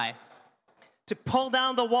天上来， To pull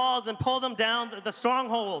down the walls and pull them down the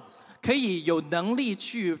strongholds. 可以有能力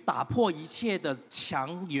去打破一切的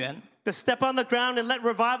墙垣。 To step on the ground and let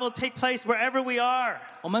revival take place wherever we are.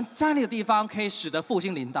 我们站立的地方可以使得复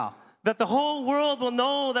兴临到， That the whole world will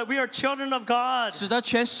know that we are children of God. 使得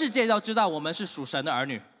全世界都知道我们是属神的儿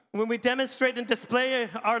女。 When we demonstrate and display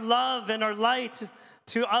our love and our light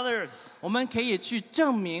to others. 我们可以去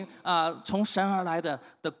证明从神而来的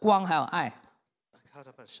光还有爱。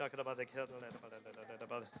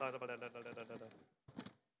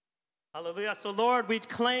Hallelujah. So, Lord, we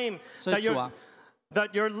claim 所以主啊，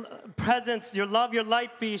 that your presence, your love, your light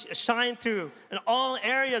be shine through in all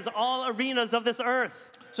areas, all arenas of this earth.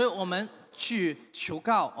 所以我们去求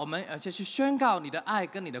告，我们而且去宣告你的爱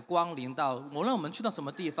跟你的光临到，无论我们去到什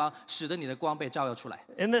么地方，使得你的光被照耀出来。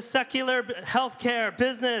 In the secular healthcare,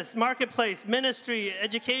 business, marketplace, ministry,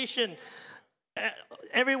 education,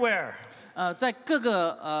 everywhere. 在各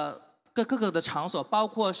个的场所，包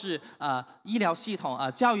括是医疗系统、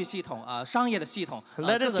教育系统、商业的系统，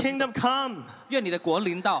 Let 各 his 个系统 kingdom come. 愿你的国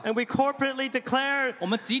临到， And we corporately declare, 我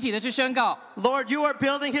们集体的去宣告， Lord, you are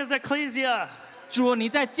building his ecclesia. 主你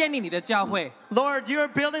在建立你的教会， Lord, you are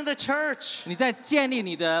building the church. 你在建立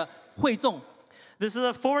你的会众， This is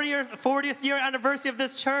the 40th year anniversary of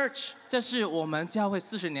this church. 这是我们教会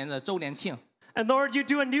40年的周年庆。 And Lord, you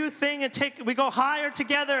do a new thing and we go higher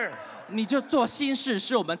together. 你就做新事，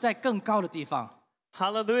是我们在更高的地方。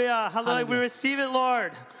 Hallelujah. Hallelujah. We Hallelujah. receive it,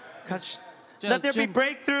 Lord. Let there be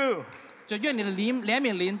breakthrough. 就愿你的怜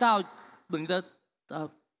悯临到，你的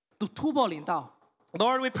突破临到。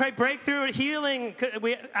 Lord, we pray breakthrough and healing.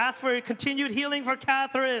 We ask for continued healing for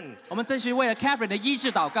Catherine. 我们这是为了 Catherine 的医治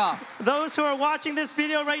祷告。 Those who are watching this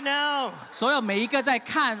video right now, 所有每一个在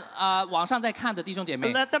看网上在看的弟兄姐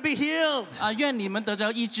妹 let them be healed. 愿你们得着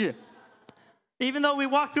医治。 Even though we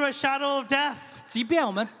walk through a shadow of death, 即便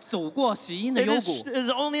我们走过死荫的 it 幽 is 谷，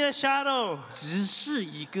 only a shadow. 只是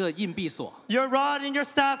一个硬币锁， Your rod and your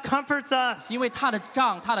staff comforts us. 因为他的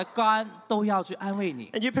杖、他的竿都要去安慰你。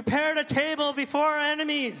 And you prepared a table before our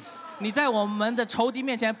enemies. 你在我们的仇敌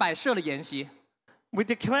面前摆设了筵席， We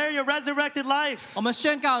declare your resurrected life. 我们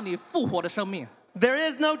宣告你复活的生命，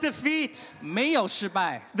 There is no defeat. 没有失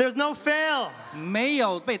败， There's no fail. 没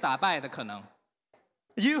有被打败的可能。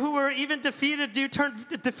 You who were even defeated, you turn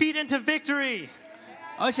defeat into victory.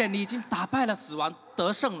 而且你已经打败了死亡，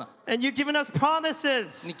得胜了。 And you've given us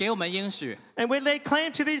promises. 你给我们应许， And we lay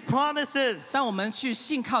claim to these promises. 当我们去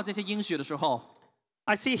信靠这些应许的时候，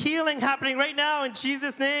 I see healing happening right now in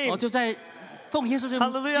Jesus' 我 name. 就在奉耶稣之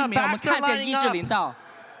Hallelujah. 名，我们 Backs are 看见医 lining 治 up. 临到，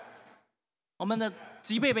我们的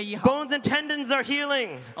脊背被医好， Bones and tendons are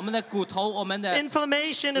healing. 我们的骨头、我们的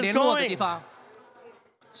Inflammation is 联络的地 going. 方，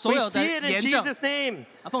所 We 有的 see it in 炎症， Jesus' name.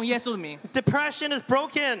 奉耶稣的名， Depression is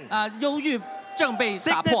broken. 忧郁症被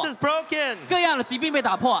打 Sickness 破 is，broken. 各样的疾病被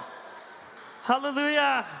打破，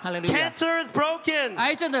 Hallelujah. Hallelujah. Cancer is broken.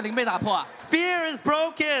 癌症的灵被打破， Fear is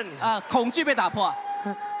broken. 恐惧被打破。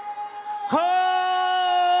 Ho!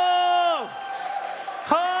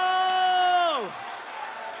 Ho!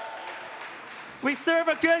 We serve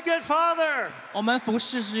a good, good Father. 我们服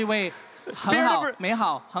侍是一位 Spirit 很 of 好、美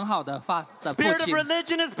好、很好的父 Spirit of 亲。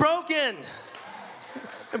 religion is broken.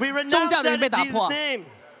 And we renounce 宗教的 that 灵被 in 打 Jesus' 破。 name.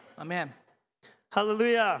 Amen.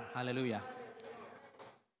 Hallelujah. Hallelujah.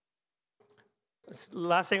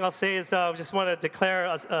 Last thing I'll say is we just want to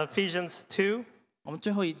declare Ephesians 2. 我们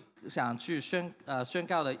最后想去宣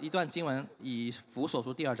告的一段经文，以弗所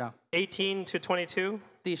书第2章18 to 22.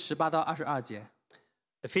 第18到22节。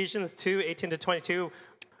 Ephesians 2, 18 to 22.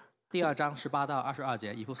 第2章18到22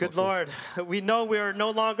节，以弗所 Good 书。 Lord, we know we are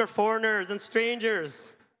no longer foreigners and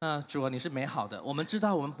strangers. 主啊，你是美好的，我们知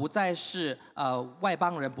道我们不再是外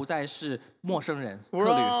邦人，不再是陌生人、 We're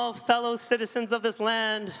客旅， all fellow citizens of this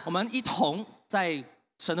land, 我们一同在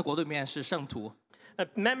神的国度里面是圣徒，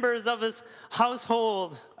 members of this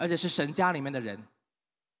household, 而且是神家里面的人。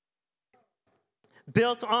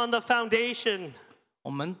 built on the foundation 我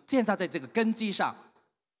们建造在这个根基上，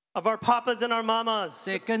 of our papas and our mamas,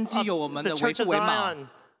 这根基有我们 of 的 the 为 Church 父 of 为母 Zion,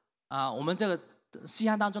 我们这个西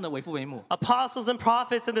安当中的为父为母， apostles and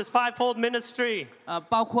prophets in this fivefold ministry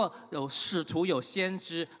包括有使徒、有先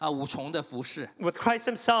知五重的服饰， with Christ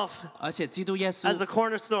himself 而且基督耶 as a 稣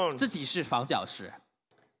cornerstone. 自己是房角石。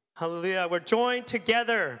 Hallelujah. We're joined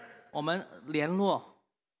together, 我们联络，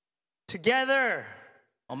 together,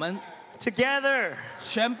 我们 together,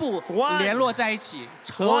 全部 One 联络在一起，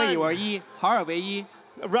合而为一，合而为一，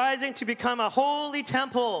 rising to become a holy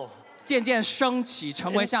temple, 渐渐升起，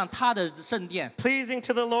成为像他的圣殿， pleasing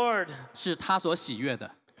to the Lord. 是他所喜悦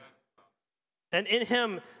的。 And in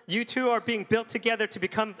him, you two are being built together to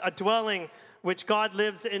become a dwelling which God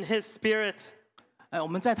lives in his spirit. 我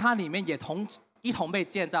们在他里面也一同被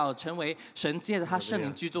建造，成为神借着他圣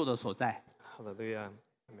灵居住的所在。 Hallelujah.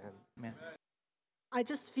 Amen. Amen. I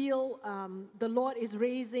just feel the Lord is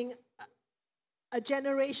raising a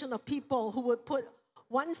generation of people who would put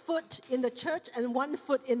one foot in the church and one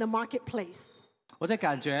foot in the marketplace. 我在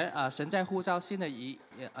感觉神在呼召新的一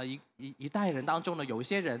代人当中呢，有一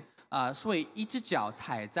些人会一只脚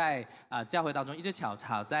踩在教会当中，一只脚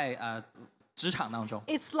踩在职场当中，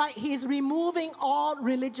 It's like He's removing all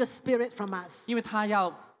religious spirit from us. 因为他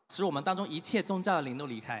要使我们当中一切宗教的灵都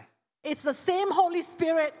离开。 It's the same Holy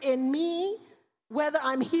Spirit in me, whether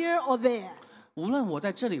I'm here or there. 无论我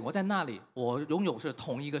在这里，我在那里，我拥有是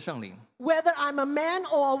同一个圣灵。 Whether I'm a man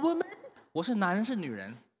or a woman, 我是男人是女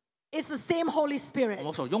人， it's the same Holy Spirit.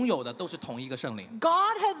 我所拥有的都是同一个圣灵。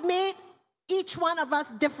 God has made each one of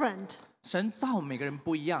us different. 神造每个人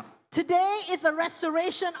不一样。 Today is a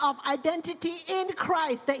restoration of identity in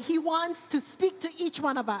Christ that He wants to speak to each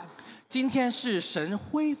one of us. 今天是神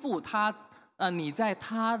恢复他，你在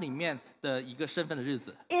他里面的一个身份的日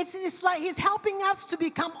子。 It's like He's helping us to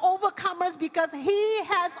become overcomers because He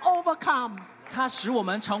has overcome. 他使我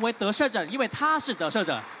们成为得胜者，因为他是得胜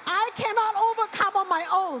者。 I cannot overcome on my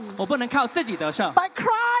own, 我不能靠自己得胜， but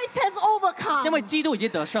Christ has overcome. 因为基督已经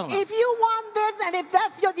得胜了。 If you want this and if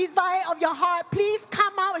that's your desire of your heart, please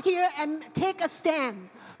come out here and take a stand.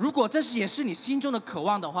 如果这是也是你心中的渴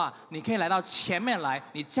望的话，你可以来到前面来，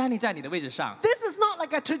你站立在你的位置上， This is not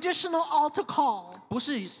like a traditional altar call. 不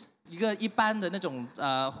是一个一般的那种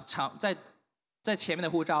在前面的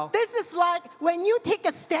呼召。 This is like when you take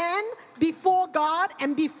a stand before God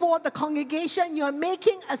and before the congregation, you're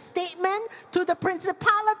making a statement to the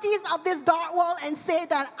principalities of this dark world and say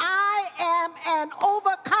that I am an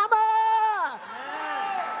overcomer.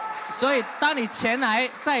 所以，当你前来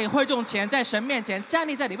在会众前，在神面前站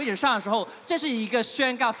立在你位置上的时候，这是一个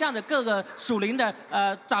宣告，向着各个属灵的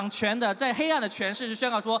掌权的，在黑暗的权势是宣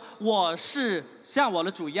告说，我是像我的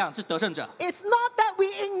主一样是得胜者， It's not that we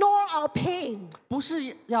ignore our pain. 不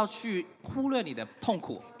是要去忽略你的痛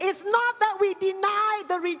苦。 It's not that we deny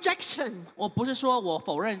the rejection. 我不是说我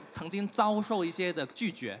否认曾经遭受一些的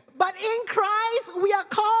拒绝， But in Christ, we are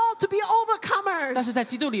called to be 但 overcomers. 是在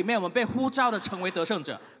基督里面，我们被呼召的成为得胜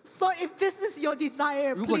者。 So if this is your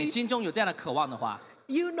desire, 如果你 please, 心中有这样的渴望的话，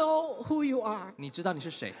 you know who you are. 你知道你是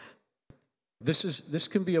谁。 This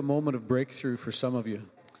can be a moment of breakthrough for some of you.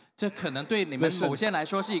 这可能对你们 Listen. 某些人来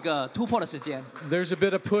说是一个突破的时间， There's a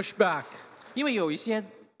bit of pushback. 因为有一些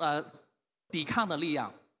抵抗的力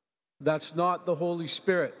量， That's not the Holy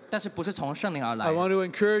Spirit. 但是不是从圣灵而 I 来。 want to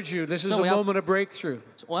encourage you. This is So a we have- moment of breakthrough.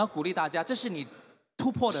 我要鼓励大家，这是你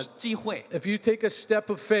突破的机会。 If you take a step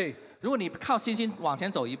of faith, 如果你靠信心往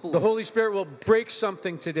前走一 the 步， Holy Spirit will break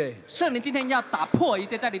something today. 圣灵今天要打破一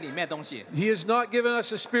些在你里面的东西， He has not given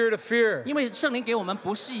us a spirit of fear, 因为圣灵给我们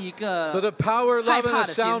不是一 but 个 of power, love, and a 害怕的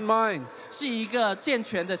心。 sound mind. 是一个健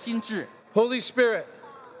全的心智， Holy Spirit,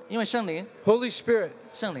 因为圣灵， Holy Spirit,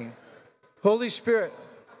 圣灵， Holy Spirit.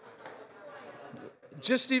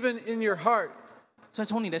 Just even in your heart, 所以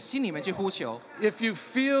从你的心里面去呼求。 if you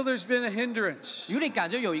feel there's been a hindrance, 如果你感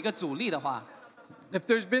觉有一个阻力的话， if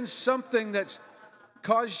there's been something that's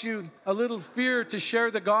caused you a little fear to share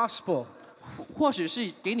the gospel, 或许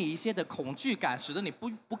是给你一些的恐惧感，使得你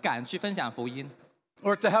不敢去分享福音，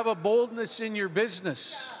 or to have a boldness in your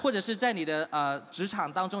business, 或者是在你的职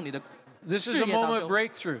场当中，你的 this is 事 a 业当 moment of 中，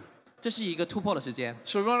 breakthrough. 这是一个突破的时间。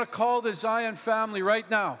 So we want to call the Zion family right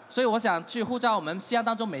now. 所以我想去呼召我们西安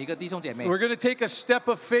当中每一个弟兄姐妹， We're going to take a step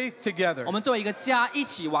of faith together. 我们作为一个家一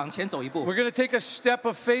起往前走一步， We're going to take a step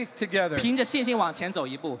of faith together. 凭着信心往前走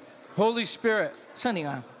一步。 Holy Spirit, 圣灵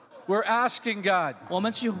啊， we're asking God. 我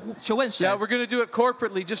们去求问神 Yeah,，we're going to do it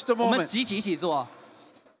corporately. Just a 我们 moment. 集体一起做，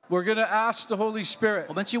 We're going to ask the Holy Spirit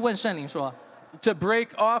我们去问圣灵说， to break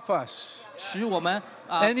off us 使我们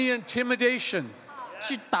any intimidation.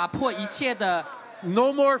 去打破一切的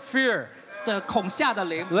No more fear. 恐吓的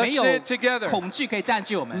灵， Let's 没有 say it together. 恐惧可以占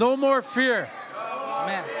据我们， No more fear.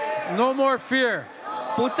 Amen No more fear.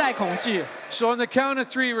 不再恐惧。 So on the count of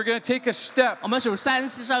 3, we're going to take a step. 我们数3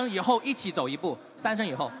声以后一起走一步，3声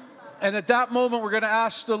以后， And at that moment, we're going to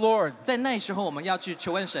ask the Lord 在那时候我们要去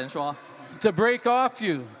求问神说， to break off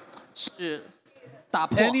you 是打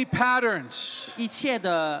破 any patterns, 一切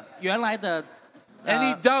的原来的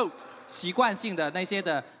any doubt, 习惯性的那些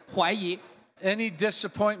的怀疑、 any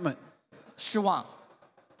disappointment. 失望。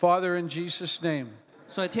 Father, in Jesus' name.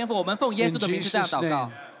 所以天父，我们奉耶稣的名 In 是这样 Jesus' 祷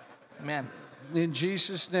告 name. ，Amen。 In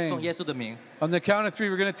Jesus' 奉 name. 耶稣的名， On the count of 3,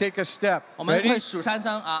 we're going to take a step. 我们会 Ready? 数3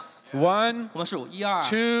声啊， 1, 我们数1、2、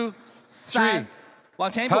 2, 3 3.，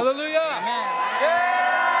往前一步。 Hallelujah. Amen。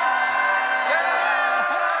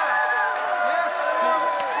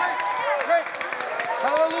 Great.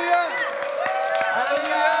 Hallelujah.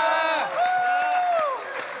 Hallelujah.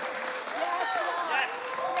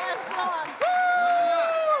 Yes, Lord.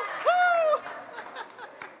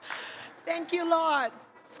 Thank you, Lord.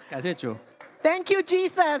 感谢主， Thank you,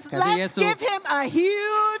 Jesus. 感谢耶 Let's 稣。 give him a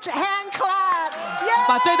huge hand clap. Yes.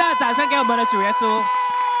 把最大的掌声给我们的主耶稣。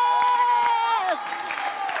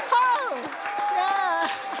 Oh, yeah.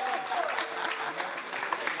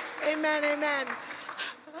 Amen, amen.